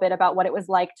talk a little bit about what it was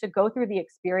like to go through the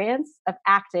experience of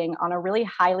acting on a really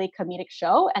highly comedic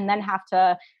show and then have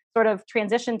to sort of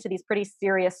transition to these pretty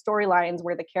serious storylines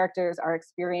where the characters are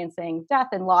experiencing death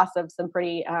and loss of some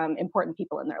pretty important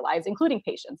people in their lives, including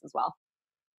patients as well.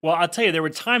 Well, I'll tell you, there were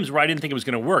times where I didn't think it was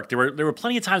going to work. There were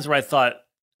plenty of times where I thought,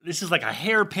 this is like a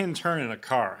hairpin turn in a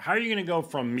car. How are you going to go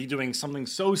from me doing something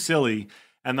so silly,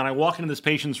 and then I walk into this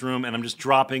patient's room and I'm just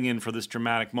dropping in for this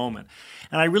dramatic moment?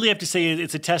 And I really have to say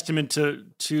it's a testament to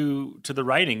the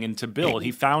writing and to Bill.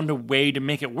 He found a way to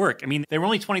make it work. I mean, they were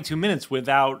only 22 minutes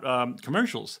without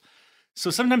commercials. So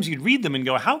sometimes you'd read them and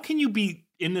go, how can you be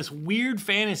in this weird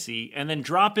fantasy and then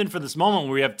drop in for this moment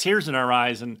where we have tears in our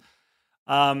eyes? And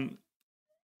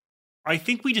I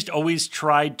think we just always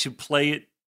tried to play it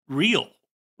real.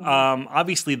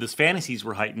 Obviously, the fantasies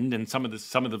were heightened, and some of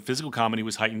the physical comedy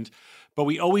was heightened, but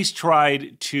we always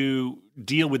tried to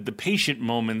deal with the patient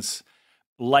moments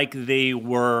like they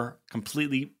were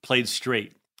completely played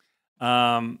straight.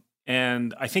 And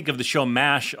I think of the show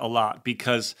MASH a lot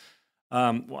because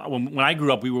when I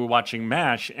grew up, we were watching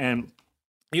MASH, and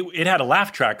it had a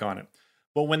laugh track on it.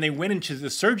 But when they went into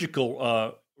the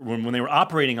surgical when they were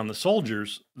operating on the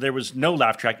soldiers, there was no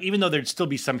laugh track, even though there'd still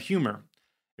be some humor.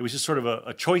 It was just sort of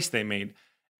a choice they made.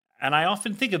 And I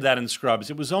often think of that in Scrubs.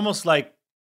 It was almost like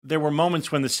there were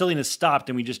moments when the silliness stopped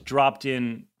and we just dropped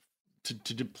in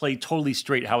to play totally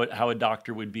straight how a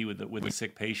doctor would be with a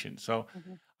sick patient. So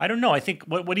I don't know. I think,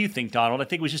 what do you think, Donald? I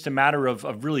think it was just a matter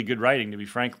of really good writing, to be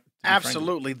frank.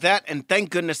 Absolutely. That, and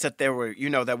thank goodness that there were,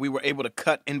 that we were able to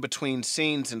cut in between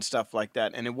scenes and stuff like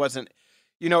that. And it wasn't,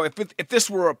 if this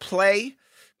were a play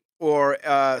or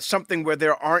something where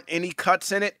there aren't any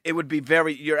cuts in it, it would be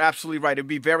you're absolutely right. It'd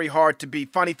be very hard to be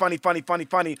funny,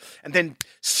 and then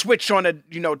switch on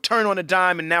turn on a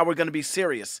dime, and now we're going to be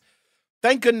serious.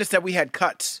 Thank goodness that we had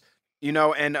cuts,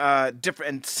 and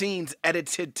different scenes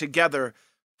edited together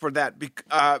for that.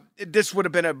 This would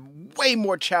have been a way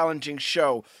more challenging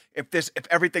show if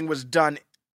everything was done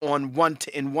in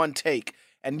one take,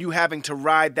 and you having to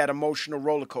ride that emotional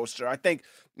roller coaster. I think,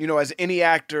 as any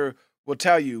actor will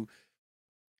tell you,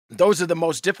 those are the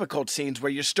most difficult scenes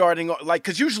where you're starting,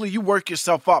 because usually you work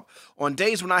yourself up. On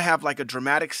days when I have like a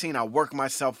dramatic scene, I'll work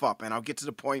myself up and I'll get to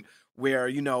the point where,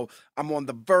 I'm on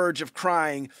the verge of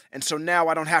crying. And so now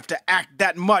I don't have to act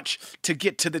that much to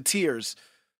get to the tears.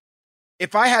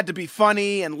 If I had to be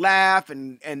funny and laugh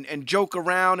and joke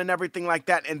around and everything like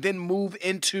that, and then move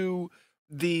into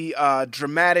the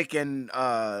dramatic and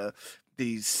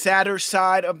the sadder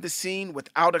side of the scene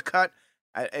without a cut,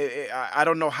 I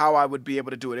don't know how I would be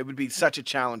able to do it. It would be such a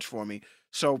challenge for me.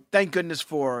 So thank goodness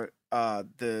for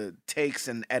the takes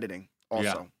and editing also.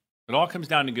 Yeah. It all comes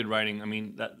down to good writing. I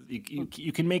mean, that you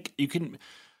can,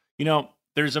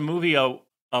 there's a movie,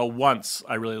 Once,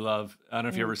 I really love. I don't know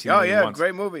if you've ever seen it. Oh, yeah, Once.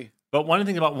 great movie. But one of the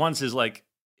things about Once is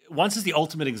Once is the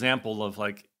ultimate example of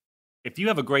if you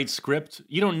have a great script,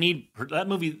 you don't need that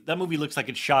movie. That movie looks like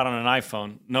it's shot on an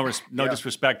iPhone. No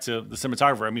disrespect to the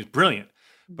cinematographer. I mean, it's brilliant.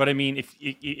 But I mean,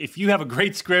 if you have a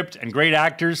great script and great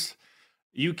actors,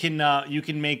 you can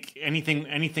make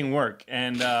anything work.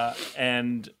 And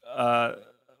it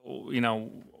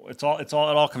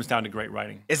all comes down to great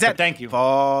writing. Thank you.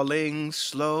 Falling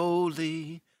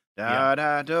slowly, da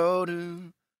da do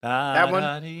do. That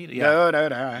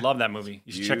one, love that movie.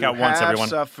 You should check out Once, everyone.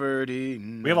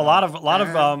 We have a lot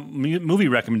of movie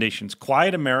recommendations.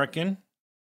 Quiet American,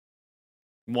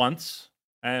 Once,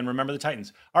 and Remember the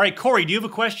Titans. All right, Corey, do you have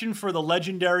a question for the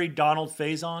legendary Donald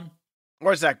Faison?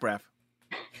 Or Zach Braff?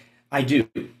 I do.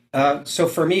 So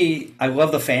for me, I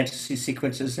love the fantasy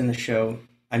sequences in the show.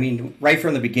 I mean, right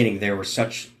from the beginning, there were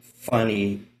such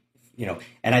funny,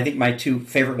 and I think my two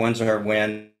favorite ones are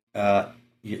when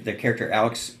the character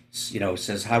Alex,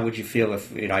 says, "How would you feel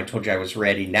if I told you I was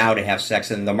ready now to have sex?"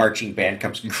 And the marching band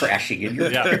comes crashing in your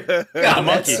the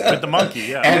monkey with the monkey,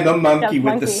 yeah, and the monkey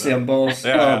with the cymbals.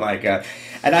 Yeah. Oh my god!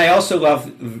 And I also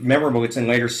love memorable. It's in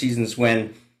later seasons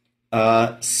when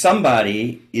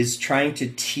somebody is trying to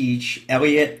teach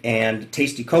Elliot and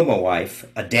Tasty Como wife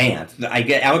a dance.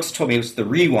 Alex told me it was the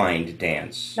rewind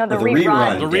dance. No, the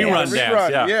rerun. The rerun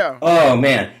dance. Yeah. Oh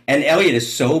man! And Elliot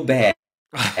is so bad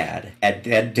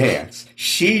at dance.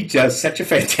 She does such a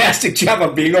fantastic job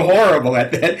of being horrible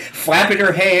at that, flapping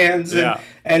her hands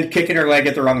and kicking her leg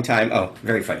at the wrong time. Oh,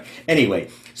 very funny. Anyway,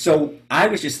 so I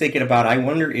was just thinking about, I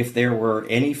wonder if there were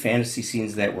any fantasy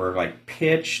scenes that were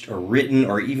pitched or written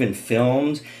or even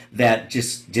filmed that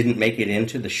just didn't make it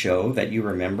into the show that you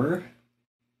remember.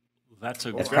 That's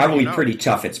probably pretty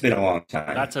tough. It's been a long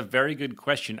time. That's a very good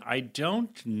question. I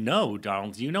don't know,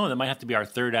 Donald. Do you know? That might have to be our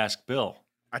third Ask Bill.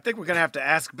 I think we're going to have to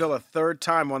ask Bill a third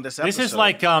time on this episode. This is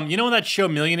like, that show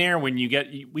Millionaire, when you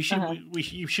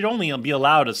should only be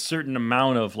allowed a certain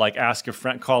amount of ask a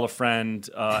friend, call a friend,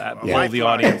 poll the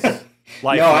audience.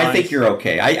 I think you're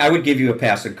okay. I would give you a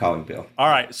pass at calling Bill. All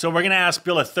right, so we're going to ask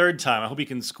Bill a third time. I hope he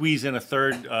can squeeze in a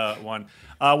third one.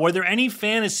 Were there any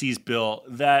fantasies, Bill,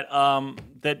 that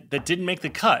didn't make the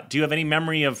cut? Do you have any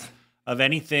memory of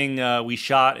anything we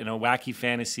shot in a wacky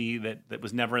fantasy that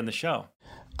was never in the show?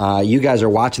 You guys are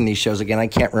watching these shows again. I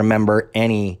can't remember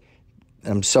any.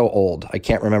 I'm so old. I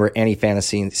can't remember any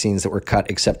fantasy scenes that were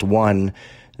cut except one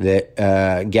that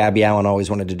Gabby Allen always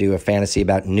wanted to do a fantasy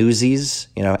about Newsies.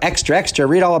 Extra,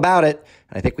 read all about it.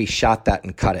 And I think we shot that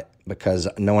and cut it because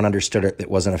no one understood it.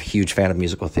 That wasn't a huge fan of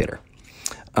musical theater.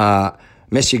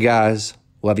 Miss you guys.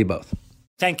 Love you both.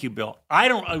 Thank you, Bill.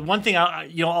 One thing,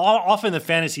 often the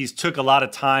fantasies took a lot of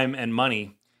time and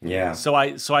money. Yeah. So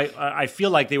I feel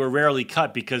like they were rarely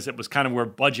cut because it was kind of where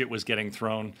budget was getting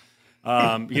thrown.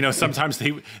 Sometimes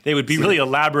they would be really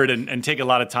elaborate and take a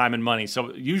lot of time and money.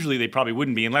 So usually they probably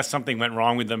wouldn't be unless something went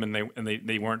wrong with them and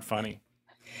they weren't funny.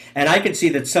 And I could see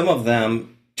that some of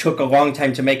them took a long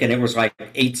time to make, and it was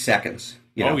 8 seconds.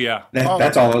 You know? Oh, yeah.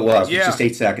 That's all it was. Yeah. It's just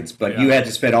 8 seconds. But Yeah. you had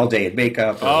to spend all day in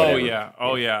makeup. Or Oh whatever. yeah,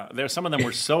 oh yeah. There's some of them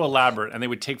were so elaborate, and they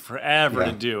would take forever Yeah.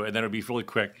 to do, and then it would be really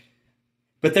quick.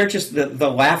 But they're just the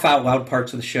laugh out loud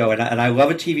parts of the show, and I love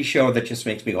a TV show that just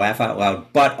makes me laugh out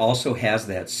loud, but also has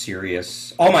that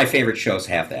serious. All my favorite shows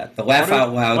have that. The laugh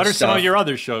out loud. What are stuff. some of your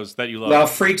other shows that you love? Well,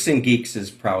 Freaks and Geeks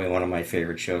is probably one of my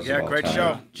favorite shows. Yeah, of all great time.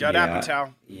 show. Judd Yeah.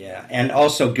 Apatow. Yeah, and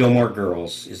also Gilmore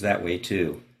Girls is that way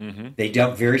too. Mm-hmm. They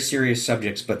dealt very serious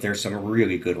subjects, but there's some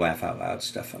really good laugh out loud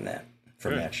stuff on that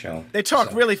from that show. They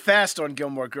talk really fast on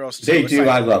Gilmore Girls too. They It's do. like-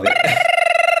 I love it.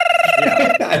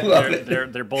 Yeah, I love it.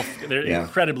 They're both Yeah.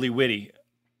 incredibly witty.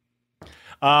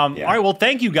 All right, well,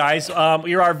 thank you guys.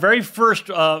 You're our very first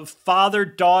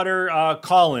father-daughter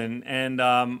call-in,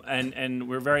 and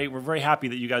we're very happy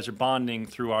that you guys are bonding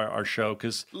through our show.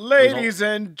 Because Ladies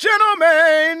and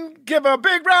gentlemen, give a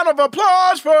big round of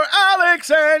applause for Alex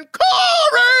and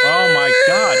Corey. oh my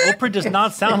God, Oprah does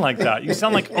not sound like that. You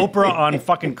sound like Oprah on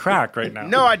fucking crack right now.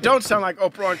 No, I don't sound like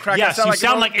Oprah on crack. Yes, I you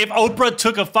sound like if Oprah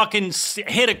took a fucking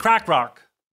hit of crack rock.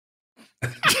 All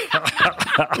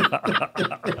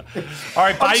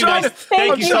right, bye, you guys.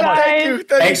 Thank you so much. Thank you.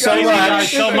 Thanks so Thank you much.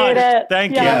 guys so much. it.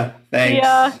 Thank Yeah. you. Yeah, thanks.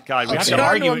 Yeah. God, we I'm have to trying to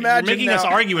argue. You're imagine making us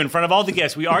now. argue in front of all the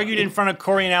guests. We argued in front of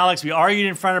Corey and Alex. We argued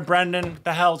in front of Brendan. What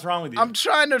the hell's wrong with you? I'm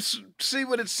trying to see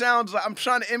what it sounds like. I'm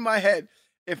trying to, in my head,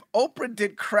 if Oprah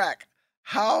did crack,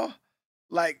 how,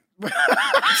 like...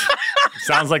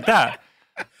 Sounds like that.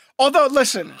 Although,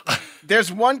 listen,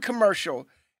 there's one commercial,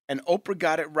 and Oprah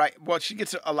got it right. Well, she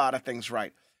gets a lot of things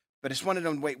right. But it's one of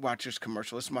them Weight Watchers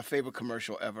commercials. It's my favorite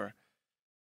commercial ever.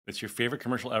 It's your favorite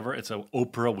commercial ever? It's a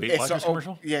Oprah Weight It's Watchers a-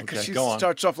 commercial? Yeah, because Okay, she go on.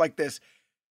 starts off like this.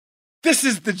 This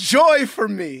is the joy for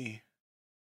me.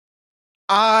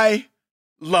 I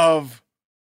love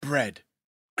bread.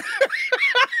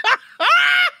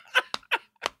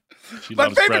 She My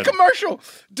loves favorite bread. commercial.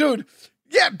 Dude,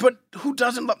 yeah, but who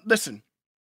doesn't love... Listen,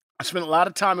 I spent a lot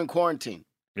of time in quarantine.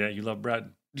 Yeah, you love bread.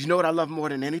 Do you know what I love more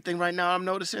than anything right now I'm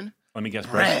noticing? Let me guess.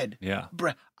 Bread. Yeah.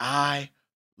 Bread. I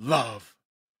love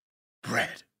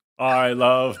bread. I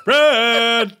love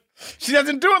bread. She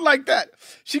doesn't do it like that.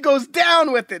 She goes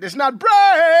down with it. It's not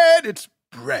bread, it's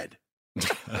bread.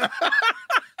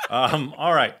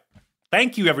 All right.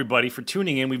 Thank you, everybody, for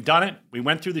tuning in. We've done it. We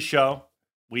went through the show.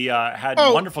 We had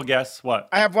Oh. wonderful guests. What?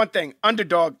 I have one thing.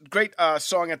 Underdog, great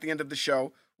song at the end of the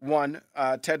show.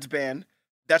 Ted's band.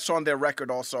 That's on their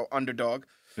record also, Underdog.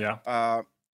 Yeah.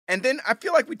 And then I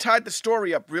feel like we tied the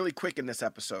story up really quick in this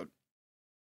episode.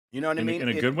 You know what I mean? In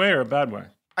a good way or a bad way?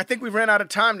 I think we ran out of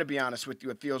time, to be honest with you.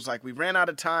 It feels like we ran out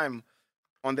of time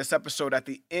on this episode. At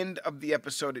the end of the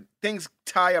episode, things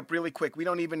tie up really quick. We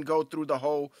don't even go through the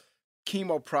whole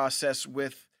chemo process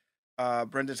with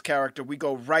Brenda's character. We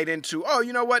go right into, oh,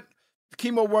 you know what? The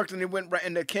chemo worked and it went right,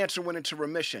 and the cancer went into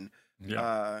remission.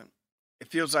 Yeah. It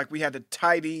feels like we had to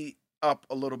tidy up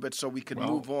a little bit so we could Well,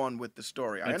 move on with the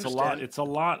story. I It's understand. a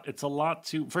lot. It's a lot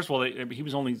to. First of all, he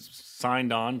was only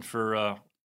signed on for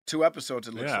 2 episodes.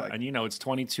 It looks yeah, like. and it's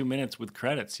 22 minutes with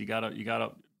credits. You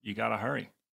gotta hurry.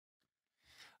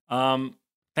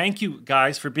 Thank you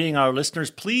guys for being our listeners.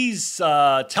 Please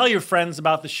tell your friends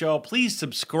about the show. Please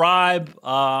subscribe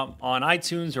on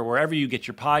iTunes or wherever you get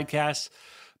your podcasts.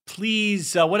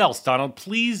 Please, what else, Donald?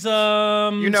 Please,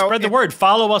 spread the word.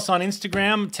 Follow us on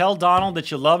Instagram. Tell Donald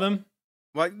that you love him.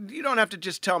 Well, you don't have to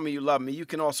just tell me you love me. You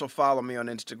can also follow me on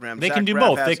Instagram. They Zach can do Braff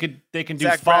both. has- They can do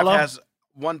Zach Braff follow. has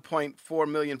 1.4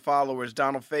 million followers.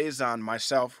 Donald Faison,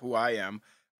 myself, who I am,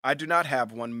 I do not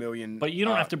have 1 million. But you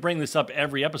don't have to bring this up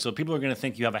every episode. People are going to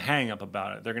think you have a hang up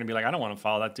about it. They're going to be like, I don't want to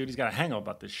follow that dude. He's got a hang up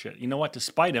about this shit. You know what? To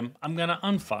spite him, I'm going to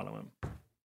unfollow him.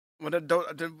 Well, if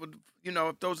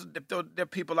there are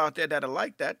people out there that are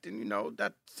like that, then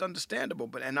that's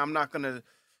understandable. And I'm not gonna,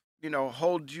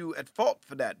 hold you at fault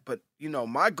for that. But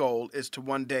my goal is to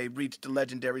one day reach the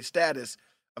legendary status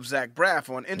of Zach Braff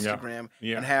on Instagram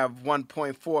and have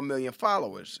 1.4 million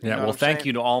followers. You know Well, what I'm thank saying?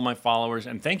 you to all my followers,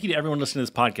 and thank you to everyone listening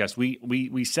to this podcast.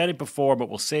 We said it before, but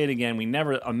we'll say it again. We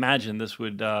never imagined this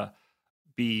would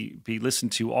be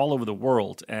listened to all over the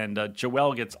world, and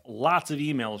Joelle gets lots of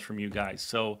emails from you guys.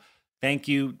 So thank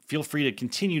you. Feel free to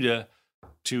continue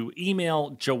to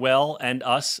email Joelle and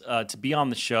us to be on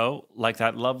the show, like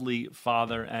that lovely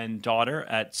father and daughter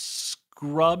at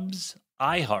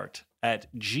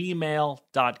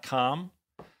scrubsiheart@gmail.com.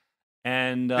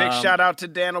 And Big shout out to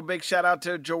Daniel. Big shout out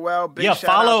to Joelle. Big shout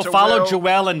follow out to Will.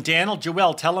 Joelle and Daniel.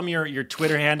 Joelle, tell them your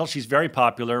Twitter handle. She's very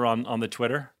popular on the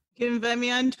Twitter. You can find me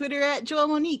on Twitter at Joelle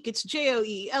Monique. It's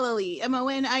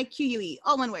JoelleMonique,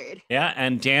 all one word. Yeah,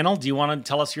 and Daniel, do you want to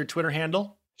tell us your Twitter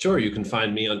handle? Sure, you can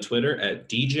find me on Twitter at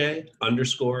DJ_DANL.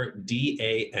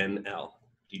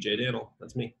 DJ Daniel.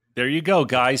 That's me. There you go,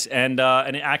 guys. And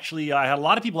actually, I had a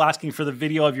lot of people asking for the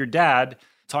video of your dad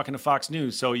talking to Fox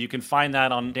News, so you can find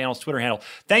that on Daniel's Twitter handle.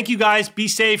 Thank you, guys. Be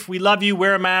safe. We love you.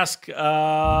 Wear a mask.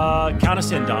 Count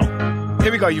us in, Donald.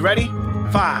 Here we go. You ready?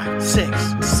 5,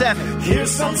 6, 7.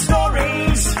 Here's some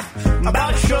stories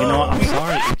about shows. You know, I'm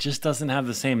sorry. It just doesn't have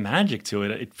the same magic to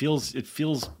it. It feels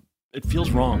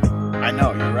wrong. I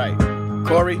know, you're right.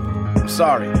 Corey, I'm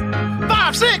sorry.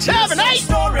 5, 6, 7, 8.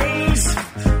 Stories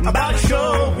about a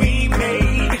show we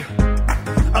made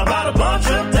about a bunch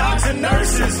of docs and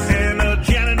nurses and a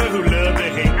janitor who loved to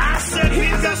hate. I said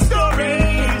he's got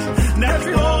stories that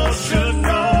we all should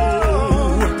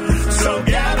know. So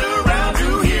gather round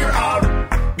to hear our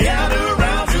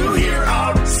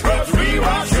Sports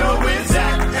Rewatch show with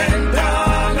Zach and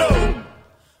Donald.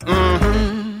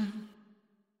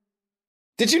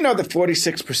 Did you know that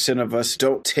 46% of us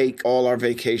don't take all our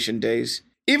vacation days?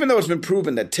 Even though it's been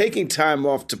proven that taking time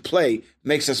off to play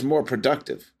makes us more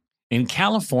productive. In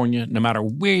California, no matter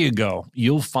where you go,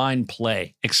 you'll find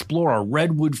play. Explore a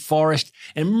redwood forest,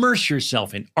 immerse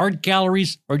yourself in art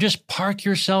galleries, or just park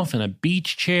yourself in a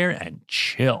beach chair and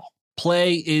chill.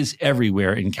 Play is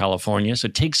everywhere in California, so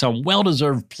take some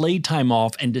well-deserved playtime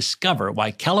off and discover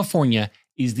why California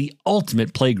is the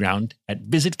ultimate playground at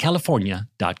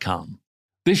visitcalifornia.com.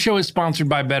 This show is sponsored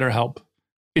by BetterHelp.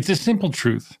 It's a simple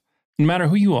truth. No matter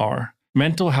who you are,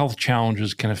 mental health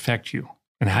challenges can affect you,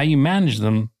 and how you manage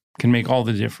them can make all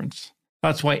the difference.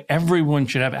 That's why everyone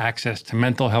should have access to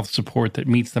mental health support that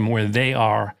meets them where they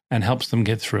are and helps them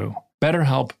get through.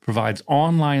 BetterHelp provides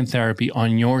online therapy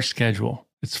on your schedule.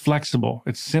 It's flexible,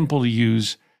 it's simple to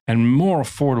use, and more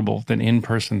affordable than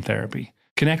in-person therapy.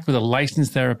 Connect with a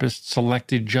licensed therapist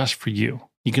selected just for you.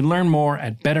 You can learn more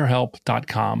at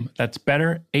betterhelp.com. That's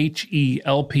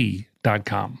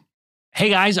betterhelp.com. Hey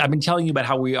guys, I've been telling you about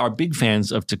how we are big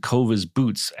fans of Tecovas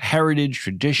boots. Heritage,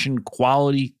 tradition,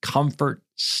 quality, comfort,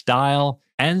 style,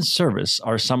 and service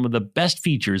are some of the best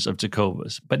features of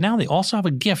Tecovas. But now they also have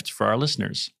a gift for our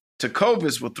listeners.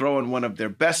 Tecovas will throw in one of their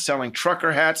best-selling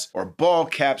trucker hats or ball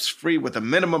caps free with a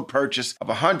minimum purchase of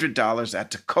 $100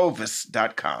 at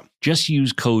tecovas.com. Just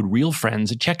use code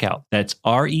REALFRIENDS at checkout. That's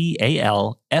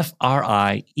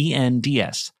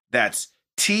REALFRIENDS. That's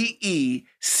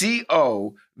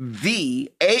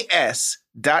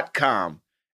TECOVAS.com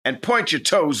and point your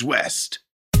toes west.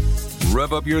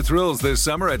 Rev up your thrills this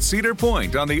summer at Cedar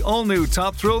Point on the all-new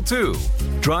Top Thrill 2.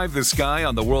 Drive the sky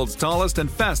on the world's tallest and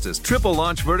fastest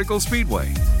triple-launch vertical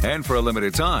speedway. And for a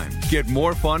limited time, get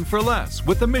more fun for less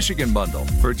with the Michigan Bundle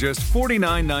for just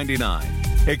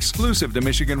 $49.99. Exclusive to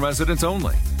Michigan residents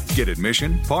only. Get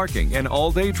admission, parking, and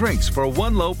all-day drinks for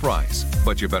one low price.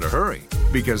 But you better hurry,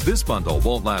 because this bundle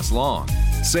won't last long.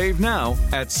 Save now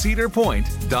at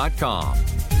cedarpoint.com.